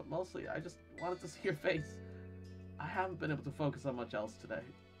outfit, but mostly I just wanted to see your face. I haven't been able to focus on much else today.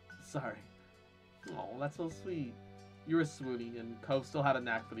 Sorry. Oh, that's so sweet. You were swooning, and Cove still had a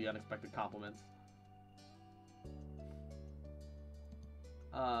knack for the unexpected compliments.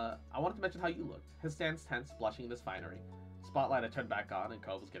 I wanted to mention how you looked. His stance tense, blushing in his finery. Spotlight had turned back on, and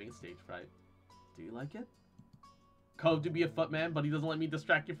Cove was getting stage fright. Do you like it? Cove do be a footman, but he doesn't let me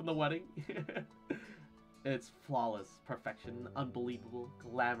distract you from the wedding. It's flawless, perfection, unbelievable,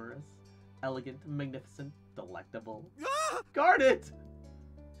 glamorous, elegant, magnificent, delectable. Guard it!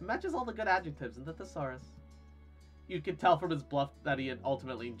 It matches all the good adjectives in the thesaurus. You could tell from his bluff that he had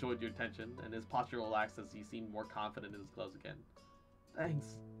ultimately enjoyed your attention, and his posture relaxed as he seemed more confident in his clothes again.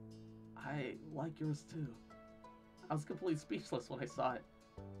 Thanks. I like yours too. I was completely speechless when I saw it.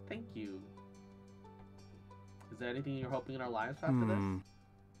 Thank you. Is there anything you're hoping in our lives after this?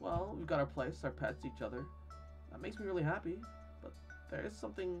 Well, we've got our place, our pets, each other. That makes me really happy. But there is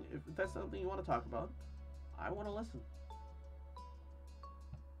something, if there's something you want to talk about, I want to listen.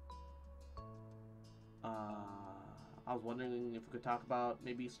 I was wondering if we could talk about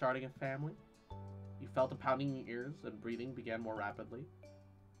maybe starting a family. You felt a pounding in your ears, and breathing began more rapidly.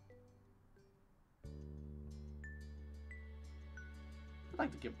 I'd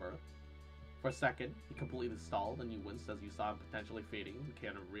like to give birth. For a second, he completely stalled, and you winced as you saw him potentially fading,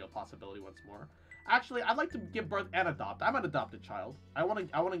 became a real possibility once more. Actually, I'd like to give birth and adopt. I'm an adopted child. I want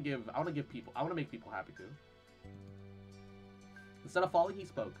to make people happy too. Instead of falling, he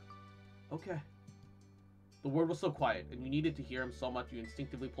spoke. Okay. The word was so quiet, and you needed to hear him so much you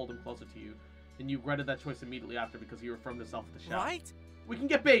instinctively pulled him closer to you, and you regretted that choice immediately after because you reaffirmed yourself with the shout. Right? We can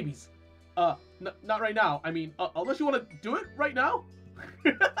get babies. Not right now. I mean, unless you want to do it right now.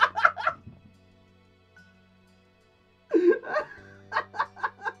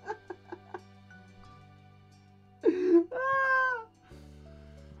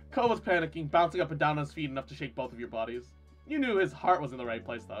 Cole was panicking, bouncing up and down on his feet enough to shake both of your bodies. You knew his heart was in the right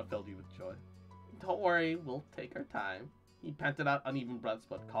place, though. It filled you with joy. Don't worry, we'll take our time. He panted out uneven breaths,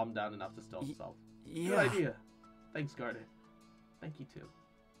 but calmed down enough to still himself. Yeah. Good idea. Thanks, Garnet. Thank you, too.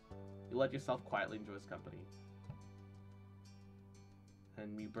 You let yourself quietly enjoy his company.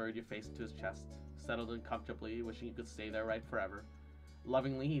 And you buried your face into his chest, settled in comfortably, wishing you could stay there right forever.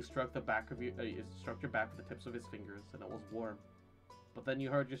 Lovingly, he stroked your back with the tips of his fingers, and it was warm. But then you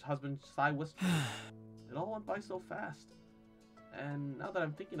heard your husband sigh wistfully. It all went by so fast. And now that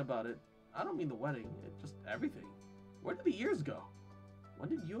I'm thinking about it, I don't mean the wedding, just everything. Where did the years go? When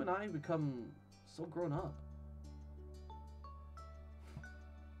did you and I become so grown up?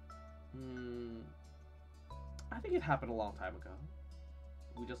 I think it happened a long time ago.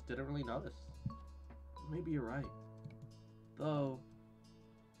 We just didn't really notice. Maybe you're right. Though,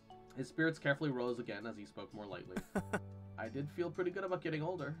 his spirits carefully rose again as he spoke more lightly. I did feel pretty good about getting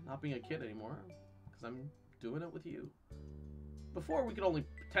older, not being a kid anymore, because I'm doing it with you. Before, we could only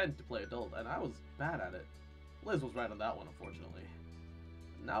pretend to play adult, and I was bad at it. Liz was right on that one, unfortunately.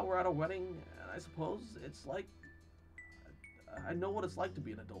 Now we're at a wedding, and I suppose it's like... I know what it's like to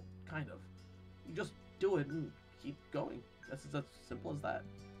be an adult, kind of. You just do it and keep going. It's as simple as that.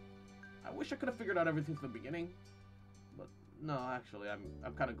 I wish I could have figured out everything from the beginning. But no, actually,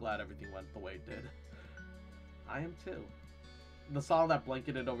 I'm kind of glad everything went the way it did. I am too. The song that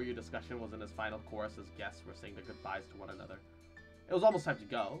blanketed over your discussion was in its final chorus as guests were saying their goodbyes to one another. It was almost time to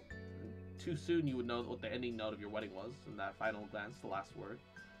go. Too soon you would know what the ending note of your wedding was, in that final glance, the last word.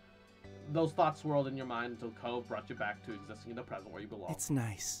 Those thoughts swirled in your mind until Cove brought you back to existing in the present where you belong. It's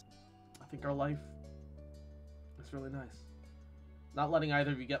nice. I think our life is really nice. Not letting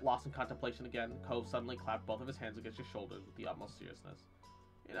either of you get lost in contemplation again, Cove suddenly clapped both of his hands against your shoulders with the utmost seriousness.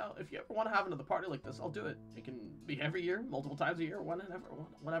 You know, if you ever want to have another party like this, I'll do it. It can be every year, multiple times a year,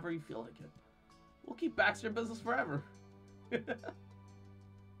 whenever you feel like it. We'll keep Baxter in business forever.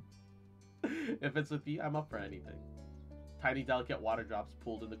 If it's with you, I'm up for anything. Tiny, delicate water drops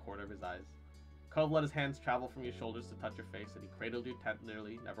pooled in the corner of his eyes. Cove let his hands travel from your shoulders to touch your face, and he cradled you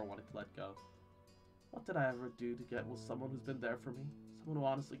tenderly, never wanting to let go. What did I ever do to get with someone who's been there for me? Someone who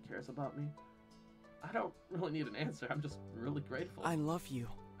honestly cares about me? I don't really need an answer. I'm just really grateful. I love you.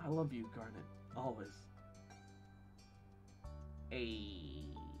 I love you, Garnet. Always.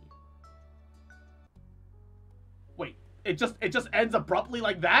 Wait, it just ends abruptly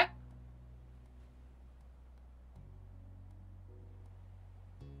like that?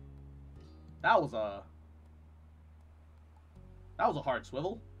 That was a hard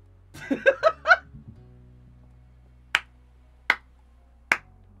swivel.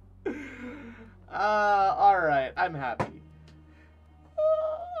 Alright, I'm happy.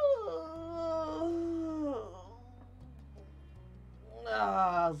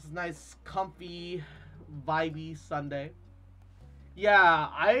 It's nice, comfy